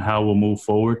on how we'll move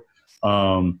forward.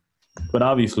 But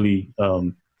obviously,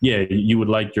 you would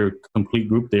like your complete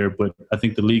group there, but I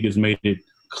think the league has made it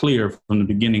clear from the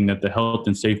beginning that the health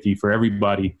and safety for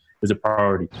everybody is a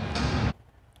priority.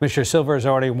 Commissioner Silver has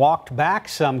already walked back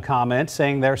some comments,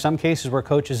 saying there are some cases where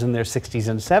coaches in their 60s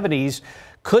and 70s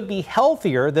could be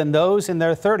healthier than those in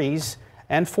their 30s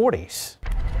and 40s.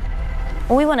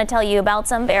 We want to tell you about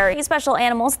some very special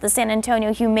animals at the San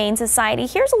Antonio Humane Society.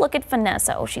 Here's a look at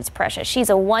Vanessa. Oh, she's precious. She's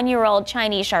a 1-year-old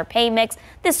Chinese Shar-Pei mix.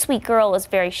 This sweet girl is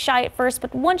very shy at first,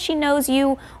 but once she knows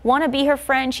you want to be her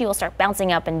friend, she will start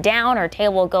bouncing up and down. Her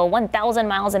tail will go 1,000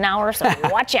 miles an hour, so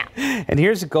watch out. And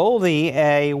here's Goldie,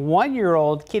 a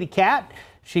 1-year-old kitty cat.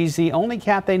 She's the only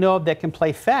cat they know of that can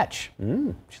play fetch.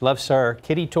 She loves her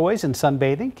kitty toys and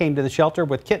sunbathing. Came to the shelter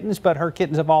with kittens, but her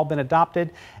kittens have all been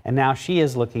adopted, and now she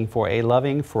is looking for a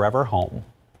loving forever home.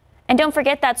 And don't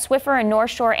forget that Swiffer and North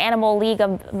Shore Animal League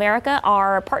of America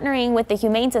are partnering with the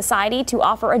Humane Society to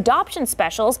offer adoption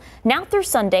specials. Now through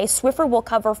Sunday, Swiffer will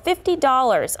cover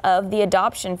 $50 of the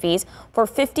adoption fees for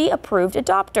 50 approved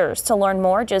adopters. To learn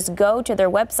more, just go to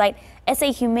their website,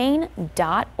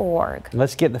 sahumane.org.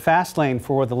 Let's get in the fast lane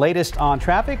for the latest on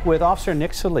traffic with Officer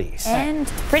Nick Solis. And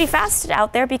pretty fast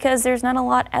out there because there's not a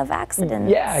lot of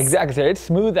accidents. Yeah, exactly, Sarah. It's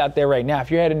smooth out there right now.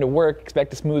 If you're heading to work,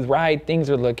 expect a smooth ride. Things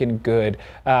are looking good.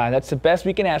 That's the best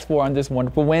we can ask for on this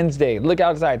wonderful Wednesday. Look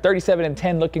outside, 37 and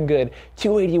 10 looking good.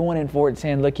 281 in Fort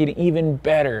San looking even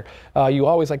better. You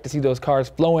always like to see those cars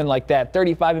flowing like that.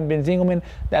 35 in Ben Zingelman,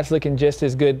 that's looking just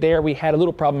as good there. We had a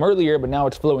little problem earlier, but now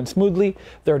it's flowing smoothly.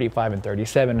 35 and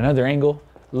 37, another angle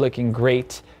looking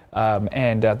great.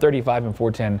 And 35 and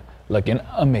 410 looking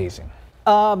amazing.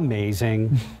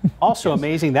 Amazing. Also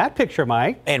amazing, that picture,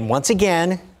 Mike. And once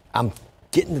again, I'm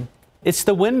getting it's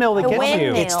the windmill that gets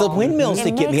you. It's the windmills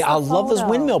that get me. I love those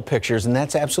windmill pictures, and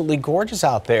that's absolutely gorgeous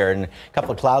out there. And a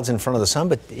couple of clouds in front of the sun,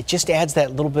 but it just adds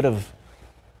that little bit of...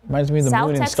 Reminds me of the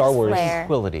moon in Star Wars.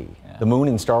 Tranquility. The moon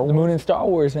in Star Wars? The moon in Star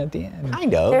Wars at the end.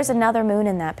 Kind of. There's another moon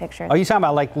in that picture. Are you talking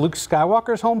about like Luke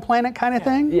Skywalker's home planet kind of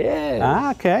thing? Yeah. Ah,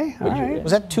 okay. All right.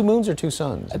 Was that 2 moons or 2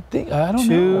 suns? I don't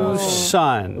know. 2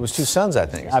 suns. It was 2 suns, I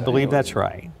think. I believe that's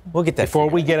right. We'll get that before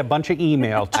we get a bunch of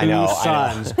email. 2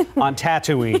 suns on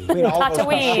Tatooine.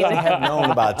 Tatooine. Should have known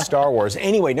about Star Wars.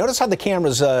 Anyway, notice how the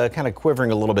camera's kind of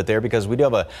quivering a little bit there because we do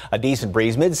have a decent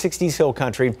breeze. Mid-60s hill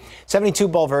country, 72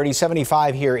 Bulverde,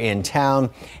 75 here in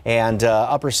town, and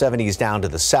upper 70s down to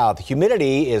the south.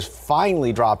 Humidity is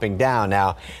finally dropping down.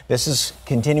 Now, this is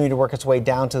continuing to work its way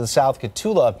down to the south.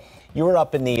 Cotulla, you were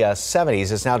up in the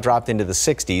 70s. It's now dropped into the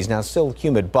 60s. Now, still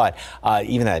humid, but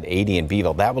even that 80 in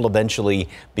Beeville, that will eventually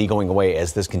be going away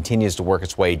as this continues to work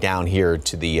its way down here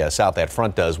to the south. That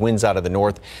front does. Winds out of the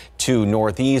north to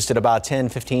northeast at about 10,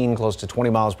 15, close to 20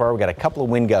 miles per hour. We got a couple of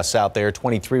wind gusts out there.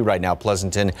 23 right now,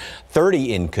 Pleasanton,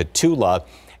 30 in Cotulla.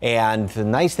 And the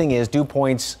nice thing is dew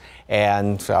points,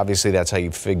 and obviously that's how you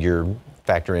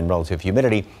factor in relative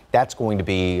humidity. That's going to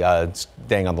be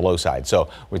staying on the low side. So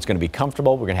it's going to be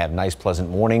comfortable. We're going to have nice,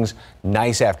 pleasant mornings,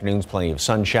 nice afternoons, plenty of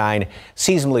sunshine,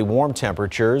 seasonably warm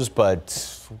temperatures,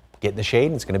 but get in the shade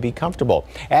and it's going to be comfortable.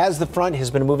 As the front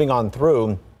has been moving on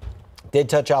through, did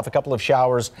touch off a couple of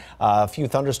showers, a few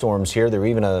thunderstorms here. There were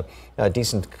even a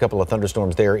decent couple of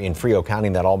thunderstorms there in Frio County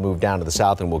that all moved down to the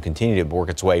south and will continue to work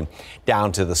its way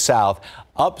down to the south.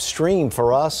 Upstream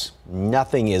for us,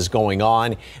 nothing is going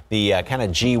on. The kind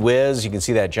of gee whiz, you can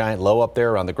see that giant low up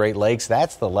there on the Great Lakes.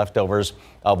 That's the leftovers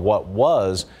of what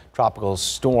was Tropical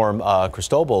Storm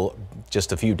Cristobal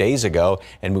just a few days ago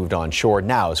and moved on shore.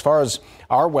 Now, as far as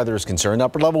our weather is concerned,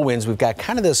 upper level winds, we've got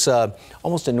kind of this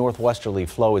almost a northwesterly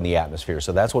flow in the atmosphere.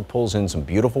 So that's what pulls in some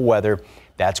beautiful weather.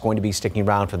 That's going to be sticking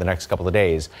around for the next couple of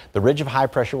days. The ridge of high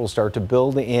pressure will start to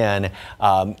build in.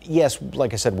 Yes,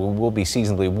 like I said, we will be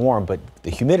seasonably warm, but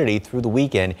the humidity through the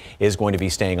weekend is going to be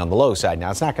staying on the low side.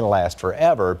 Now, it's not going to last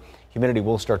forever. Humidity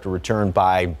will start to return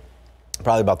by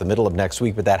probably about the middle of next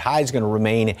week, but that high is going to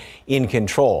remain in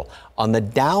control. On the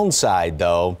downside,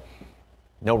 though,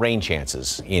 No rain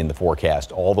chances in the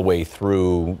forecast all the way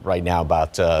through right now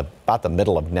about the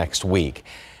middle of next week.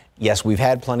 Yes, we've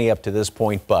had plenty up to this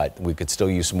point, but we could still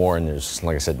use some more, and there's,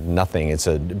 like I said, nothing. It's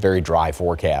a very dry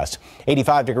forecast.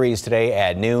 85 degrees today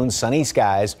at noon, sunny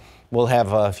skies. We'll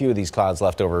have a few of these clouds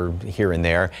left over here and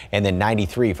there, and then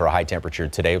 93 for a high temperature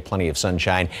today, plenty of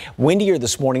sunshine. Windier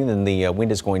this morning, then the wind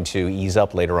is going to ease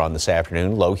up later on this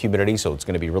afternoon. Low humidity, so it's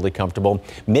going to be really comfortable.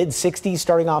 Mid 60s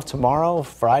starting off tomorrow,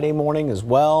 Friday morning as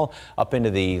well, up into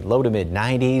the low to mid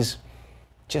 90s.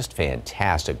 Just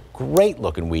fantastic. Great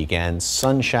looking weekend,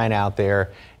 sunshine out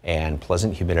there, and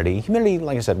pleasant humidity. Humidity,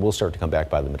 like I said, will start to come back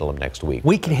by the middle of next week.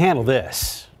 We can handle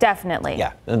this. Definitely.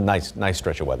 Yeah, a nice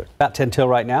stretch of weather. About 10 till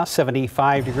right now,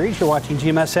 75 degrees. You're watching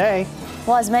GMSA.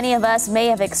 Well, as many of us may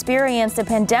have experienced, the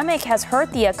pandemic has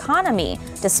hurt the economy.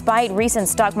 Despite recent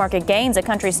stock market gains, the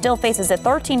country still faces a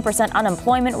 13%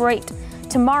 unemployment rate.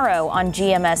 Tomorrow on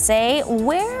GMSA,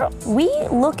 where we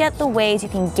look at the ways you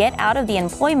can get out of the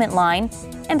employment line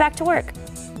and back to work.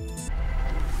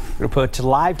 We're going to put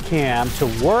live cam to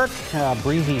work.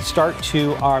 Breezy start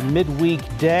to our midweek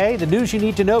day. The news you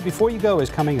need to know before you go is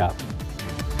coming up.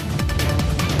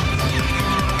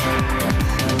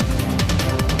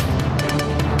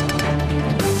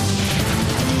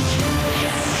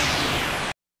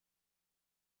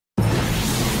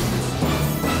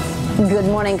 Good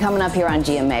morning. Coming up here on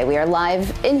GMA, we are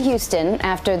live in Houston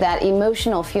after that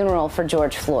emotional funeral for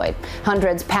George Floyd.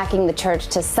 Hundreds packing the church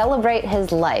to celebrate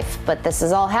his life. But this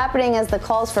is all happening as the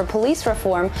calls for police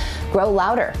reform grow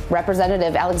louder.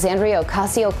 Representative Alexandria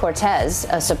Ocasio-Cortez,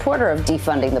 a supporter of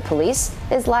defunding the police,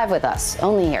 is live with us,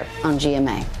 only here on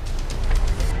GMA.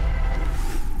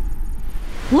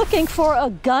 Looking for a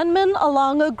gunman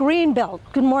along a green belt.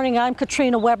 Good morning, I'm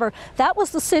Katrina Weber. That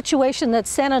was the situation that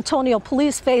San Antonio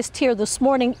police faced here this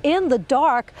morning in the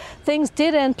dark. Things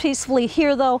did end peacefully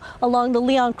here, though, along the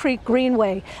Leon Creek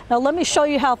Greenway. Now, let me show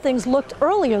you how things looked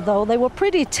earlier, though. They were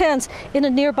pretty tense in a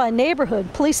nearby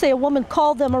neighborhood. Police say a woman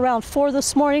called them around 4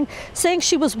 this morning, saying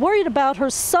she was worried about her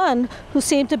son, who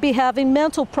seemed to be having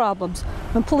mental problems.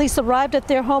 When police arrived at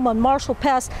their home on Marshall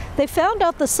Pass, they found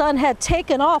out the son had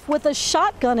taken off with a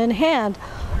shotgun in hand.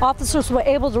 Officers were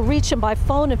able to reach him by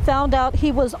phone and found out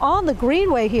he was on the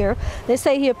Greenway here. They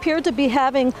say he appeared to be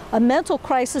having a mental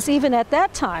crisis even at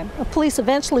that time. The police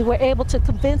eventually were able to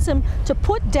convince him to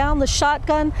put down the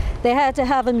shotgun. They had to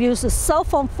have him use a cell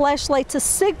phone flashlight to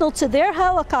signal to their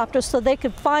helicopter so they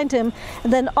could find him.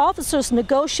 And then officers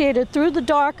negotiated through the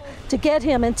dark to get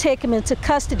him and take him into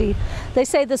custody. They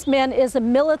say this man is a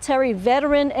military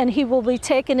veteran and he will be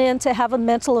taken in to have a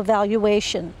mental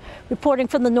evaluation. Reporting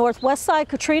from the Northwest Side,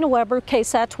 Katrina Weber,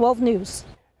 KSAT 12 News.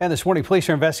 And this morning, police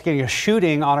are investigating a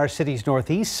shooting on our city's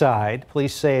northeast side.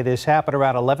 Police say this happened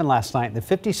around 11 last night in the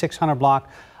 5600 block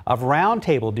of Round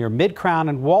Table near Mid-Crown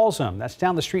and Walsham. That's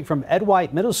down the street from Ed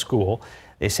White Middle School.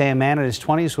 They say a man in his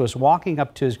 20s was walking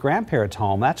up to his grandparents'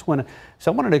 home. That's when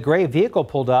someone in a gray vehicle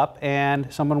pulled up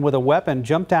and someone with a weapon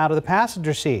jumped out of the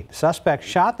passenger seat. The suspect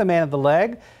shot the man in the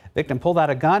leg. Victim pulled out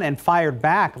a gun and fired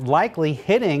back, likely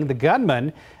hitting the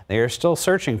gunman. They are still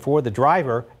searching for the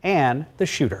driver and the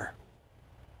shooter.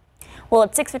 Well,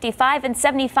 at 6:55 and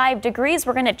 75 degrees,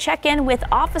 we're going to check in with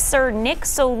Officer Nick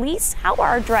Solis. How are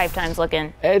our drive times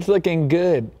looking? It's looking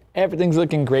good. Everything's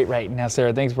looking great right now,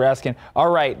 Sarah. Thanks for asking. All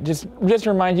right, just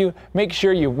to remind you, make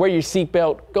sure you wear your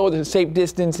seatbelt, go the safe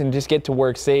distance, and just get to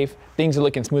work safe. Things are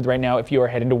looking smooth right now if you are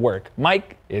heading to work.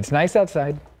 Mike, it's nice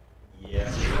outside.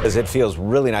 As it feels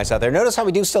really nice out there. Notice how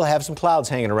we do still have some clouds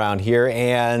hanging around here,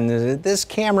 and this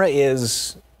camera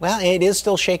is, well, it is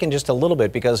still shaking just a little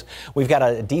bit because we've got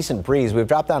a decent breeze. We've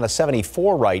dropped down to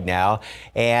 74 right now,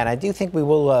 and I do think we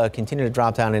will continue to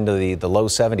drop down into the low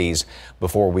 70s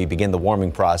before we begin the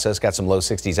warming process. Got some low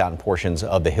 60s out in portions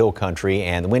of the hill country,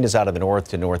 and the wind is out of the north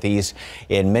to northeast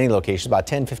in many locations, about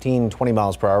 10, 15, 20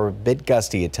 miles per hour, a bit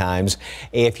gusty at times.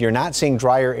 If you're not seeing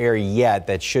drier air yet,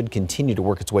 that should continue to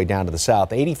work its way down to the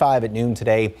south. 85 at noon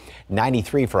today,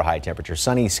 93 for a high temperature.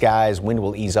 Sunny skies, wind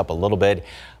will ease up a little bit.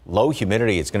 Low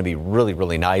humidity, it's going to be really,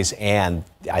 really nice. And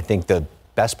I think the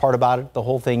best part about it, the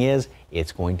whole thing is,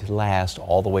 it's going to last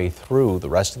all the way through the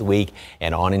rest of the week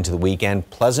and on into the weekend.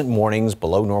 Pleasant mornings,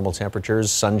 below normal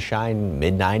temperatures, sunshine,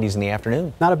 mid-90s in the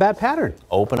afternoon. Not a bad pattern.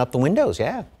 Open up the windows,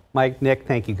 yeah. Mike, Nick,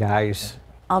 thank you guys.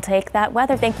 I'll take that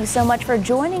weather. Thank you so much for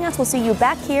joining us. We'll see you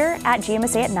back here at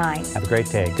GMSA at 9. Have a great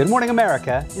day. Good Morning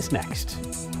America is next.